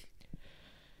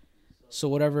 So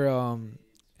whatever,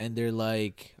 and they're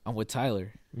like, I'm with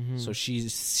Tyler. So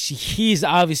he's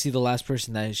obviously the last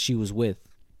person that she was with.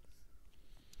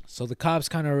 So the cops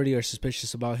kind of already are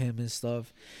suspicious about him and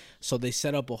stuff. So they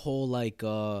set up a whole like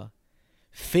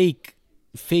fake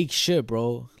shit,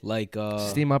 bro. Like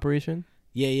steam operation?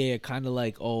 Yeah. Kind of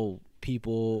like, oh,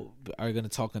 people are going to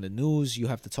talk on the news. You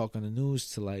have to talk on the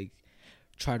news to like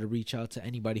try to reach out to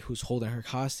anybody who's holding her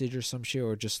hostage or some shit,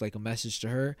 or just like a message to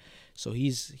her. So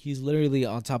he's literally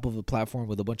on top of a platform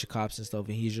with a bunch of cops and stuff,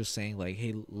 and he's just saying like,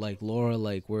 hey, like Laura,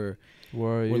 like we're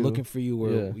looking for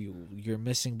you. You're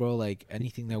missing, bro. Like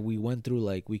anything that we went through,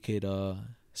 like we could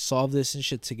solve this and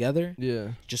shit together. Yeah.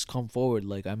 Just come forward.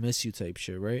 Like I miss you type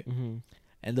shit, right? Mm-hmm.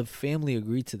 And the family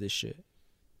agreed to this shit.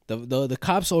 The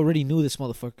cops already knew this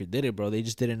motherfucker did it, bro. They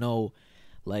just didn't know,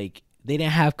 like, they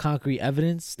didn't have concrete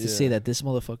evidence to say that this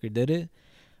motherfucker did it.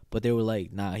 But they were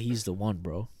like, nah, he's the one,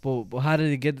 bro. But how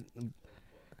did it get?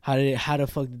 How the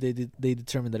fuck did they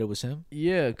determine that it was him?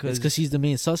 Yeah, because he's the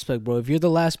main suspect, bro. If you're the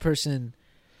last person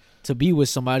to be with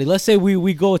somebody, let's say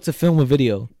we go to film a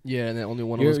video. Yeah, and then only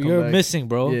one of us come You're back. missing,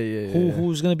 bro. Yeah.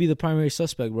 Who's gonna be the primary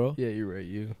suspect, bro? Yeah, you're right.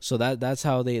 You. So that's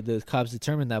how the cops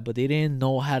determined that, but they didn't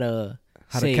know how to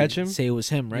catch him. Say it was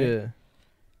him, right? Yeah.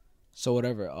 So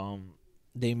whatever.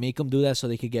 They make him do that so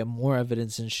they could get more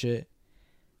evidence and shit,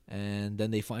 and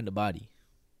then they find the body.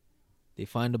 They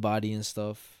find the body and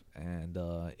stuff, and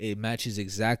it matches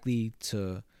exactly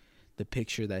to the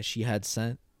picture that she had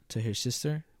sent to her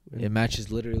sister. It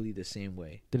matches literally the same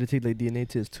way. Did it take like DNA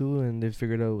test too, and they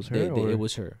figured out it was her? It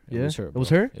was her. It was her. It was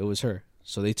her. It was her.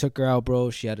 So they took her out, bro.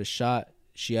 She had a shot.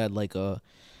 She had like a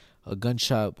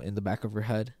gunshot in the back of her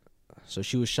head. So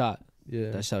she was shot.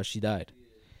 Yeah. That's how she died.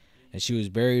 And she was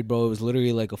buried, bro. It was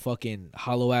literally like a fucking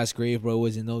hollow ass grave, bro. It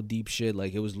wasn't no deep shit.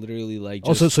 Like it was literally like.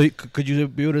 Also, so could you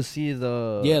be able to see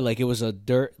the? Yeah, like it was a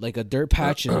dirt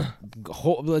patch. And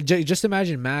just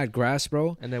imagine mad grass,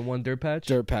 bro. And then one dirt patch.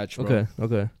 Dirt patch, bro.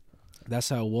 Okay. That's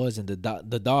how it was, and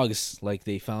the dogs, like,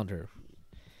 they found her,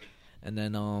 and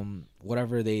then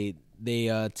whatever they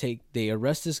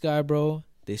arrest this guy, bro.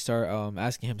 They start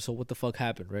asking him, so what the fuck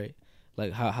happened, right?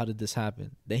 Like how did this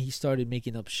happen? Then he started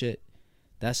making up shit.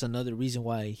 That's another reason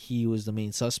why he was the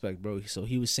main suspect, bro. So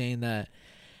he was saying that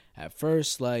at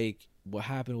first, like, what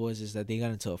happened is that they got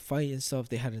into a fight and stuff.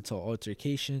 They had into an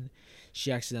altercation.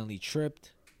 She accidentally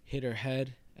tripped, hit her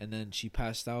head, and then she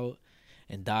passed out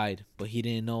and died. But he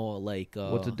didn't know, like,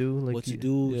 what to do. Like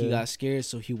He got scared,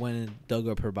 so he went and dug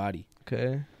up her body.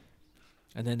 Okay.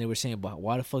 And then they were saying, but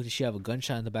why the fuck did she have a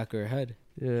gunshot in the back of her head?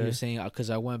 Yeah. He was saying, because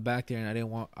I went back there and I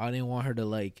didn't want her to,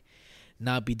 like,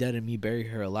 not be dead and me bury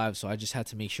her alive, so I just had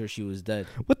to make sure she was dead.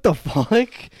 What the fuck?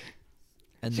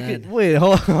 And then wait,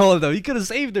 hold on. You could have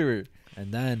saved her.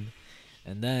 And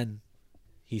then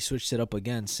he switched it up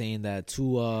again, saying that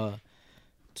two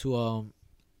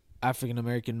African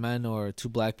American men or two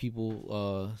black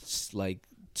people, like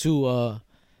two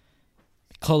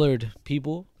colored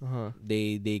people,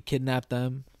 they kidnapped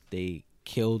them, they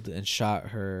killed and shot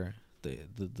her,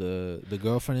 the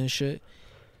girlfriend and shit.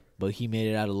 But he made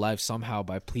it out alive somehow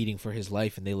by pleading for his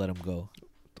life, and they let him go.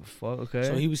 The fuck? Okay.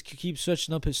 So he keep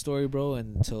switching up his story, bro,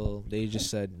 until they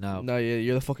just said no. No, yeah,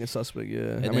 you're the fucking suspect. Yeah.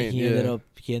 And then he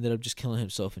ended up just killing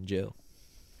himself in jail.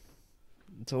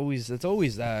 It's always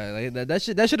that. Like,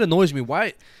 that shit annoys me.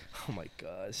 Why? Oh my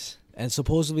gosh. And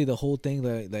supposedly the whole thing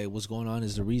that was going on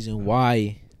is the reason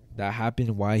why that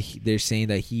happened. Why they're saying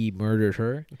that he murdered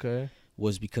her. Okay.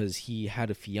 Was because he had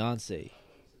a fiance.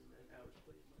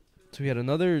 So he had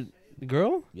another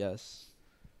girl? Yes.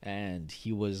 And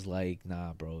he was like,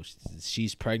 nah, bro,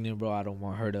 she's pregnant, bro. I don't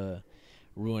want her to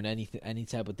ruin any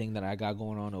type of thing that I got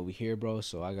going on over here, bro.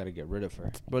 So I got to get rid of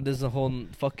her. Bro, this is a whole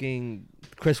fucking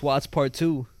Chris Watts part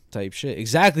 2 type shit.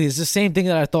 Exactly. It's the same thing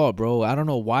that I thought, bro. I don't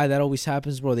know why that always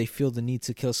happens, bro. They feel the need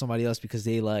to kill somebody else because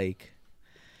they like...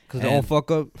 Because they all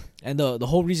fuck up. And the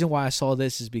whole reason why I saw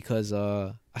this is because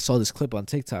I saw this clip on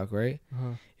TikTok, right?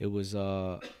 It was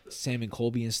Sam and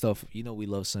Colby and stuff. You know we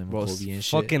love Sam and Colby and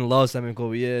shit. Fucking love Sam and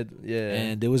Colby, yeah.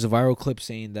 And there was a viral clip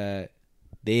saying that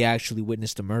they actually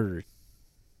witnessed the murder.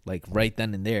 Like right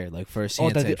then and there. Like first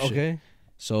hand type shit. Okay.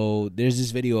 So there's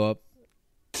this video up.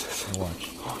 Watch.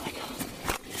 Oh my god.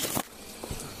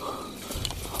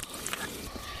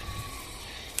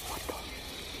 What the?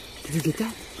 Did you get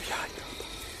that? Yeah, I got that.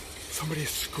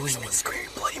 Somebody's screaming. Someone's screaming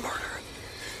bloody murder.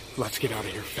 Let's get out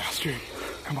of here faster.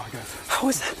 Come on, guys. How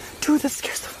is that? Dude, that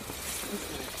scares them.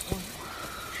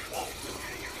 Whoa.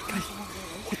 Guys,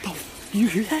 what the? You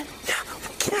hear that? Yeah.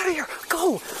 Get out of here.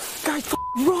 Go. Guys,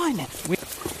 run.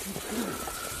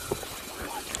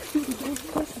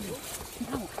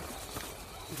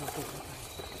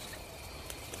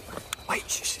 Wait,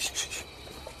 shh.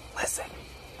 Listen.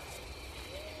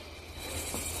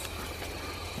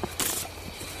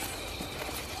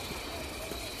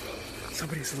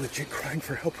 Somebody's legit crying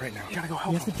for help right now. You gotta go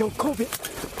help them. Yo, Colby.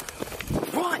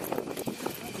 Run!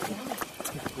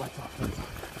 Lights off.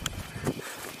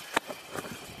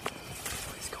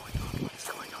 What is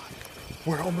going on?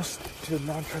 We're almost to the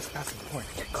non-trespassing point.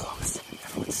 Get close.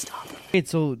 Everyone stop. Wait,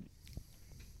 so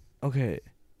okay.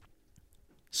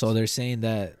 So they're saying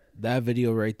that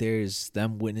video right there is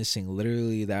them witnessing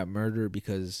literally that murder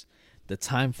because the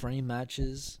time frame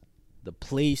matches, the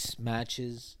place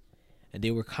matches, and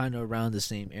they were kind of around the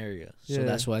same area. So Yeah.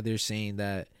 that's why they're saying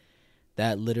that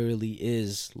literally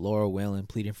is Laura Whalen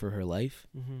pleading for her life.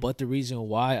 But the reason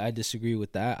why I disagree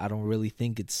with that, I don't really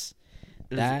think it's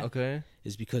that. Okay.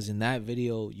 Is because in that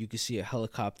video you can see a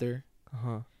helicopter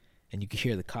and you can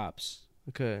hear the cops.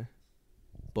 Okay.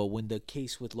 But when the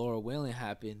case with Laura Whalen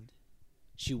happened,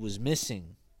 she was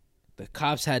missing. The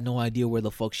cops had no idea where the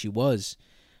fuck she was.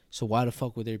 So why the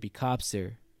fuck would there be cops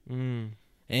there? And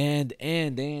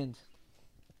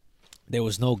there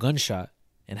was no gunshot.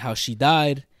 And how she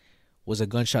died was a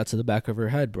gunshot to the back of her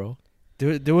head, bro.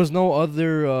 There was no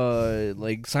other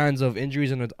like signs of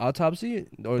injuries in an autopsy,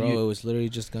 or Bro, it was literally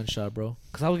just gunshot, bro.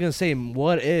 Because I was gonna say,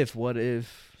 what if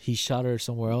he shot her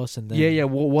somewhere else and then yeah.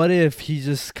 Well, what if he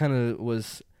just kind of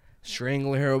was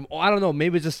strangling her? Oh, I don't know.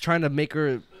 Maybe just trying to make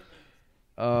her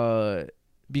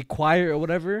be quiet or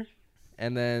whatever,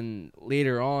 and then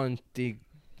later on I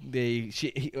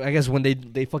guess when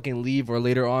they fucking leave, or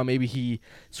later on maybe he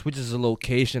switches the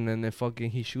location and then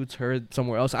fucking he shoots her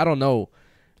somewhere else. I don't know.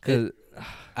 Cause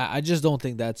I just don't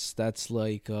think that's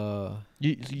like I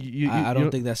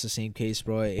don't think that's the same case,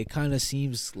 bro. It kind of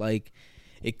seems like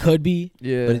it could be,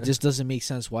 yeah, but it just doesn't make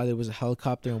sense why there was a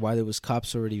helicopter and why there was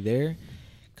cops already there.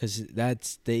 Cause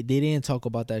they didn't talk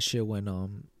about that shit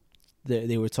when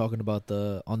they were talking about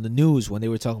on the news when they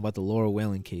were talking about the Laura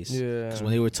Whalen case. Yeah. Because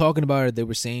when they were talking about it, they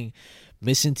were saying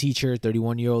missing teacher,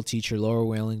 31-year-old teacher Laura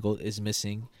Whalen is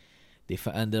missing. They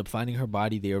ended up finding her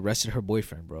body. They arrested her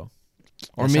boyfriend, bro.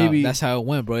 Or maybe that's how it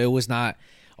went, bro. It was not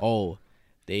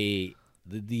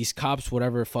these cops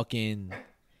whatever fucking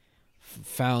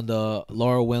found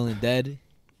Laura Whalen dead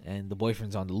and the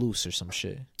boyfriend's on the loose or some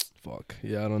shit. Fuck.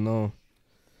 Yeah, I don't know.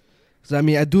 Cause I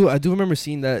mean, I do remember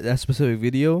seeing that specific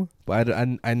video, but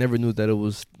I never knew that it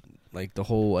was like the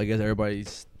whole. I guess everybody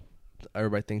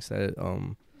thinks that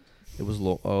it was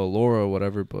Laura or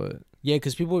whatever, but yeah,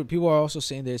 because people are also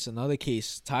saying there's another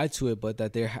case tied to it, but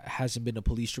that there hasn't been a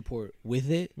police report with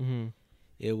it.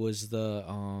 It was the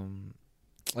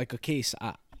like a case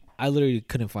I literally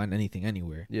couldn't find anything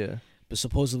anywhere. Yeah, but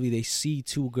supposedly they see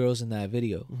two girls in that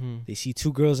video. They see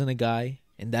two girls and a guy.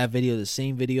 In that video, the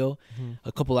same video,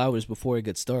 a couple hours before it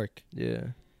gets dark. Yeah.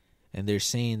 And they're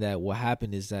saying that what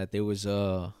happened is that there was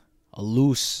a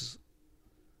loose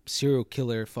serial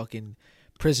killer fucking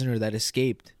prisoner that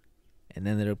escaped and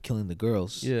ended up killing the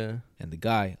girls. Yeah. And the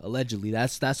guy, allegedly.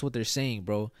 That's what they're saying,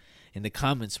 bro. In the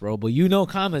comments, bro. But you know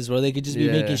comments, bro. They could just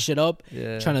be making shit up,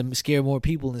 trying to scare more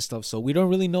people and stuff. So we don't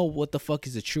really know what the fuck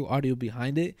is the true audio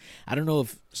behind it. I don't know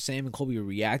if Sam and Colby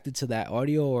reacted to that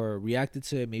audio or reacted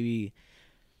to it. Maybe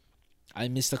I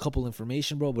missed a couple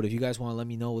information, bro, but if you guys want to let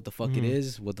me know what the fuck it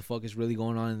is, what the fuck is really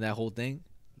going on in that whole thing,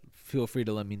 feel free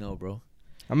to let me know, bro.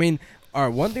 I mean, all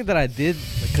right, one thing that I did,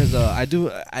 because I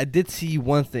did see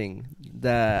one thing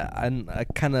that I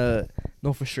kind of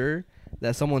know for sure,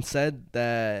 that someone said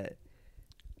that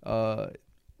the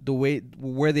way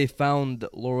where they found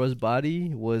Laura's body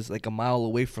was like a mile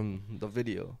away from the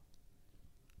video.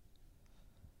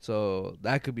 So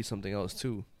that could be something else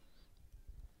too.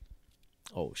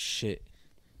 Oh shit.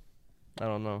 I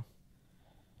don't know.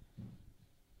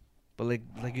 But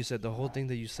like you said, the whole thing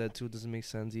that you said too doesn't make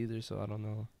sense either, so I don't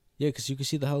know. Yeah, because you can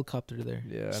see the helicopter there.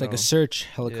 Yeah, it's like a search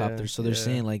helicopter, so they're yeah.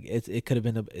 saying like it could have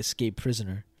been an escaped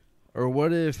prisoner. Or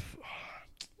what if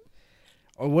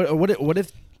what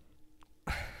if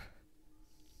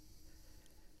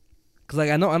cuz like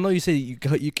I know you say you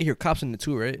can hear cops in it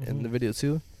too, right? In the video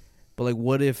too. But like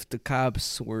what if the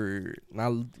cops were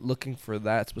not looking for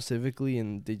that specifically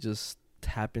and they just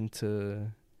happened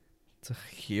to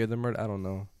hear the murder? I don't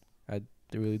know. I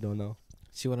really don't know.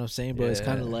 See what I'm saying, bro? It's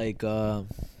kind of like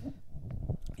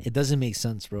it doesn't make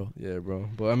sense, bro. Yeah, bro.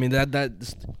 But I mean that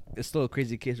it's still a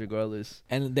crazy case regardless.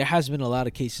 And there has been a lot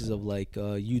of cases of like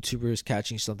YouTubers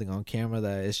catching something on camera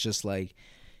that it's just like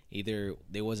either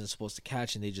they wasn't supposed to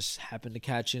catch and they just happened to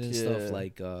catch it and stuff.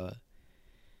 Like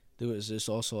there's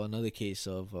also another case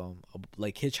of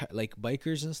like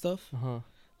bikers and stuff.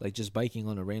 Like just biking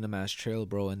on a random ass trail,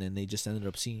 bro, and then they just ended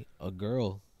up seeing a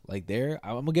girl like there.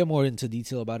 I'm gonna get more into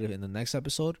detail about it in the next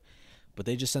episode, but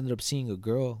they just ended up seeing a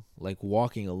girl like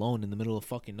walking alone in the middle of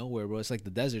fucking nowhere, bro. It's like the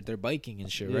desert. They're biking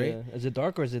and shit, right? Is it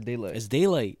dark or is it daylight? It's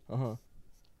daylight. And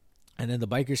then the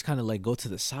bikers kind of like go to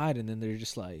the side, and then they're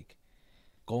just like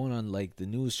going on like the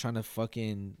news trying to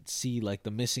fucking see like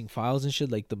the missing files and shit,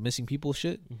 like the missing people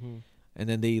shit. And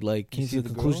then they like came to the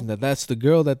conclusion that that's the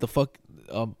girl, that the fuck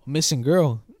missing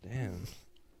girl. Damn.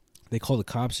 they call the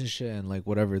cops and shit and like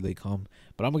whatever they come.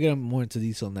 But I'm gonna get more into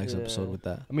detail next episode with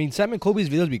that. I mean, Sam and Colby's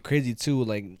videos be crazy too.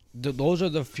 Like those are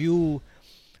the few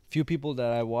people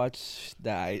that I watch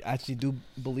that I actually do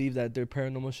believe that their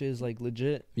paranormal shit is like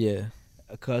legit. Yeah.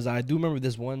 Cause I do remember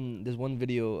this one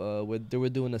video where they were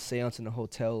doing a seance in a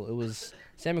hotel. It was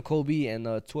Sam and Colby and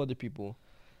 2 other people,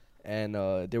 and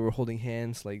they were holding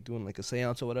hands like doing like a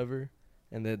seance or whatever,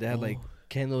 and they had like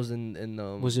candles and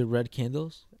was it red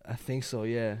candles? I think so.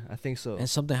 Yeah, I think so. And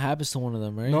something happens to one of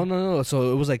them, right? No.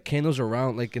 So it was like candles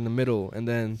around like in the middle, and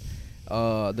then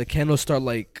the candles start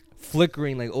like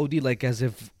flickering like OD, like as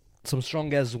if some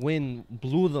strong ass wind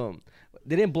blew them.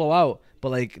 They didn't blow out, but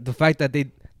like the fact that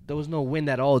there was no wind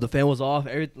at all. The fan was off.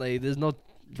 Like there's no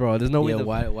Yeah, wind.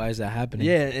 why is that happening?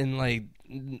 Yeah, and like,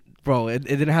 bro, it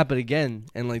didn't happen again.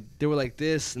 And like they were like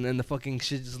this, and then the fucking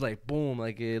shit just like boom,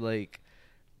 like it like.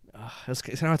 It's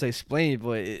kind of hard to explain,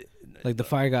 but like the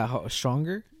fire got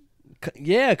stronger.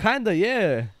 Yeah, kinda,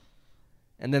 yeah.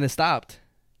 And then it stopped.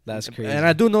 That's crazy. And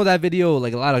I do know that video.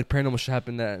 Like a lot of paranormal shit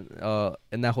happened that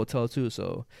in that hotel too.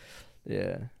 So,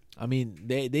 yeah. I mean,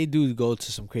 they do go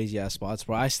to some crazy ass spots,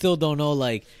 bro. I still don't know,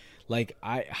 like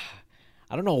I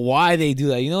don't know why they do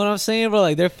that. You know what I'm saying, bro?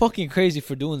 Like they're fucking crazy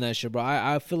for doing that shit, bro.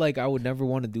 I feel like I would never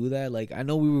want to do that. Like I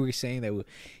know we were saying that, we're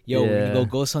gonna go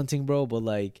ghost hunting, bro, but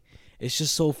like it's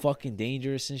just so fucking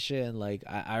dangerous and shit. And like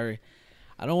I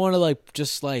don't want to like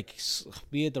just like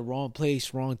be at the wrong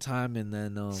place, wrong time, and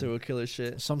then serial killer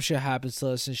shit. Some shit happens to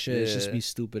us and shit. Yeah. It's just be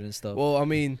stupid and stuff. Well, I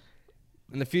mean,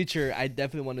 in the future, I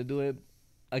definitely want to do it.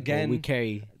 Again, we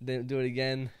carry. Then do it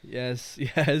again. Yes.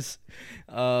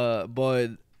 But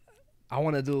I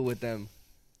want to do it with them.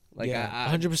 Like, yeah,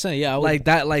 100%. Yeah, like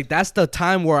that. Like that's the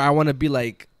time where I want to be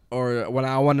like, or when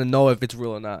I want to know if it's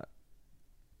real or not.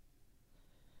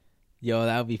 Yo,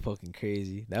 that would be fucking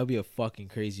crazy. That would be a fucking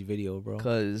crazy video, bro.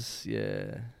 Cause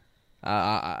yeah,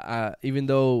 I even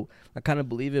though I kind of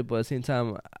believe it, but at the same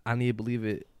time, I need to believe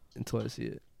it until I see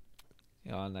it.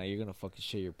 Oh, no, you're gonna fucking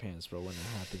shit your pants, bro, when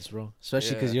it happens, bro.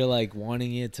 Especially because you're like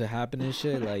wanting it to happen and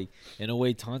shit, like in a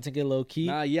way taunting it low key.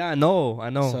 Yeah, I know.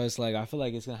 So it's like I feel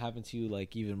like it's gonna happen to you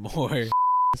like even more.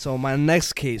 So my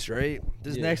next case, right?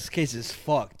 This next case is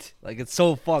fucked. Like it's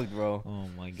so fucked, bro. Oh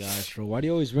my gosh, bro. Why do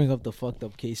you always bring up the fucked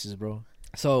up cases, bro?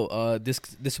 So this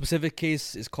specific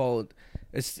case is called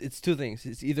it's 2 things.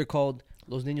 It's either called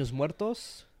Los Niños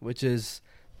Muertos, which is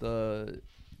the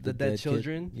dead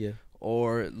children. Yeah.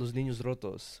 Or Los Niños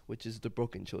Rotos, which is the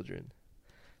broken children.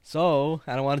 So,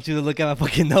 I don't want you to look at my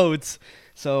fucking notes.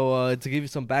 So, to give you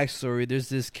some backstory, there's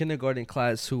this kindergarten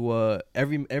class who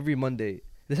every Monday,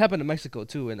 this happened in Mexico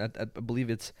too, and I believe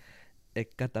it's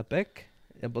Ecatepec,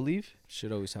 I believe.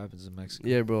 Shit always happens in Mexico.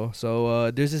 Yeah, bro.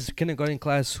 So, there's this kindergarten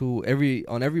class who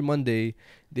on every Monday,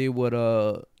 they would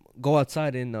go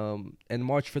outside and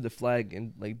march for the flag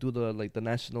and like do the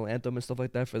national anthem and stuff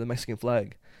like that for the Mexican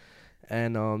flag.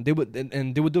 And they would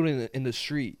do it in the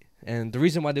street. And the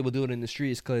reason why they would do it in the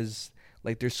street is because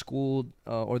like their school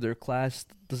or their class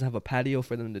doesn't have a patio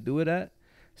for them to do it at,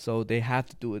 so they have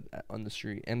to do it on the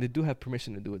street. And they do have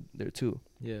permission to do it there too.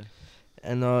 Yeah.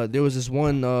 And there was this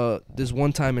one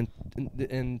time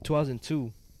in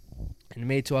 2002, in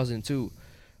May 2002,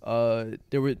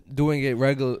 they were doing a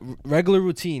regular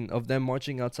routine of them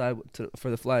marching outside for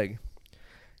the flag,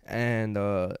 and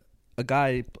a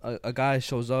guy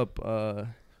shows up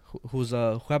who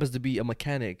happens to be a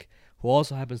mechanic, who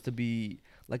also happens to be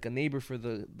like a neighbor for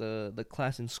the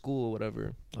class in school or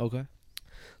whatever. Okay.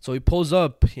 So he pulls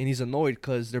up and he's annoyed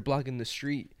because they're blocking the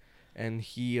street, and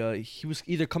he was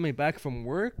either coming back from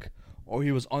work or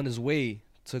he was on his way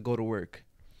to go to work,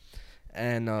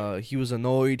 and he was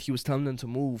annoyed. He was telling them to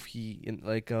move. He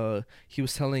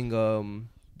was telling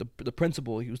the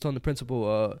principal. He was telling the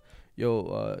principal,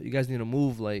 you guys need to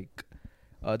move. Like,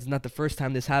 it's not the first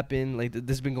time this happened. Like, this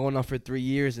has been going on for 3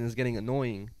 years, and it's getting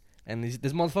annoying. And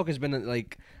this motherfucker's been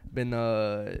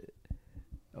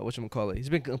whatchamacallit,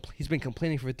 he's been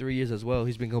complaining for 3 years as well.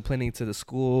 He's been complaining to the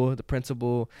school, the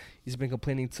principal. He's been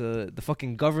complaining to the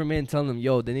fucking government, telling them,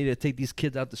 they need to take these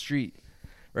kids out the street,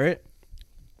 right?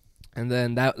 And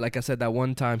then like I said, that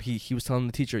one time he was telling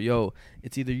the teacher,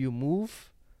 it's either you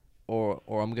move or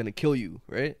I'm gonna kill you,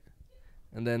 right?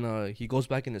 And then he goes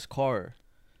back in his car.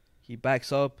 He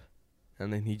backs up,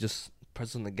 and then he just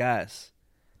presses on the gas.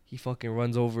 He fucking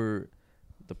runs over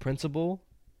the principal.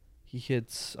 He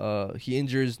injures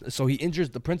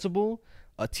the principal,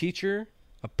 a teacher,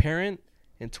 a parent,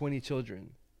 and 20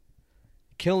 children.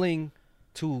 Killing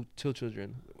two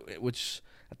children, which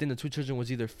I think the 2 children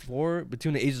was either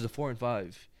between the ages of 4 and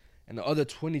 5. And the other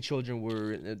 20 children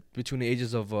were between the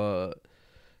ages of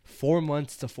 4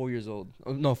 months to 4 years old.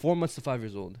 No, 4 months to 5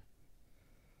 years old.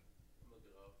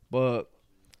 But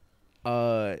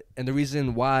and the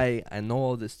reason why I know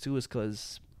all this too is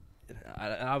because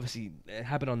obviously it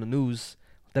happened on the news,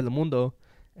 Telemundo,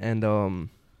 and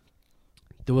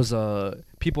there was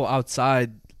people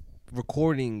outside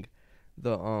recording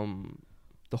the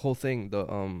whole thing,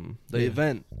 the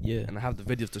event. Yeah. And I have the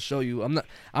videos to show you. I'm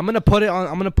gonna put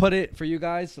it for you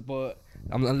guys, but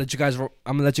I'm gonna let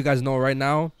you guys know right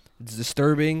now. It's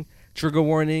disturbing. Trigger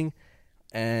warning.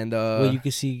 And well, you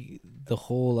can see the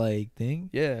whole like thing.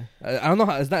 Yeah, I don't know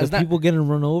how. Is that people getting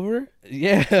run over?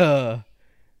 Yeah.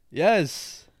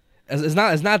 Yes. It's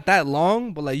not that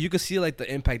long, but like you can see like the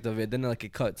impact of it. Then like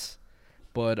it cuts.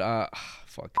 But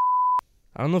fuck.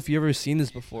 I don't know if you ever seen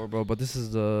this before, bro. But this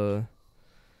is the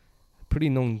pretty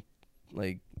known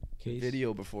like Case?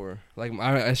 Video before. Like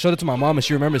I showed it to my mom and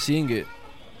she remembers seeing it.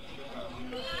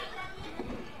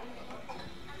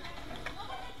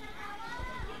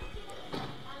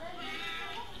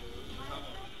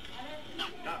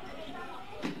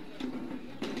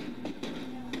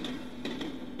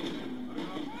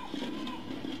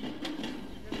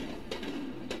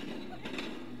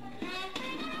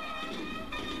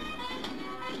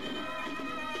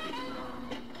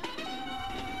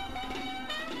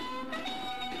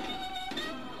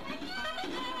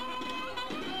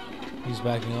 He's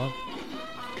backing up.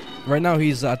 Right now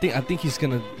he's I think he's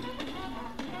gonna.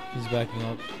 He's backing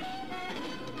up.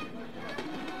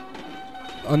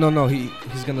 Oh no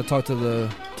he's gonna talk to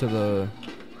the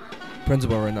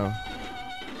principal right now.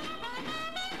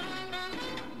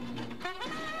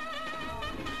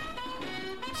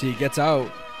 See, he gets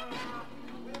out.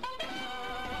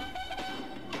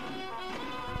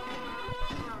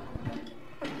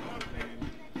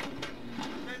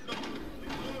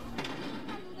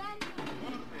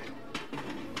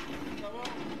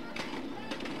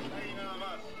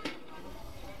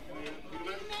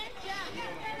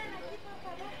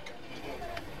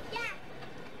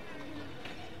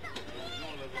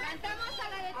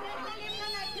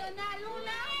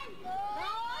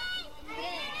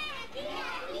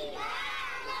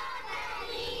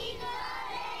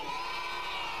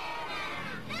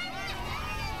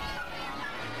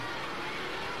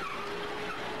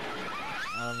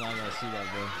 I'm not gonna see that,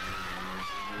 bro.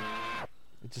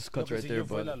 It just cuts right there,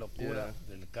 but yeah.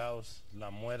 Del caos, la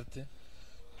muerte.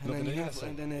 And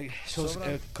then it shows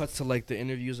it cuts to like the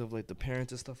interviews of like the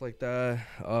parents and stuff like that.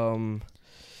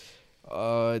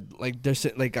 Like there's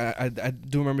like I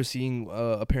do remember seeing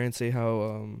a parent say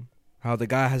how the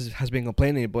guy has been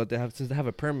complaining, but since they have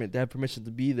a permit, they have permission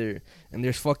to be there, and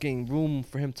there's fucking room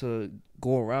for him to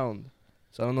go around.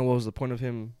 So I don't know what was the point of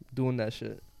him doing that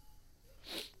shit.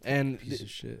 And Piece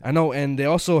of shit. I know, and they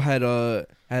also had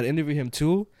interviewed him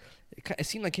too. It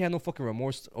seemed like he had no fucking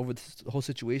remorse over the whole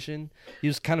situation. He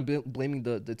was kind of blaming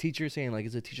the teacher, saying like,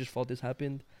 "It's the teacher's fault this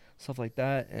happened," stuff like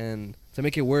that. And to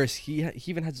make it worse, he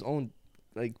even had his own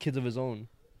like kids of his own.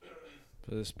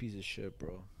 But this piece of shit,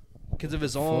 bro. Kids of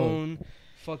his own.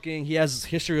 Fucking, he has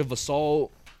history of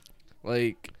assault.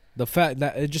 Like the fact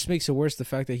that it just makes it worse. The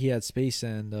fact that he had space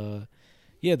and the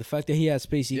fact that he had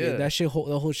space. That shit,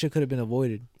 the whole shit could have been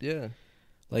avoided. Yeah.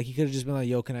 Like, he could have just been like,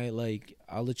 yo, can I, like,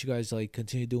 I'll let you guys, like,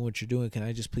 continue doing what you're doing. Can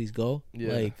I just please go?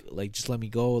 Yeah. Like, just let me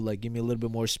go. Like, give me a little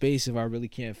bit more space if I really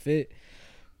can't fit.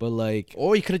 But, like...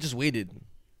 Or he could have just waited.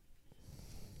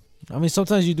 I mean,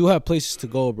 sometimes you do have places to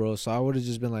go, bro. So I would have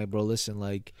just been like, bro, listen,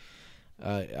 like...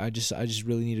 I just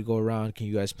really need to go around. Can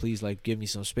you guys please like give me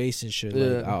some space and shit?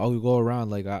 Like, Yeah. I'll go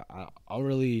around. Like I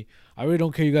really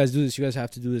don't care. You guys do this. You guys have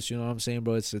to do this. You know what I'm saying,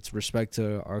 bro? It's respect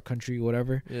to our country,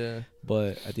 whatever. Yeah.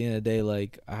 But at the end of the day,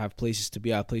 like I have places to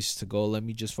be, I have places to go. Let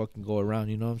me just fucking go around.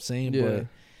 You know what I'm saying? Yeah. But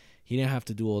he didn't have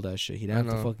to do all that shit. He didn't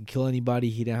have to fucking kill anybody.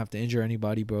 He didn't have to injure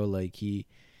anybody, bro. Like he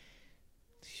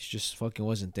just fucking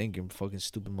wasn't thinking. Fucking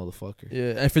stupid motherfucker.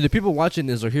 Yeah, and for the people watching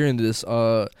this or hearing this,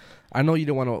 I know you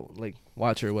didn't want to like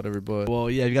watch it or whatever, but well,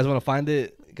 yeah, if you guys want to find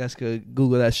it, you guys could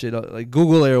Google that shit, like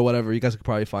Google it or whatever. You guys could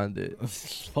probably find it.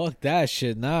 Fuck that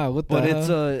shit, nah. What the? But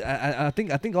hell? it's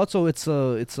I think also it's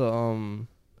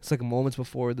like moments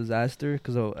before a disaster,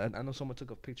 because I know someone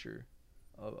took a picture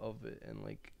of it, and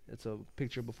like it's a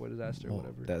picture before disaster or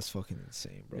whatever. That's fucking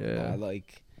insane, bro. Yeah. Nah,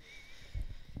 like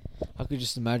I could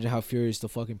just imagine how furious the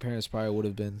fucking parents probably would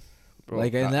have been. Bro,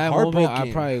 like in that moment, I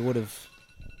heartbroken. probably would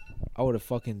have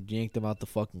fucking yanked them out the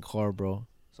fucking car, bro.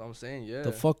 So I'm saying, yeah.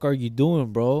 The fuck are you doing,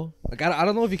 bro? Like I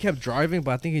don't know if he kept driving,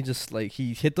 but I think he just like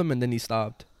he hit them and then he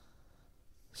stopped.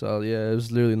 So yeah,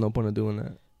 there's literally no point of doing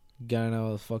that. Got out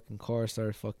of the fucking car,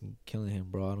 started fucking killing him,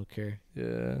 bro. I don't care.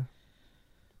 Yeah.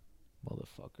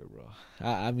 Motherfucker, bro.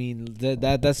 I mean,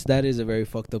 that is a very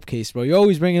fucked up case, bro. You're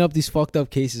always bringing up these fucked up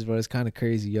cases, bro. It's kind of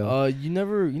crazy, yo. You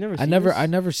never. I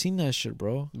never seen that shit,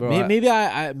 bro. Maybe,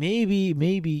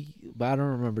 but I don't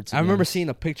remember. I remember seeing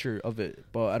a picture of it,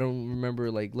 but I don't remember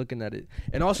like looking at it.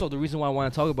 And also, the reason why I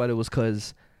want to talk about it was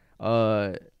because,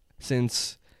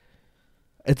 since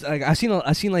it's like I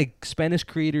seen like Spanish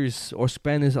creators or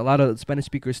a lot of Spanish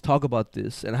speakers talk about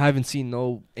this, and I haven't seen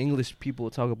no English people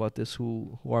talk about this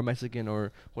who are Mexican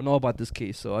or who know about this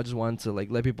case. So I just wanted to like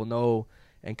let people know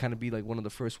and kind of be like one of the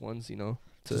first ones, you know,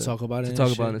 to talk about it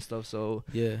and stuff. So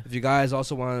yeah, if you guys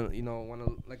also want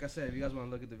to, like I said, if you guys want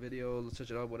to look at the video, let's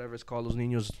search it up, whatever it's called, Los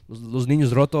Ninos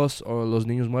Rotos or Los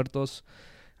Niños Muertos,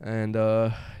 and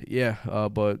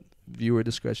but viewer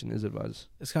discretion is advised.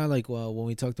 It's kind of like when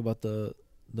we talked about the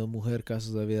Mujer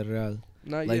Casos de Vida Real.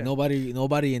 Like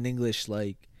nobody in English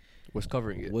like was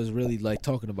covering it. Was really like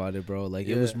talking about it, bro. Like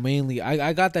it was mainly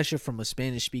I got that shit from a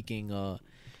Spanish speaking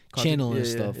channel and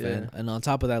stuff, and on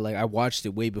top of that, like I watched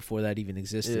it way before that even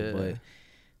existed. But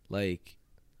like,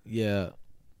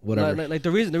 whatever. Like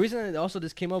the reason also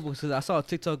this came up was because I saw a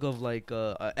TikTok of like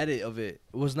a edit of it.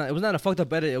 It was not a fucked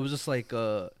up edit. It was just like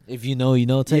if you know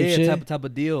type shit. type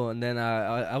of deal. And then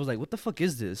I was like, what the fuck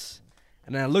is this?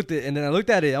 And then I looked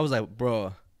at it. I was like,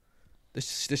 bro,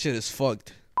 this shit is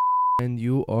fucked. And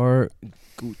you are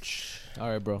gooch. All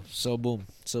right, bro. So boom.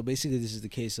 So basically, this is the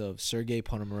case of Sergei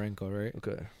Ponomarenko, right?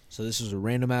 Okay. So this was a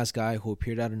random ass guy who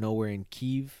appeared out of nowhere in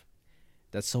Kyiv,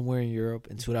 that's somewhere in Europe,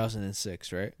 in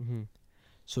 2006, right? Mm-hmm.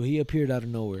 So he appeared out of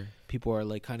nowhere. People are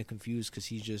like kind of confused because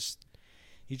he just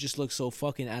looks so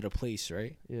fucking out of place,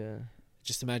 right? Yeah.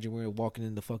 Just imagine we're walking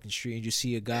in the fucking street and you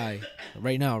see a guy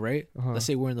right now, right? Uh-huh. Let's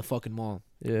say we're in the fucking mall.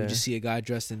 Yeah. You just see a guy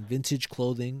dressed in vintage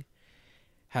clothing,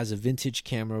 has a vintage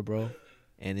camera, bro,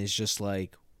 and it's just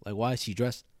like why is he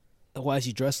dressed? Why is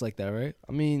he dressed like that, right?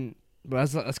 I mean,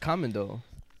 but that's common though.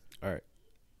 All right.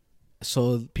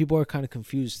 So people are kind of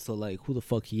confused to like who the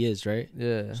fuck he is, right?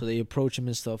 Yeah. So they approach him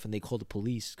and stuff, and they call the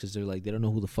police because they're like they don't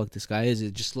know who the fuck this guy is.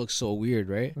 It just looks so weird,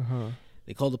 right? Uh-huh.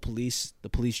 They call the police. The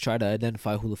police try to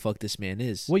identify who the fuck this man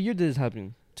is. What year did this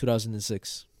happen?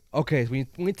 2006. Okay, when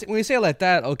you say it like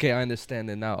that, okay, I understand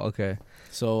it now. Okay.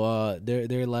 So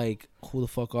they're like, who the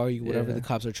fuck are you? Whatever. The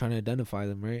cops are trying to identify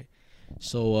them, right?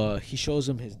 So he shows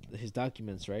them his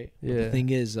documents, right? Yeah. But the thing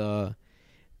is,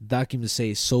 documents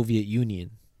say Soviet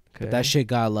Union. Okay. But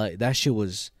that shit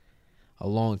was a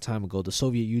long time ago. The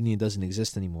Soviet Union doesn't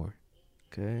exist anymore.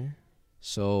 Okay.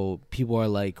 So people are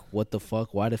like, what the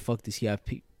fuck? Why the fuck does he have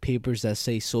papers that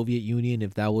say Soviet Union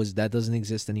if that doesn't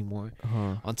exist anymore?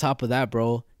 Uh-huh. On top of that,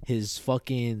 bro, his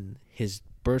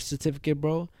birth certificate,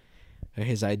 bro, or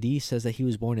his ID says that he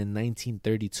was born in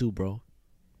 1932, bro.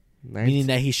 Meaning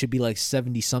that he should be like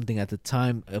 70 something at the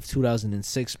time of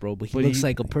 2006, bro. But he looks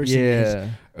like a person in his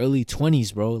early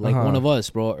 20s, bro. Like one of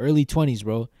us, bro. Early 20s,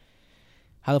 bro.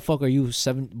 How the fuck are you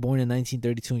born in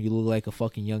 1932 and you look like a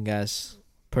fucking young ass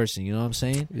person? You know what I'm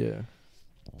saying? Yeah.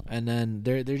 And then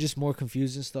they're just more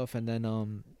confused and stuff. And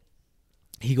then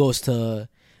he goes to,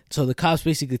 so the cops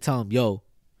basically tell him, yo,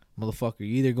 motherfucker,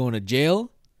 you either going to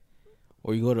jail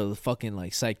or you go to the fucking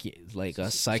a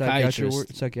psychiatrist.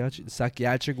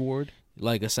 Psychiatric ward?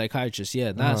 Like a psychiatrist,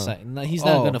 yeah. He's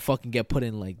not gonna fucking get put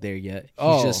in like there yet.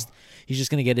 He's just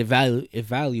gonna get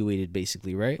evaluated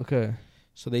basically, right? Okay.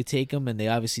 So they take him and they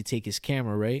obviously take his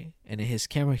camera, right? And in his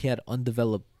camera he had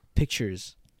undeveloped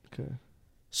pictures. Okay.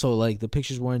 So like the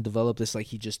pictures weren't developed, it's like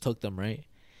he just took them, right?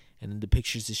 And in the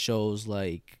pictures it shows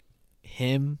like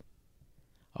him,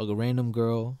 a random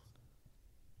girl,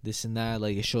 this and that,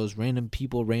 like it shows random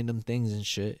people, random things and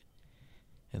shit.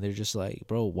 And they're just like,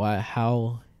 bro, why,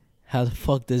 how the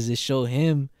fuck does this show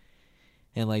him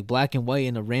and like black and white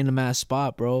in a random ass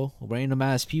spot, bro? Random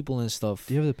ass people and stuff.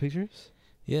 Do you have the pictures?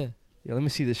 Yeah. Yeah, let me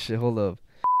see this shit. Hold up.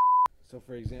 So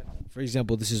for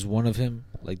example, this is one of him.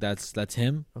 Like that's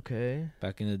him. Okay.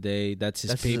 Back in the day, that's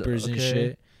his papers and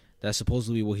shit. That's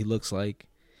supposedly what he looks like.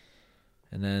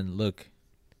 And then look.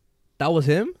 That was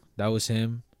him? That was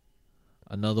him.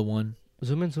 Another one.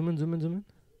 Zoom in.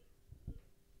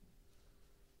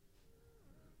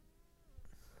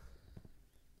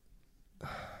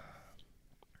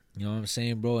 You know what I'm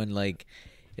saying, bro? And like,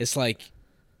 it's like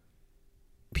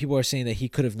people are saying that he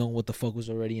could have known what the fuck was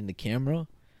already in the camera,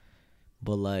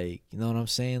 but like, you know what I'm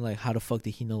saying? Like, how the fuck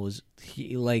did he know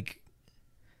he like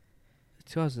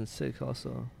 2006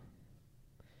 also?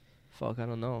 Fuck, I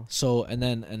don't know. So and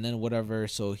then whatever.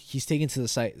 So he's taken to the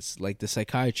site, like the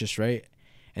psychiatrist, right?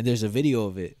 And there's a video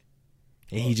of it.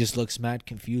 And he just looks mad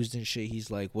confused and shit. He's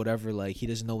like, whatever, like, he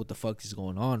doesn't know what the fuck is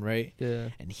going on, right? Yeah.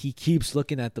 And he keeps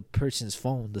looking at the person's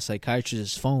phone, the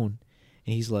psychiatrist's phone.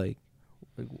 And he's like,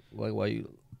 Like why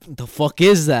you? The fuck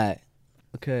is that?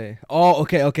 Okay. Oh,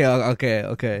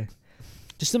 okay.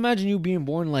 Just imagine you being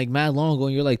born like mad long ago,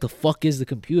 and you're like, the fuck is the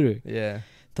computer? Yeah,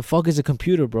 The fuck is a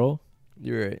computer, bro?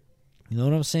 you're right. You know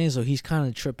what I'm saying? So he's kind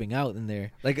of tripping out in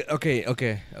there. Like okay.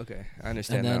 I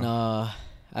understand And then now.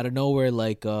 out of nowhere,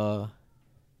 like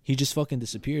he just fucking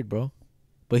disappeared, bro.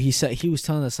 But he said he was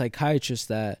telling the psychiatrist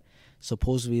that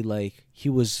supposedly like he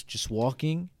was just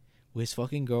walking with his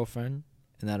fucking girlfriend,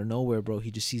 and out of nowhere, bro,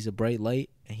 he just sees a bright light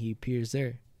and he appears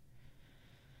there.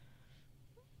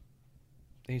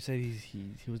 And you said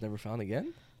he was never found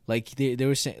again. Like they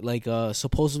were saying, like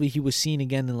supposedly he was seen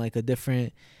again in like a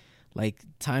different like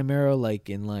time era, like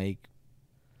in like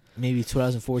maybe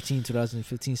 2014,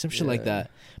 2015, some shit like that.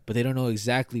 But they don't know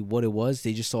exactly what it was.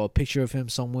 They just saw a picture of him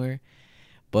somewhere.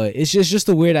 But it's just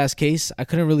a weird ass case. I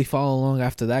couldn't really follow along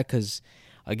after that because,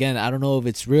 again, I don't know if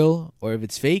it's real or if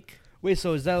it's fake. Wait,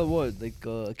 so is that what like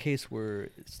a case where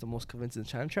it's the most convincing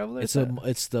time traveler? It's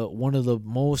the one of the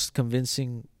most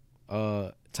convincing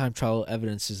time travel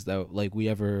evidences that like we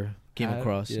ever came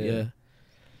across. Yeah.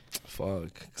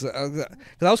 Fuck. Cause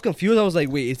I was confused. I was like,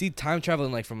 wait, is he time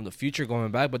traveling like from the future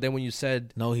going back? But then when you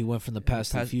said No, he went from the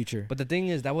past to the future. But the thing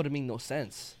is, that wouldn't make no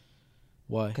sense.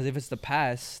 Why? Because if it's the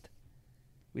past,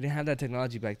 we didn't have that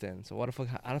technology back then. So how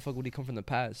the fuck would he come from the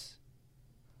past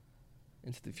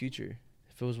into the future?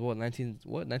 If it was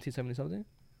 1970 something?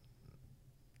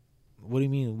 What do you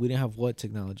mean? We didn't have what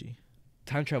technology?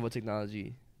 Time travel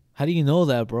technology. How do you know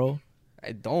that, bro?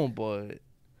 I don't, but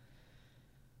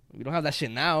we don't have that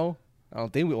shit now. I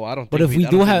don't think we. Well, I don't. But think if we I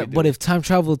do don't think have, we but if time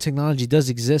travel technology does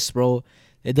exist, bro,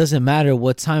 it doesn't matter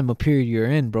what time of period you're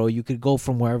in, bro. You could go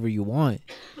from wherever you want.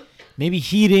 Maybe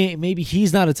he didn't. Maybe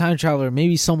he's not a time traveler.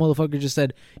 Maybe some motherfucker just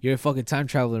said you're a fucking time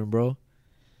traveler, bro.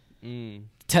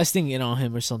 Testing it on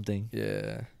him or something.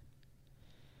 Yeah.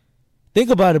 Think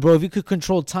about it, bro. If you could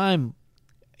control time,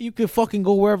 you could fucking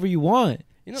go wherever you want.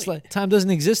 You know, it's like time doesn't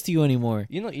exist to you anymore.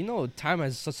 You know, time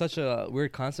has such a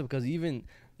weird concept because even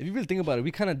if you really think about it,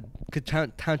 we kind of could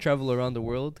time travel around the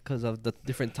world because of the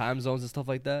different time zones and stuff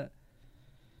like that.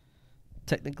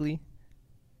 Technically,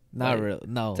 not like, real.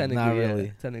 No, technically, not yeah.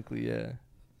 really. Technically, yeah.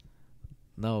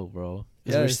 No, bro.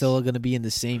 Because we're still gonna be in the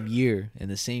same year and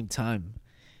the same time.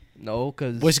 No,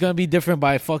 because Which gonna be different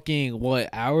by fucking what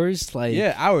hours? Like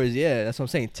hours. Yeah, that's what I'm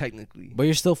saying. Technically, but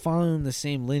you're still following the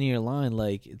same linear line.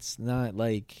 Like it's not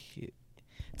like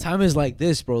time is like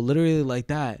this, bro. Literally like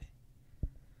that.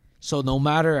 So no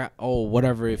matter how.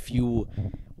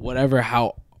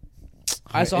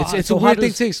 It's a weird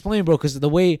thing to explain, bro. Because the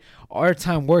way our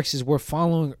time works is we're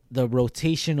following the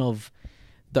rotation of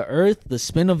the Earth, the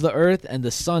spin of the Earth, and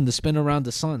the sun, the spin around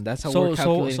the sun. That's how we're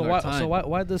calculating our time. So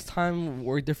why does time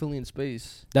work differently in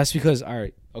space? That's because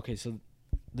so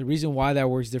the reason why that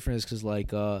works different is because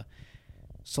like so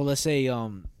let's say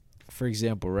for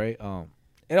example, right,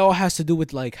 it all has to do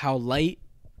with like how light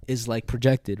is like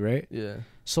projected, right? Yeah.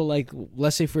 So like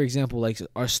let's say for example like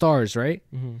our stars, right?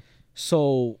 Mm-hmm.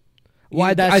 So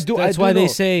why that's why they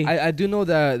say I do know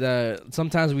that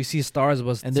sometimes we see stars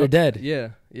but and they're dead. Yeah.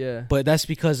 But that's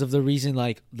because of the reason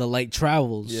like the light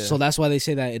travels. Yeah. So that's why they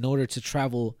say that in order to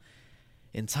travel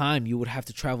in time, you would have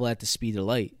to travel at the speed of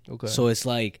light. Okay. So it's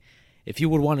like if you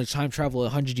would want to time travel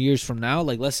 100 years from now,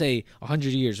 like let's say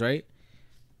 100 years, right?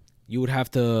 You would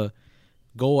have to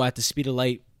go at the speed of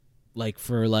light, like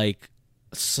for like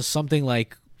something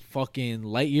like fucking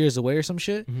light years away or some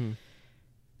shit. Mm-hmm.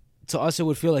 To us, it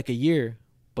would feel like a year,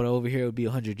 but over here it would be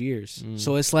 100 years.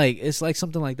 So it's like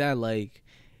something like that. Like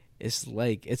it's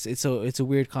a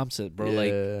weird concept, bro. Yeah.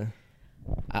 Like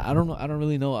I don't know. I don't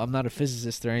really know. I'm not a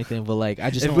physicist or anything, but like I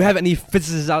just if we have any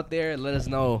physicists out there, let us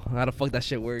know how the fuck that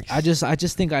shit works. I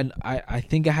just think I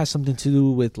think it has something to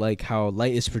do with like how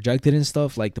light is projected and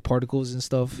stuff, like the particles and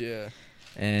stuff. Yeah.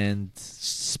 And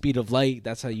speed of light.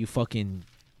 That's how you fucking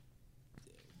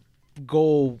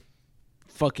go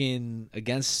fucking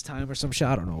against time or some shit.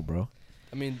 I don't know, bro.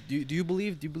 I mean, do you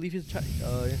believe he's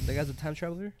that guy's a time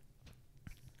traveler?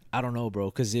 I don't know,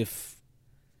 bro. Because if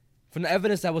from the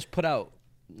evidence that was put out,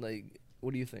 like,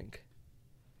 what do you think?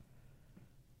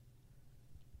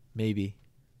 Maybe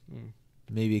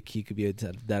he could be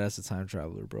that as a time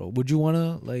traveler, bro. Would you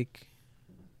wanna like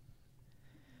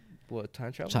what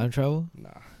time travel? Time travel?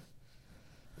 Nah,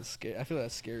 it's scary. I feel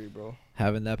that's scary, bro.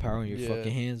 Having that power in your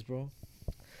fucking hands, bro.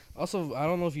 Also, I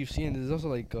don't know if you've seen. There's also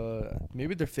like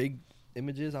maybe they're fake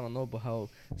images. I don't know, but how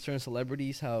certain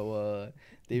celebrities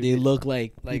they look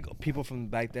like people from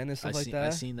back then and stuff like that. I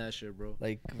seen that shit, bro.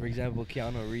 Like for example,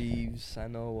 Keanu Reeves. I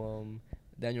know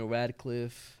Daniel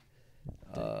Radcliffe.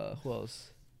 Who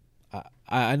else?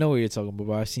 I know what you're talking about,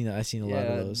 bro. I've seen a lot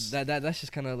of those. That's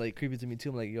just kind of like creepy to me too.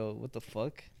 I'm like, yo, what the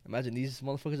fuck? Imagine these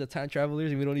motherfuckers are time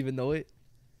travelers and we don't even know it.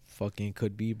 Fucking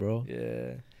could be, bro.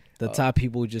 Yeah. The top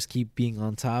people just keep being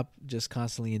on top, just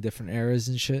constantly in different eras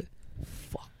and shit.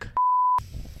 Fuck.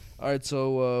 All right,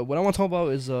 so what I want to talk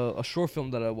about is a short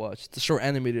film that I watched. It's a short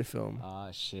animated film. Ah,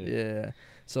 shit. Yeah.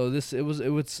 So it's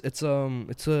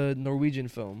a Norwegian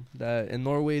film that in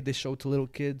Norway they show to little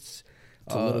kids.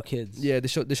 To little kids. Yeah, they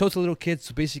show it to little kids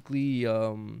to basically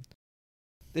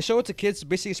they show it to kids to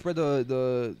basically spread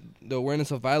the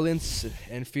awareness of violence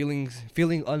and feeling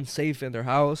unsafe in their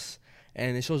house,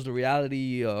 and it shows the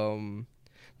reality the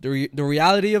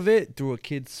reality of it through a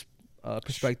kid's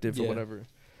perspective or whatever.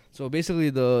 So basically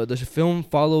the film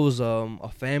follows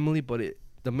a family, but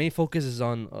the main focus is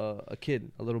on a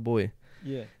kid, a little boy.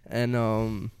 Yeah.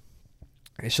 And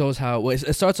it shows how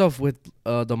it starts off with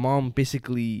the mom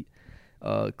basically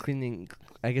cleaning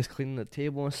the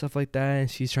table and stuff like that,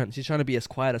 and she's trying to be as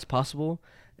quiet as possible,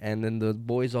 and then the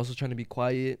boy's also trying to be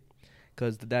quiet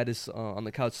because the dad is on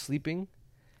the couch sleeping,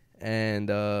 and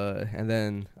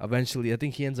then eventually I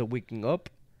think he ends up waking up,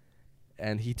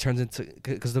 and he turns into,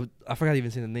 because I forgot to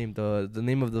even say the name. The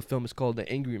name of the film is called The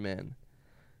Angry Man,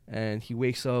 and he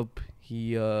wakes up,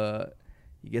 he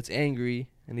gets angry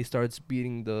and he starts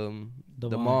beating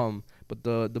the mom. But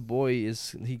the boy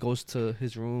he goes to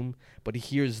his room, but he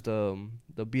hears the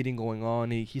beating going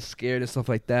on. He's scared and stuff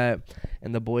like that.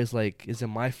 And the boy's like, "Is it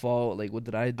my fault? Like, what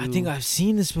did I do? I think I've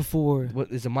seen this before. What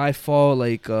is it my fault?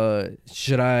 Like, what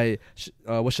should I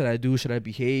do? Should I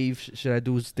behave? Should I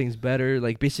do things better?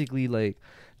 Like, basically, like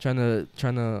trying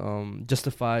to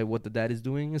justify what the dad is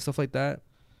doing and stuff like that."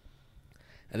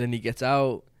 And then he gets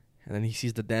out, and then he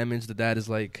sees the damage. The dad is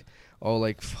like, "Oh,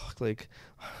 like, fuck, like,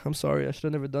 I'm sorry, I should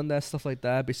have never done that," stuff like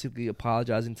that. Basically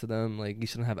apologizing to them, like, you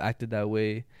shouldn't have acted that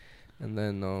way. And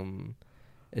then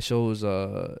it shows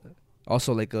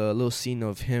also like a little scene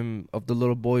of the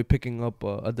little boy picking up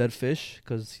a dead fish,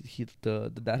 because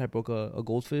the dad had broke a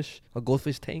goldfish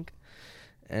tank,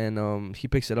 and he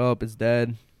picks it up, it's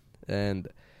dead, and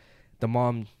the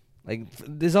mom, like,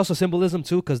 there's also symbolism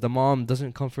too, because the mom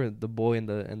doesn't comfort the boy and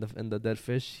the dead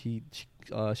fish.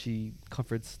 She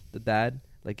comforts the dad,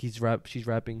 like she's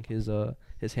wrapping his hands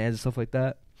and stuff like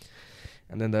that.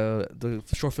 And then the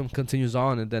short film continues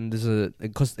on, and then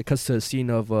it cuts to a scene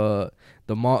of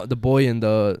the boy and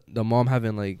the mom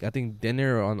having, like, I think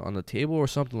dinner on the table or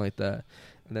something like that.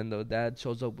 And then the dad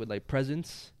shows up with, like,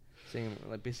 presents, saying,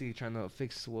 like, basically trying to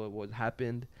fix what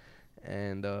happened,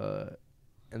 and the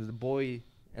boy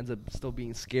ends up still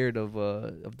being scared of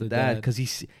the dad, because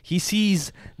he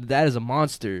sees the dad as a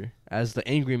monster, as the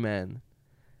angry man.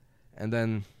 And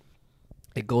then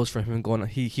it goes from him going,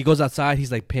 he goes outside,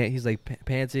 he's like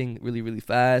panting really, really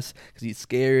fast because he's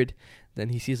scared. Then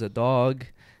he sees a dog.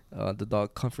 The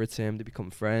dog comforts him. They become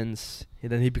friends.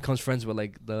 And then he becomes friends with,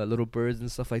 like, the little birds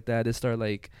and stuff like that. They start,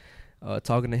 like,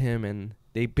 talking to him, and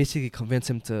they basically convince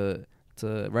him to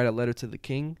write a letter to the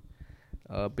king,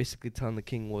 basically telling the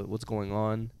king what's going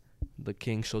on. The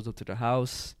king shows up to the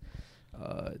house,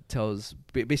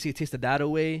 basically takes the dad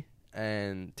away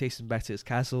and takes him back to his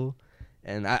castle.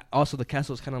 And also the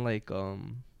castle is kind of like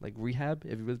rehab,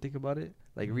 if you really think about it,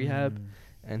 like rehab.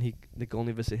 And they can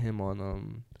only visit him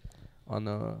on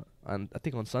I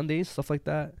think on Sundays, stuff like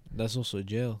that. That's also a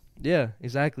jail. Yeah,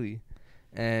 exactly.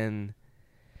 And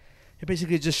it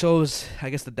basically just shows, I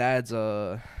guess, the dad's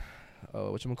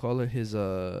whatchamacallit,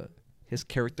 his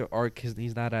character arc.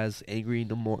 He's not as angry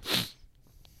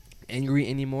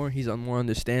anymore. He's more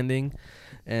understanding.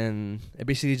 And it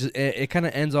basically it kind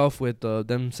of ends off with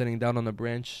them sitting down on a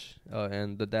branch,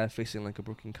 and the dad facing, like, a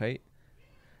broken kite.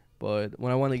 But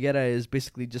what I want to get at is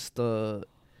basically just the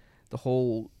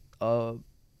whole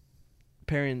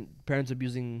parents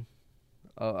abusing,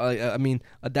 I mean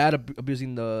a dad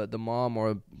abusing the mom,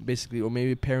 or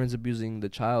maybe parents abusing the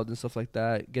child and stuff like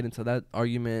that. Get into that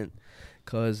argument,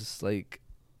 because, like,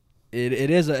 it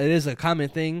is a common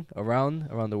thing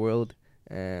around the world.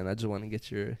 And I just want to get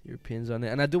your opinions on it.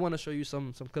 And I do want to show you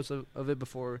some clips of it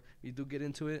before we do get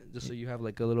into it, just so you have,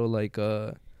 like, a little, like,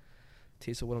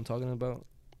 taste of what I'm talking about.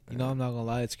 You know, I'm not gonna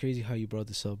lie, it's crazy how you brought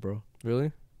this up, bro.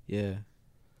 Really? Yeah,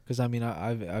 because I mean,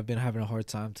 I've been having a hard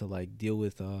time to, like, deal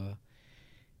with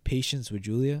patience with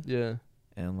Julia. Yeah.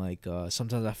 And, like,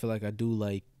 sometimes I feel like I do,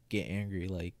 like, get angry,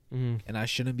 like, and I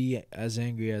shouldn't be as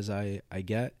angry as I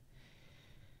get.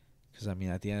 Because I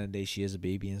mean, at the end of the day, she is a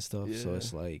baby and stuff. Yeah. So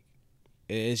it's like,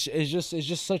 it's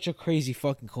just such a crazy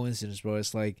fucking coincidence, bro.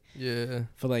 It's like, yeah, I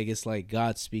feel like it's like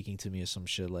God speaking to me or some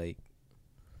shit. Like,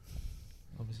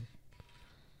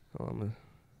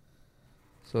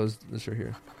 so it's this right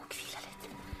here.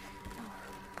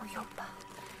 jobba. Du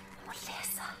må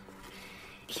lese.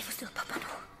 Ikke forstyrr pappa nå.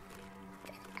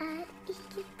 Det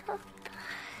ikke pappa.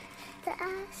 Det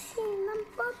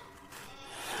Cinnamon.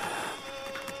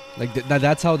 Like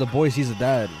that's how the boy sees the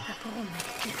dad. Her på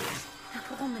rommet ditt. Her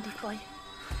på rommet ditt, boy.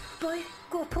 Boy,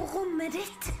 gå på rommet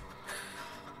ditt.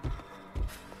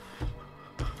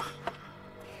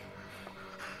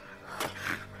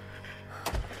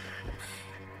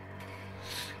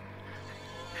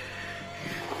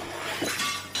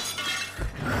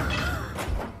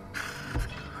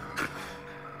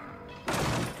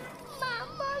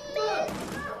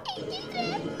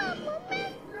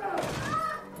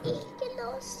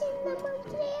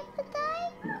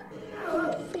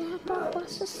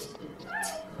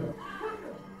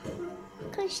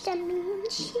 Kanskje det min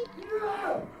skyld.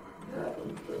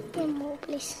 Jeg må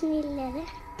bli snillere.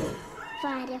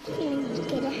 Være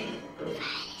flinkere.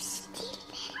 Være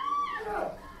stillere.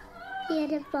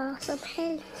 Gjøre hva som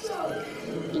helst.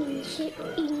 Unnskyld,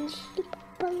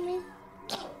 pappaen min.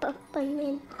 Pappaen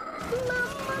min.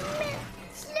 Mammaen min.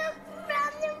 Slukk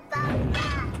brannen, pappa.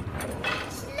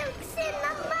 Slukk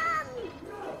Cinnamon.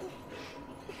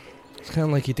 It's kind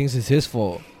of like he thinks it's his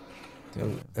fault.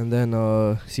 And then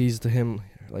sees to him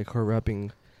like her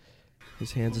wrapping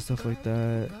his hands and stuff like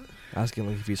that, asking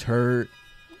like if he's hurt.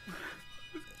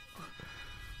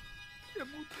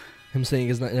 Him saying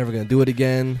he's never gonna do it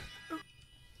again.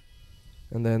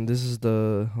 And then this is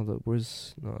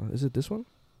is it this one?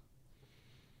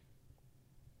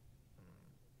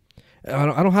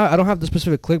 I don't have the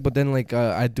specific clip, but then like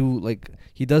I do, like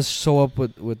he does show up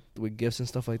with gifts and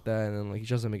stuff like that, and then like he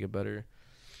tries to make it better.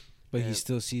 But he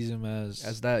still sees him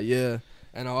as that, yeah.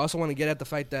 And I also want to get at the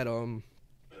fact that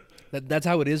that's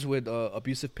how it is with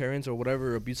abusive parents or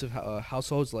whatever, abusive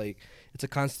households. Like it's a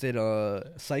constant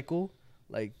cycle.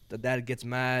 Like the dad gets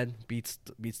mad, beats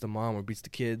the mom or beats the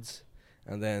kids,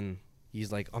 and then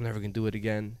he's like, I'm never gonna do it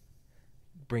again.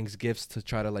 Brings gifts to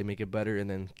try to like make it better, and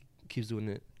then keeps doing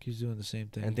it. Keeps doing the same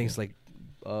thing. And thinks like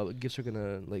gifts are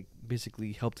gonna like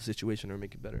basically help the situation or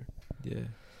make it better. Yeah.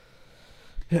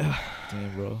 Yeah.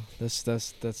 Damn, bro. That's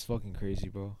fucking crazy,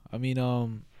 bro. I mean,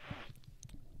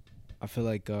 I feel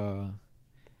like I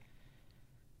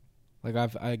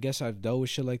guess I've dealt with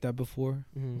shit like that before.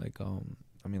 Mm-hmm. Like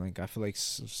I mean, like I feel like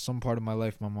some part of my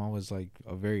life, my mom was like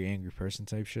a very angry person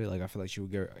type shit. Like I feel like she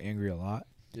would get angry a lot.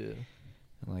 Yeah.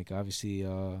 And like obviously,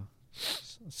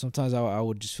 sometimes I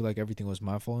would just feel like everything was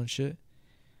my fault and shit.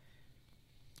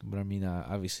 But I mean,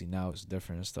 obviously now it's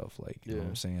different and stuff. Like, you know what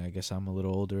I'm saying? I guess I'm a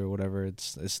little older or whatever.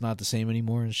 It's not the same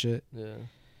anymore and shit. Yeah.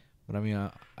 But I mean,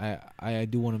 I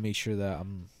do want to make sure that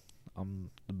I'm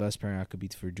the best parent I could be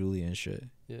for Julia and shit.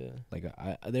 Yeah. Like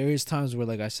there is times where,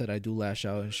 like I said, I do lash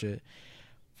out and shit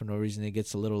for no reason. It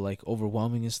gets a little like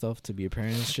overwhelming and stuff to be a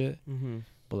parent and shit. Mm-hmm.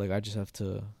 But like I just have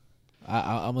to.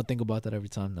 I'm gonna think about that every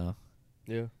time now.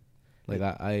 Yeah. Like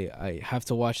I have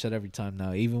to watch that every time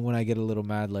now. Even when I get a little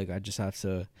mad, like I just have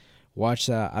to watch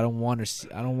that. I don't want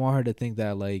her to think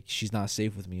that like she's not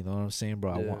safe with me. You know what I'm saying,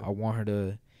 bro? Yeah. I want her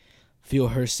to feel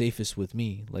her safest with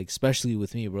me. Like especially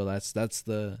with me, bro. That's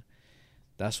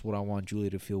what I want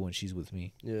Julia to feel when she's with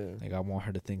me. Yeah. Like I want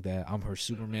her to think that I'm her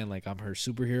Superman. Like I'm her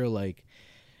superhero. Like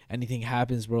anything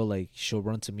happens, bro. Like she'll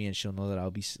run to me and she'll know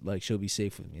that she'll be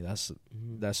safe with me. That's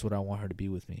what I want her to be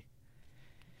with me.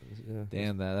 Yeah.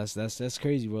 Damn, that's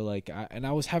crazy, bro. Like,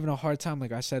 I was having a hard time,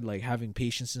 like I said, like having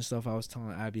patience and stuff. I was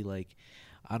telling Abby, like,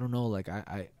 I don't know, like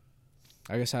I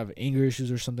guess I have anger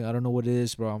issues or something. I don't know what it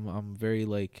is, bro. I'm very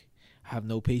like, I have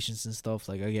no patience and stuff.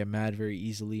 Like I get mad very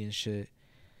easily and shit.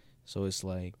 So it's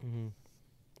like,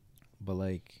 but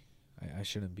like, I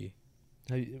shouldn't be.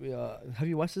 Have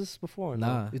you watched this before? Or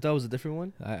Nah. No? You thought it was a different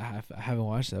one? I haven't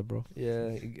watched that, bro.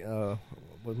 Yeah.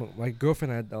 My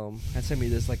girlfriend had sent me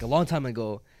this like a long time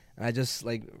ago, and I just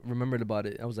like remembered about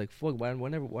it. I was like, "Fuck! Why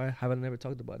haven't I never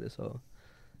talked about it?" So,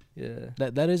 yeah.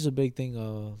 That is a big thing.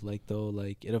 Like though,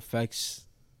 like it affects.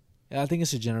 I think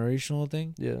it's a generational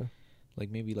thing. Yeah. Like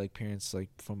maybe like parents like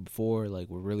from before like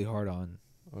were really hard on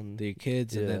their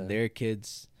kids, and then their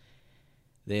kids,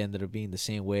 they ended up being the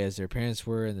same way as their parents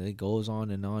were, and it goes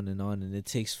on and on and on, and it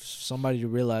takes somebody to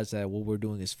realize that what we're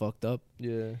doing is fucked up.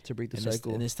 Yeah, to break the and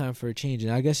cycle. And it's time for a change.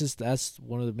 And I guess that's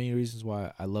one of the main reasons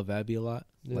why I love Abby a lot.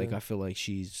 Yeah. Like I feel like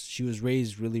she was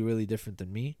raised really, really different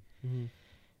than me. Mm-hmm.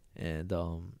 And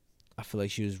I feel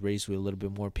like she was raised with a little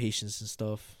bit more patience and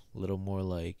stuff, a little more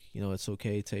like, you know, it's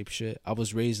okay type shit. I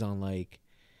was raised on like,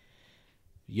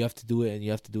 you have to do it, and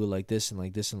you have to do it like this and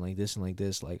like this and like this and like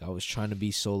this. Like I was trying to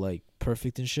be so like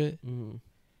perfect and shit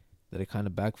that it kind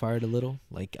of backfired a little.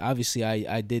 Like obviously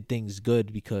I did things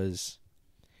good because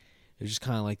was just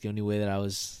kind of like the only way that I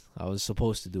was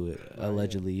supposed to do it,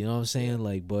 allegedly. You know what I'm saying?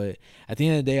 Like, but at the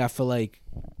end of the day, I feel like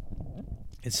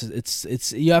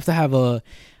it's you have to have a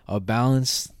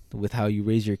balance with how you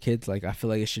raise your kids. Like, I feel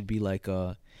like it should be like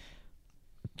a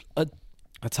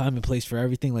time and place for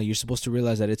everything. Like, you're supposed to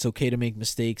realize that it's okay to make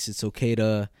mistakes. It's okay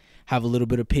to have a little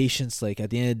bit of patience. Like, at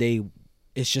the end of the day,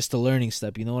 it's just a learning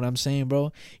step. You know what I'm saying,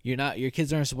 bro? Your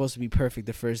kids aren't supposed to be perfect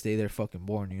the first day they're fucking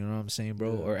born. You know what I'm saying,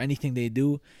 bro? Or anything they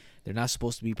do, they're not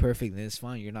supposed to be perfect. And it's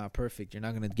fine. You're not perfect. You're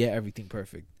not gonna get everything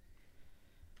perfect.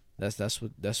 That's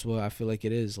what I feel like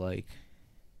it is. Like,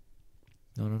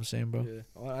 you know what I'm saying, bro? Yeah.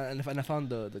 Oh, and I found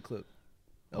the clip.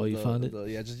 Oh, you found it?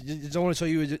 Yeah, just want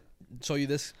to show you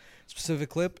this specific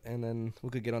clip, and then we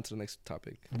could get on to the next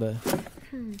topic. But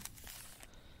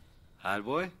Här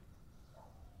boy?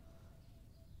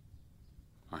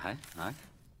 Nej, nej.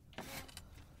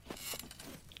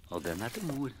 Och den är till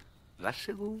mor.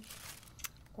 Varsågod.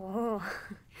 Åh,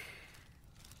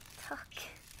 tack.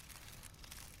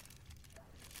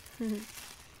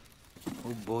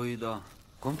 Och boy då.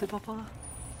 Kom till pappa.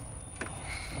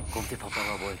 Kom till pappa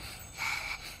va boy.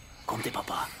 Kom till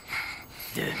pappa.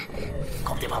 Du,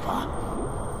 kom till pappa.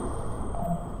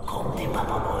 Kom till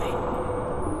pappa boy.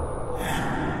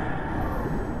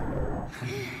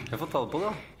 Jag får ta på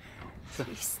då.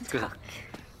 Tusen tack.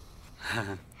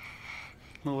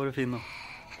 Nå var det fin nå.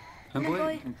 Men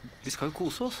boy, vi ska ju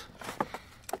kosa oss.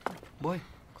 Boy.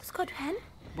 Hvor skal du hen?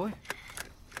 Boy.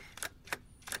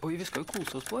 Boy, vi ska ju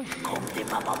kosa oss, boy. Kom till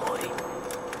pappa, boy.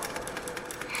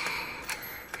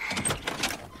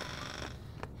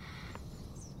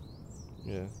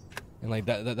 Yeah, and like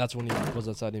that's when he goes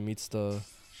outside and meets the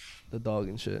dog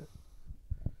and shit.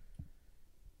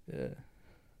 Yeah.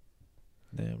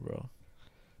 Damn, bro,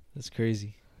 that's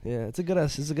crazy. Yeah, it's a good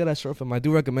ass short film. I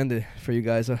do recommend it for you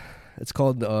guys. It's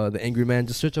called The Angry Man.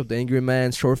 Just search up The Angry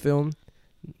Man short film,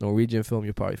 Norwegian film.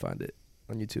 You'll probably find it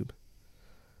on YouTube.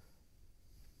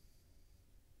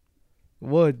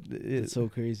 What? It's so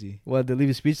crazy. What? They leave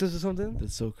you speechless or something?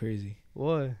 That's so crazy.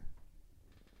 What?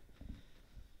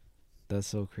 That's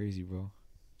so crazy, bro.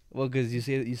 Well, cause you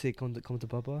say come to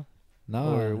Papa.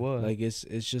 No, or what? Like it's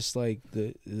just like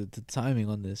the timing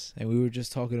on this, and we were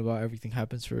just talking about everything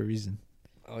happens for a reason.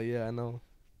 Oh yeah, I know.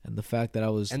 And the fact that I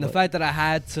was, and the fact that I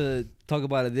had to talk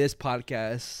about it this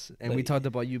podcast, and we talked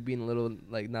about you being a little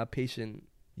like not patient.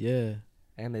 Yeah.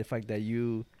 And the fact that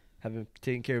you haven't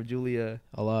taken care of Julia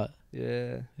a lot.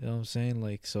 Yeah. You know what I'm saying?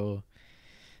 Like, so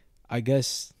I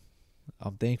guess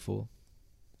I'm thankful.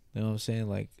 You know what I'm saying?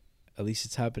 Like, at least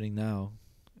it's happening now,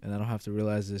 and I don't have to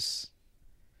realize this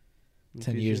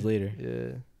 10 years later.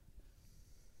 Yeah.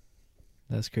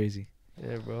 That's crazy.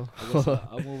 Yeah, bro. I guess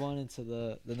I'll move on into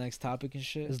the next topic and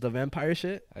shit. This is the vampire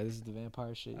shit? This is the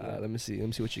vampire shit, yeah. Let me see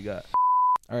what you got.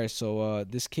 All right, so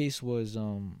this case was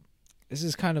this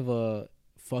is kind of a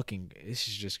fucking, this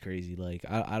is just crazy. Like,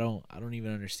 I don't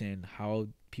even understand how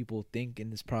people think in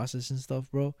this process and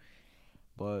stuff, bro.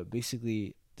 But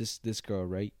basically, this girl,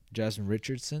 right, Jasmine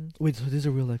Richardson. Wait, so this is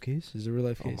a real life case? This is a real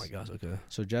life case. Oh my gosh, okay.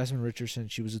 So Jasmine Richardson,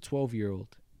 she was a 12-year-old.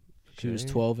 She was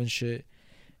Okay. 12 and shit.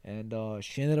 And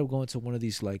she ended up going to one of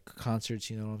these like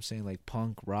concerts, you know what I'm saying, like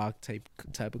punk rock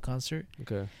type of concert.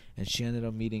 Okay. And she ended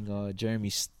up meeting Jeremy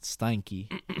Steinke,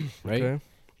 right? Okay.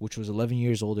 Which was 11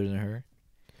 years older than her.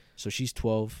 So she's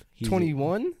 12. He's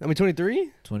 21? I mean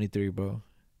 23? 23, bro.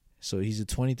 So he's a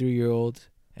 23-year-old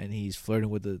and he's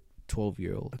flirting with a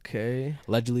 12-year-old. Okay.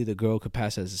 Allegedly, the girl could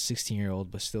pass as a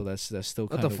 16-year-old, but still, that's still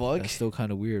What kind the of fuck? that's still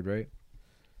kind of weird, right?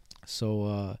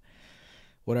 So,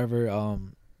 whatever.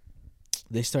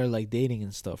 They started like dating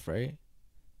and stuff, right?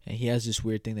 And he has this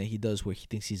weird thing that he does where he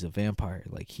thinks he's a vampire.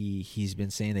 Like he's been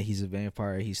saying that he's a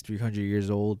vampire. He's 300 years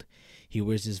old. He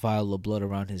wears this vial of blood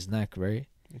around his neck, right?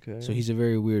 Okay. So he's a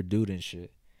very weird dude and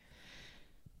shit.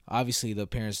 Obviously, the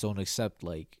parents don't accept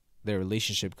like their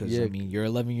relationship because I mean, you're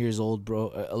 11 years old,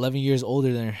 bro. 11 years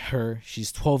older than her.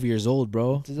 She's 12 years old,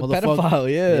 bro. She's a pedophile,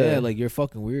 yeah. Yeah, like you're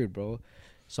fucking weird, bro.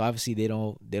 So obviously they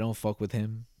don't fuck with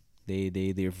him.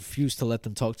 They refuse to let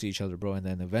them talk to each other, bro. And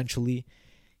then eventually,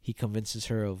 he convinces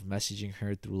her of messaging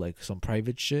her through like some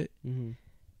private shit. Mm-hmm.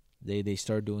 They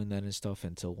start doing that and stuff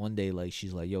until one day, like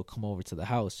she's like, "Yo, come over to the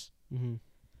house." Mm-hmm.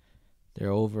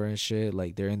 They're over and shit.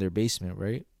 Like they're in their basement,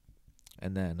 right?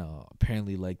 And then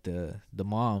apparently, like the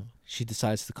mom, she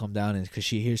decides to come down and because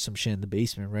she hears some shit in the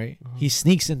basement, right? Uh-huh. He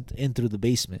sneaks in through the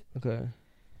basement. Okay.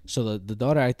 So the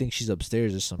daughter, I think she's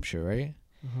upstairs or some shit, right?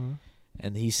 Uh-huh.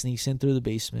 And he sneaks in through the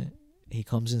basement. He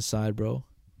comes inside, bro.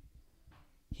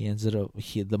 He ends up...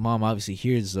 the mom obviously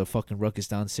hears the fucking ruckus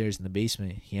downstairs in the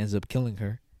basement. He ends up killing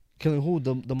her. Killing who?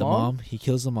 The mom? The mom. He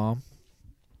kills the mom.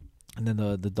 And then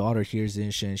the daughter hears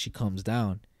this shit and she comes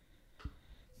down.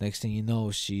 Next thing you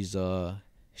know, she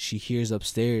hears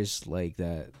upstairs like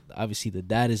that. Obviously, the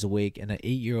dad is awake and an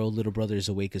 8-year-old little brother is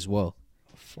awake as well.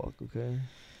 Fuck. Okay.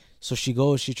 So she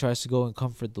tries to go and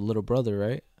comfort the little brother,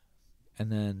 right?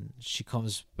 And then she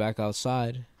comes back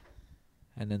outside,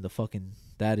 and then the fucking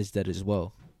dad is dead as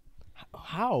well.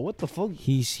 How? What the fuck?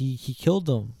 He killed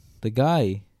him. The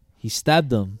guy, he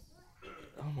stabbed him.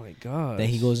 Oh my god. Then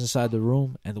he goes inside the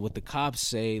room, and what the cops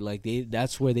say, like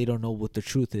that's where they don't know what the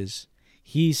truth is.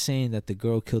 He's saying that the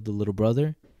girl killed the little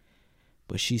brother,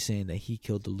 but she's saying that he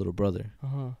killed the little brother.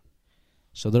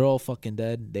 So they're all fucking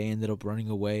dead. They ended up running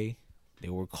away. They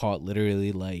were caught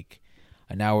literally like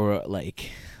an hour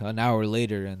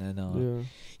later, and then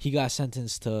he got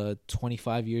sentenced to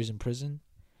 25 years in prison,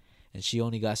 and she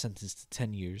only got sentenced to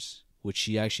 10 years, which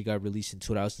she actually got released in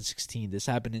 2016. This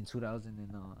happened in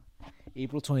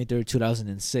April 23rd,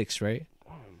 2006, right?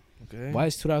 Okay. Why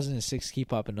does 2006 keep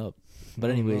popping up? But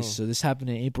anyways, so this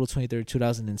happened in April 23rd,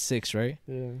 2006, right?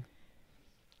 Yeah.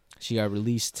 She got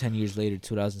released 10 years later,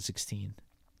 2016.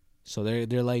 So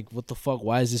they're like, what the fuck?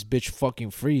 Why is this bitch fucking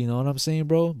free? You know what I'm saying,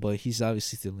 bro? But he's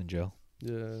obviously still in jail.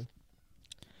 Yeah.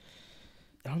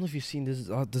 I don't know if you've seen this.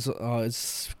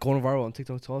 It's going viral on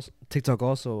TikTok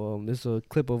also. There's a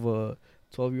clip of a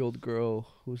 12-year-old girl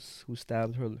who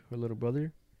stabbed her little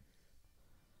brother.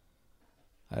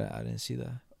 I didn't see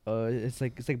that. It's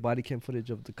like body cam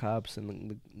footage of the cops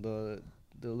and the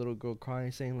little girl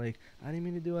crying, saying like, I didn't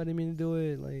mean to do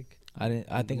it. Like, I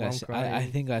think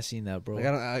I seen that, bro. Like,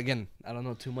 I don't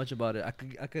know too much about it. I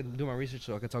could do my research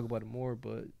so I could talk about it more.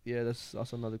 But yeah, that's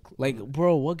also another. Like,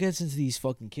 bro, what gets into these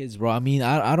fucking kids, bro? I mean,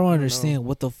 I don't understand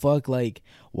what the fuck. Like,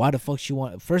 why the fuck she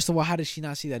want? First of all, how did she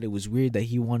not see that it was weird that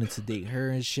he wanted to date her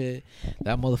and shit?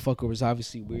 That motherfucker was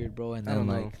obviously weird, bro. And then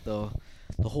like the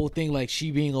whole thing, like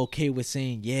she being okay with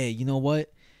saying, yeah, you know what?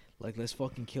 Like, let's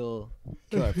fucking kill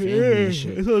our family and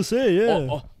shit. That's what I'm saying,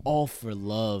 yeah. All for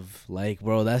love. Like,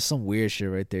 bro, that's some weird shit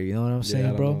right there. You know what I'm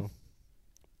saying, bro? Know.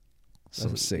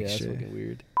 Some sick shit. That's fucking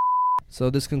weird.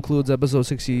 So this concludes episode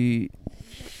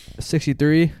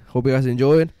 63. Hope you guys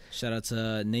enjoyed. Shout out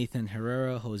to Nathan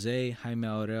Herrera, Jose, Jaime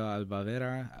Aureo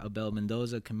Albavera, Abel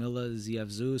Mendoza, Camila, ZF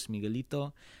Zeus,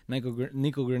 Miguelito,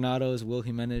 Nico Granados, Will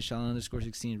Jimenez, Shalom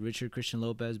 _16, Richard, Christian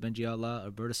Lopez, Benji Allah,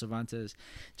 Alberto Cervantes,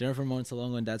 Jennifer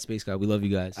Montalongo, and That Space Guy. We love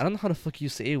you guys. I don't know how the fuck you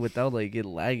say it without like it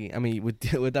lagging. I mean,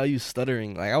 without you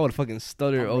stuttering. Like, I would fucking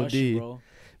stutter OD. Rushing, bro.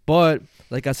 But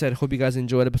like I said, hope you guys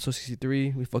enjoyed episode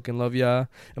 63. We fucking love y'all.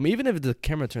 I mean, even if the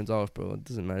camera turns off, bro, it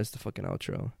doesn't matter. It's the fucking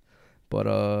outro. But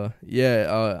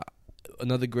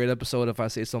another great episode if I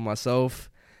say so myself.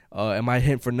 And my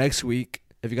hint for next week,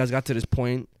 if you guys got to this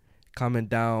point, comment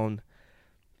down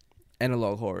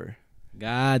analog horror.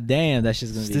 God damn, that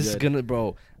shit's gonna be good. This is gonna,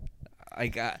 bro.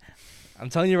 I'm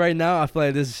telling you right now, I feel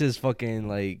like this is just fucking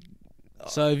like.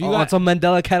 So if you got some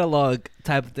Mandela catalog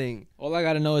type of thing. All I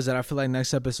gotta know is that I feel like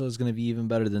next episode is gonna be even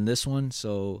better than this one.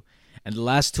 So, and the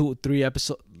last 2-3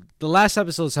 episodes, the last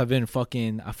episodes have been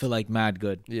fucking, I feel like, mad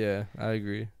good. Yeah, I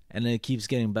agree. And it keeps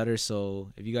getting better.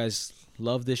 So if you guys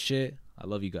love this shit, I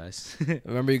love you guys.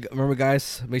 remember,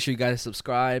 guys. Make sure you guys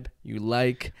subscribe. You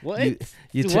like. What?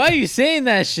 Why are you saying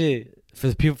that shit? For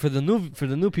the people, for the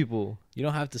new people. You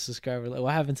don't have to subscribe.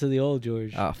 What happened to the old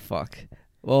George? Oh fuck.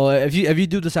 Well, if you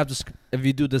do decide to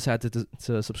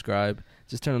subscribe,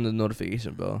 just turn on the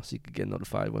notification bell so you can get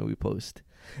notified when we post.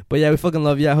 But yeah, we fucking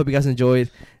love you. I hope you guys enjoyed.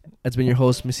 It's been your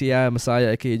host, Messiah,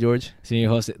 aka George. Senior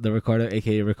host, the Ricardo,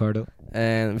 aka Ricardo.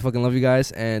 And we fucking love you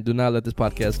guys. And do not let this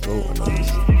podcast go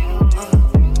unnoticed.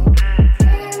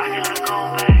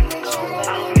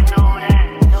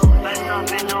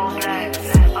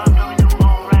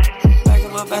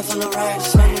 Back from the right,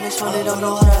 slamming this one, they don't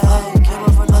know how to hide. Came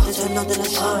up from nothing to nothing to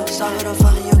sun. Saw her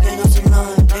funny, you get up to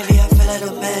none. Baby, I feel like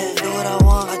a man. Do what I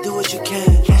want, I do what you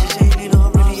can. Can't you say you need,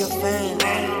 I'm really a fan.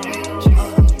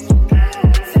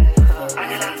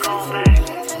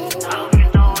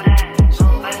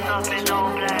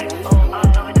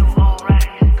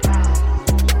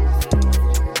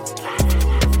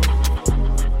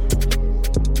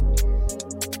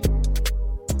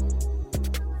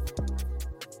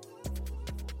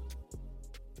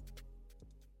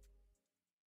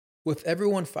 With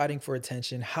everyone fighting for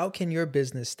attention, how can your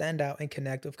business stand out and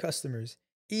connect with customers?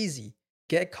 Easy.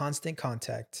 Get Constant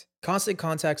Contact. Constant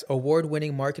Contact's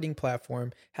award-winning marketing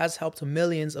platform has helped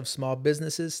millions of small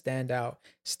businesses stand out,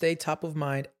 stay top of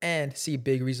mind, and see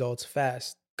big results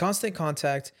fast. Constant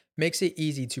Contact makes it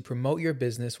easy to promote your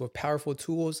business with powerful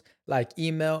tools like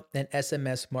email and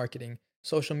SMS marketing,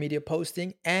 social media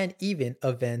posting, and even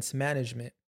events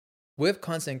management. With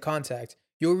Constant Contact,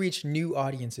 You'll reach new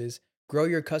audiences, grow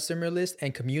your customer list,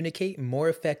 and communicate more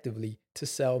effectively to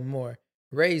sell more,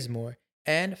 raise more,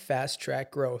 and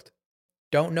fast-track growth.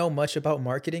 Don't know much about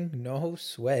marketing? No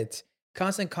sweat.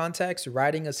 Constant Contact's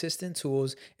writing assistant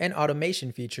tools and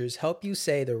automation features help you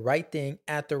say the right thing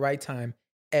at the right time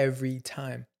every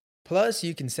time. Plus,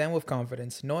 you can send with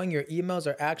confidence, knowing your emails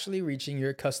are actually reaching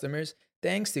your customers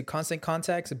thanks to Constant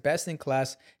Contact's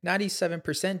best-in-class 97%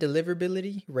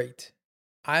 deliverability rate.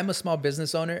 I'm a small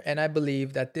business owner, and I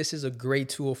believe that this is a great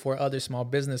tool for other small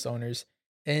business owners.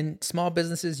 In small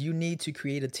businesses, you need to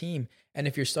create a team, and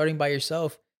if you're starting by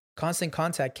yourself, Constant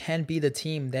Contact can be the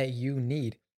team that you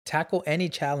need. Tackle any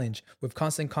challenge with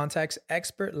Constant Contact's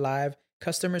expert live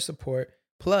customer support,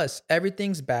 plus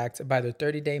everything's backed by the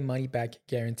 30-day money-back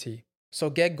guarantee. So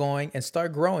get going and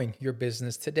start growing your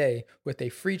business today with a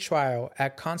free trial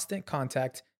at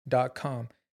ConstantContact.com.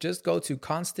 Just go to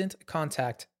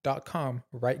ConstantContact.com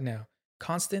right now.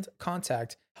 Constant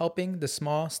Contact, helping the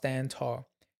small stand tall.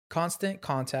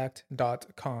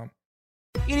 ConstantContact.com.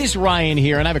 It is Ryan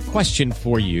here, and I have a question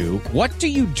for you. What do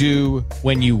you do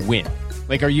when you win?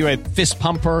 Like, are you a fist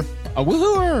pumper, a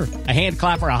woohooer, a hand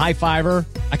clapper, a high fiver?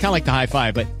 I kind of like the high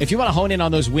five, but if you want to hone in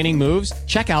on those winning moves,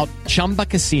 check out Chumba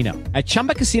Casino. At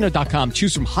ChumbaCasino.com,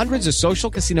 choose from hundreds of social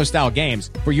casino style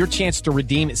games for your chance to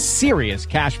redeem serious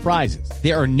cash prizes.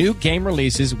 There are new game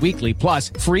releases weekly, plus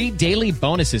free daily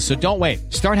bonuses. So don't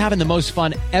wait. Start having the most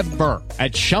fun ever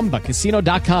at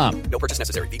ChumbaCasino.com. No purchase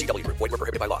necessary. VGW Group. Void where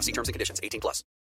prohibited by law. See terms and conditions. 18+.